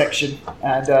section.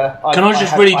 And can I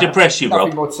just really depress you,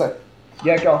 Rob? More to say.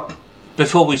 Yeah, go on.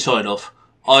 Before we sign off,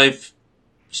 I've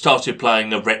started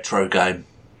playing a retro game.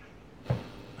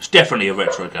 It's definitely a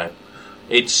retro game.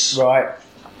 It's right.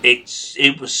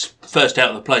 It was first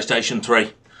out on the PlayStation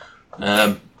 3.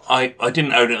 I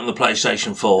didn't own it on the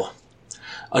PlayStation 4.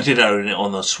 I did own it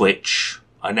on the Switch.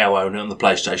 I now own it on the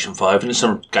PlayStation 5, and it's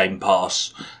on Game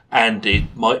Pass. And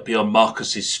it might be on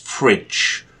Marcus's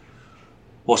fridge.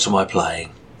 What am I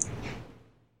playing?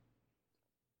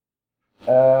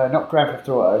 Not Grand Theft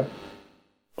Auto.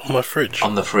 On my fridge.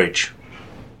 On the fridge.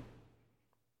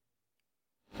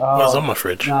 What's on my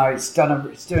fridge? No, it's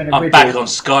doing a I'm back on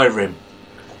Skyrim.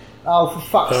 Oh, for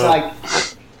fuck's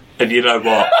sake. And you know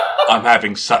what? I'm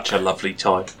having such a lovely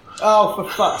time. Oh, for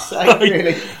fuck's sake,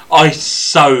 really? I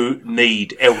so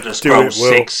need Elder Scrolls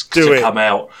 6 to come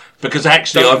out. Because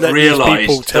actually I've realised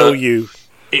people tell you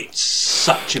it's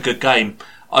such a good game.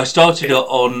 I started it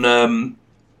on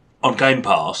Game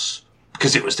Pass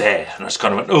because it was there. And I just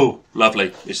kind of went, oh,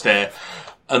 lovely, it's there.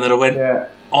 And then I went,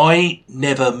 I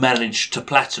never managed to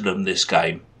platinum this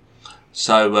game.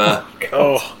 So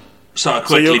so I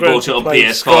quickly bought it on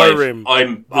PS5. Skyrim,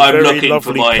 I'm looking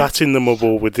for my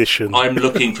platinumable edition. I'm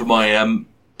looking for my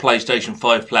PlayStation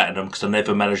 5 Platinum because I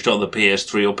never managed it on the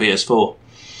PS3 or PS4.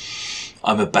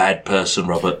 I'm a bad person,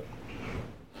 Robert.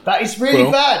 That is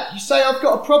really bad. You say I've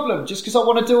got a problem just because I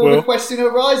want to do all the quests in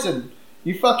Horizon.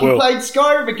 You fucking played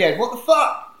Skyrim again. What the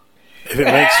fuck? If it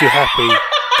makes you happy,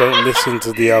 don't listen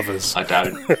to the others. I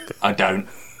don't.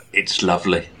 It's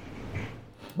lovely.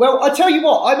 Well, I tell you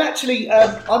what, I'm actually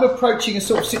I'm approaching a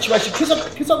sort of situation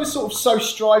because I was sort of so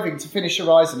striving to finish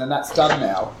Horizon, and that's done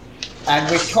now. And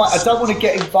I don't want to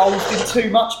get involved in too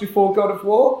much before God of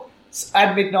War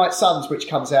and Midnight Suns, which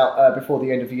comes out before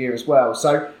the end of the year as well.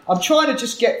 So I'm trying to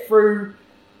just get through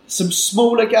some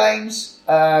smaller games,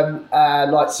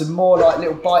 like some more like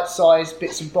little bite-sized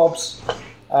bits and bobs.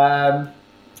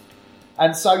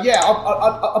 And so,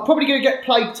 I'm probably going to get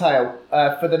Plague Tale in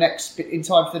time for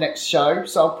the next show.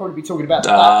 So I'll probably be talking about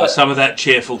that. Some of that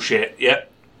cheerful shit, yep.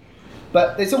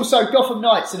 But there's also Gotham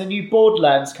Knights and a new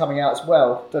Borderlands coming out as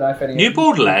well. Don't know if any new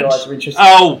Borderlands? You guys are interested.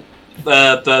 Oh,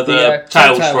 the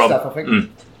Tales from stuff, I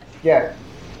think. Yeah.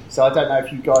 So I don't know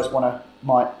if you guys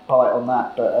might bite on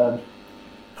that, but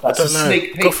that's a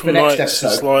sneak peek for the next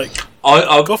episode.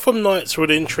 Gotham Knights would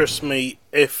interest me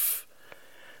if.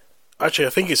 Actually,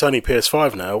 I think it's only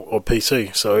PS5 now, or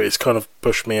PC, so it's kind of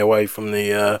pushed me away from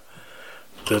the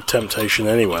temptation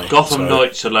anyway. Gotham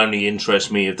Knights will only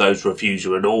interest me if those reviews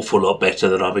are an awful lot better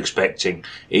than I'm expecting.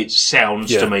 It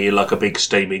sounds to me like a big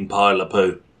steaming pile of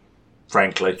poo,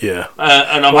 frankly. Yeah.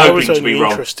 And I'm hoping to be wrong. I was only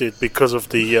interested because of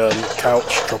the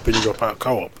couch drop-in, drop-out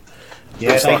co-op.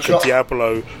 Yeah, it's like a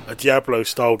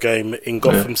Diablo-style game in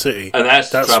Gotham City. And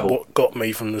that's what got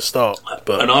me from the start.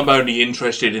 And I'm only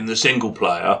interested in the single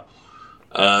player.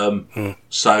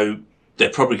 So they're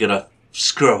probably going to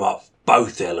screw up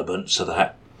both elements of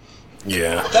that.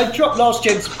 Yeah. They dropped last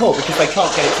gen support because they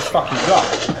can't get it to fucking run.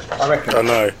 I reckon. I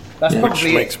know. That's Which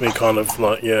probably makes me kind of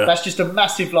like, yeah. That's just a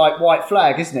massive white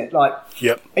flag, isn't it?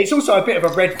 Yep. It's also a bit of a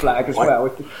red flag as well.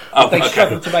 If they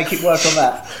struggle to make it work on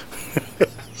that.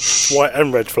 White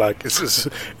and red flag. It's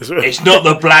not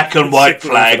the black and white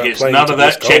flag. It's none of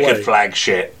that checkered flag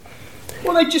shit.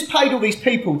 Well, they just paid all these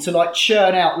people to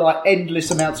churn out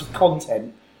endless amounts of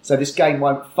content, so this game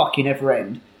won't fucking ever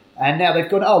end. And now they've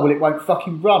gone, it won't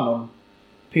fucking run on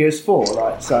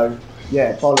PS4. So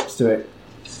yeah, bollocks to it.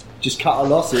 Just cut our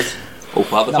losses. Oh,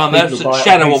 well, the fun.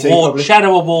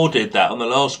 Shadow of War did that on the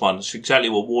last one. It's exactly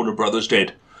what Warner Brothers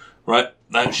did, right?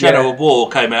 That Shadow of War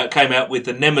came out with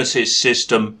the Nemesis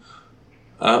system.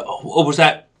 Or was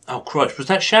that? Oh Christ, was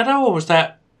that Shadow or was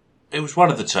that? It was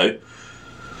one of the two.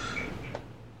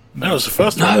 That was the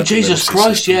first one. No, Jesus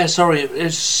Christ! System. Yeah, sorry,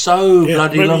 it's so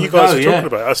bloody long you guys ago. Are talking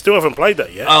about it. I still haven't played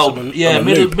that yet. Oh,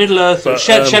 Middle Earth. But,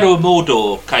 Shadow of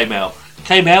Mordor came out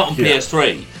on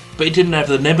PS3. But it didn't have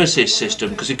the Nemesis system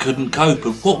because it couldn't cope.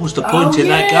 And what was the point in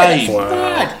that game?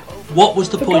 Wow. What was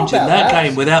the point in that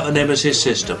game without the Nemesis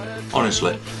system?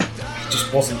 Honestly, it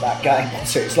just wasn't that game.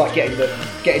 So it's like getting the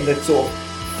sort of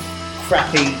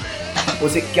crappy.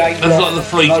 Was it game? It was like the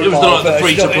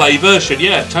free to play version.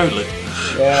 Yeah, totally.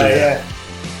 Yeah.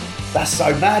 That's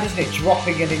so mad, isn't it?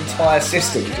 Dropping an entire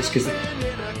system just because the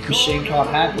machine can't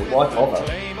handle it. Why bother?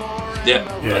 Yeah.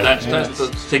 That's the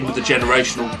thing with the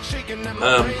generational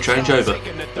changeover.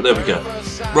 But there we go.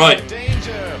 Right,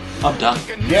 I'm done.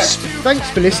 Yes.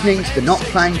 Thanks for listening to the Not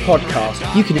Playing Podcast.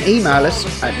 You can email us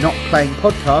at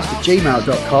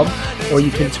notplayingpodcast@gmail.com, or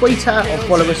you can tweet at or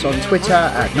follow us on Twitter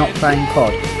at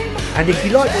notplayingpod. And if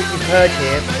you like what you've heard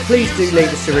here, please do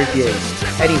leave us a review.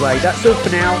 Anyway, that's all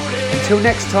for now. Until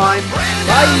next time, bye!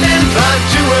 I'm inclined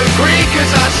to agree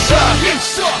 'cause I suck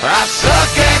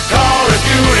at Call of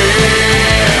Duty.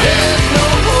 There's no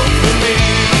hope for me.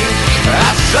 I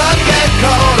suck at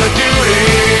Call of Duty.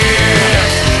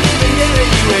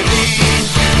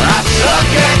 I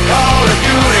suck at Call of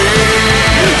Duty.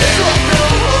 There's no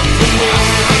hope for me.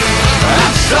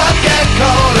 I suck at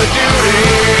Call of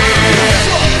Duty.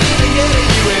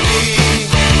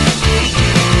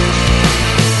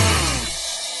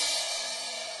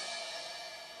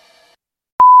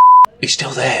 He's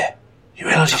still there. You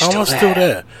realise he's still there? How am I still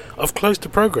there? I've closed the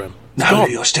program. No,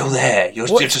 you're still there. You're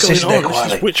just sitting there quietly.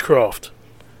 This is witchcraft.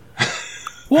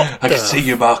 What? I can see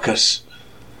you, Marcus.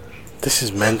 This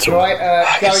is mental.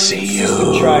 I can see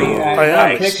you. I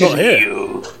am. It's not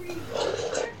here.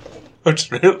 I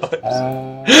just realised.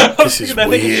 This is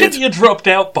weird. You dropped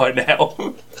out by now.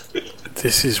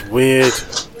 This is weird.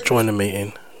 Join a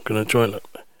meeting. I'm gonna join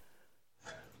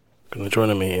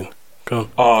a meeting. Go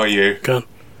on. Are you? Go on.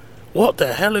 What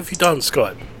the hell have you done,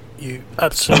 Skype? You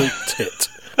absolute tit.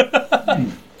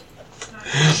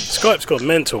 Skype's gone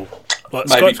mental.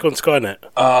 Skype's gone Skynet.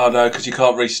 Oh no, because you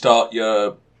can't restart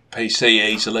your PC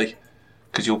easily.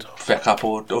 Because you'll fuck up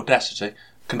Audacity.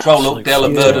 Control-Alt-Del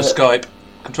and murder Skype.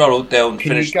 Control-Alt-Del and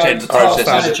finish 10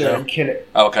 processes. And kill it.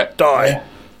 Oh, okay. Die. Yeah.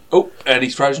 Oh, and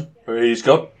he's frozen. He's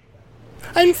gone.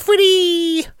 I'm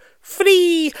free!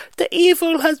 Free! The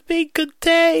evil has been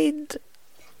contained!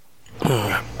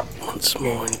 Once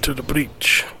more into the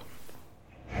breach.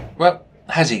 Well,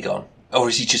 has he gone? Or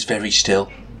is he just very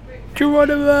still?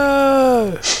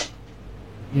 Geronimo!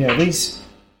 Yeah, these...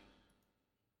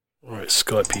 Right,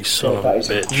 Skype, you son of a bitch.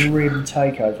 That is a grim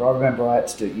takeover. I remember I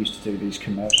used to do these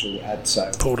commercial ad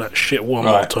sales. Pull that shit one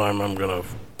more time, I'm gonna...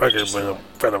 I was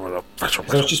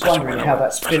just wondering how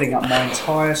that's filling up my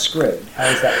entire screen. How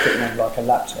is that fitting on like a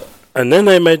laptop? And then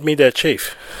they made me their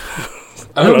chief.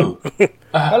 Oh.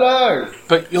 Hello.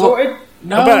 But you're... Sorted?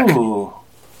 No.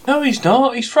 No, he's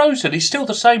not. He's frozen. He's still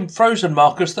the same frozen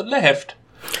Marcus that left.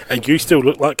 And you still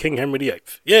look like King Henry VIII.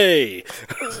 Yay!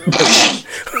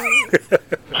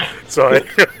 Sorry.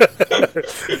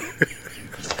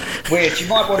 Weird. You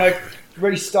might want to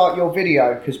restart your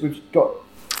video because we've got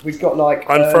like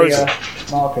I'm frozen.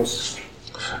 Marcus.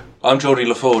 I'm Geordie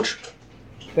LaForge.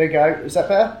 There you go. Is that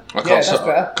better? That's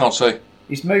better. Can't see.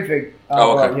 He's moving.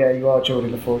 Oh, okay. Right, yeah, you are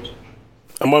Geordie LaForge.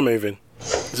 Am I moving?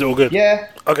 Is it all good? Yeah.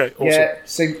 Okay, awesome. Yeah,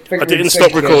 I didn't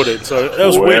stop recording, so that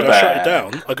was weird. I shut it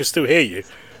down. I could still hear you.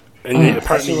 And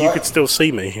apparently you could still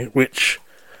see me, which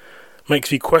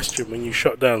makes me question when you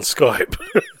shut down Skype.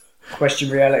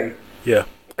 Question reality. Yeah.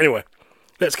 Anyway,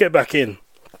 let's get back in.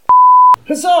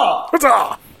 Huzzah!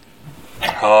 Huzzah!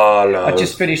 Hello. I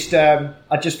just finished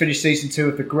season 2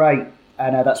 of The Great,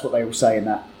 and that's what they all say in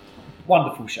that.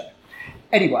 Wonderful show.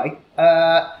 Anyway,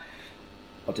 I'll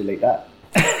delete that.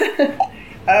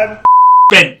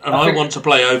 Ben, and I want to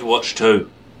play Overwatch 2.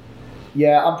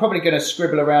 Yeah, I'm probably going to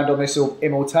scribble around on this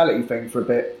immortality thing for a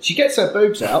bit. She gets her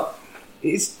boobs out.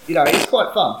 It's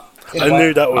quite fun. I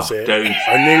knew that was it. Dude.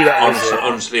 I knew that was it.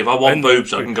 Honestly, if I want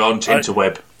boobs, I can go on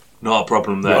Tinterweb. Not a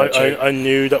problem there. I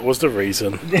knew that was the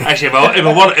reason. Actually, if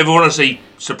I want to see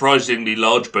surprisingly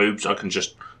large boobs, I can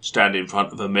just stand in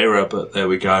front of a mirror. But there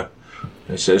we go.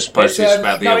 It's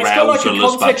about the arousal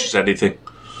as much as anything.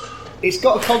 It's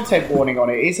got a content warning on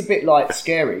it. It's a bit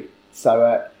scary.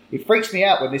 So it freaks me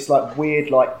out when this weird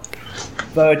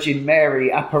Virgin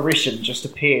Mary apparition just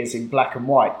appears in black and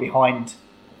white behind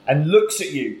and looks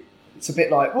at you. It's a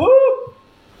bit woo.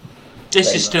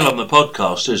 This is still on the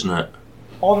podcast, isn't it?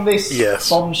 On this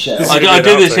bombshell. I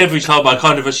do this every time. I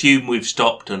kind of assume we've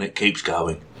stopped and it keeps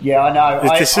going. Yeah, I know.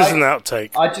 This is an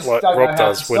outtake. I just like don't Rob know how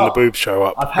does to when the stop. boobs show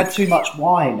up. I've had too much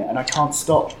wine and I can't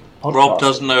stop. Rob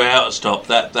doesn't know how to stop.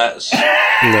 That's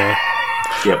no.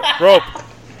 Yep. Rob,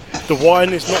 the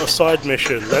wine is not a side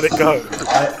mission. Let it go.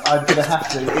 I'm going to have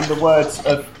to, in the words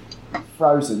of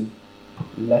Frozen,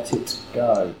 let it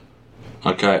go.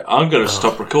 Okay, I'm going to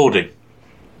stop recording.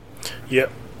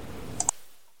 Yep.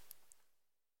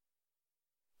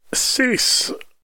 Cease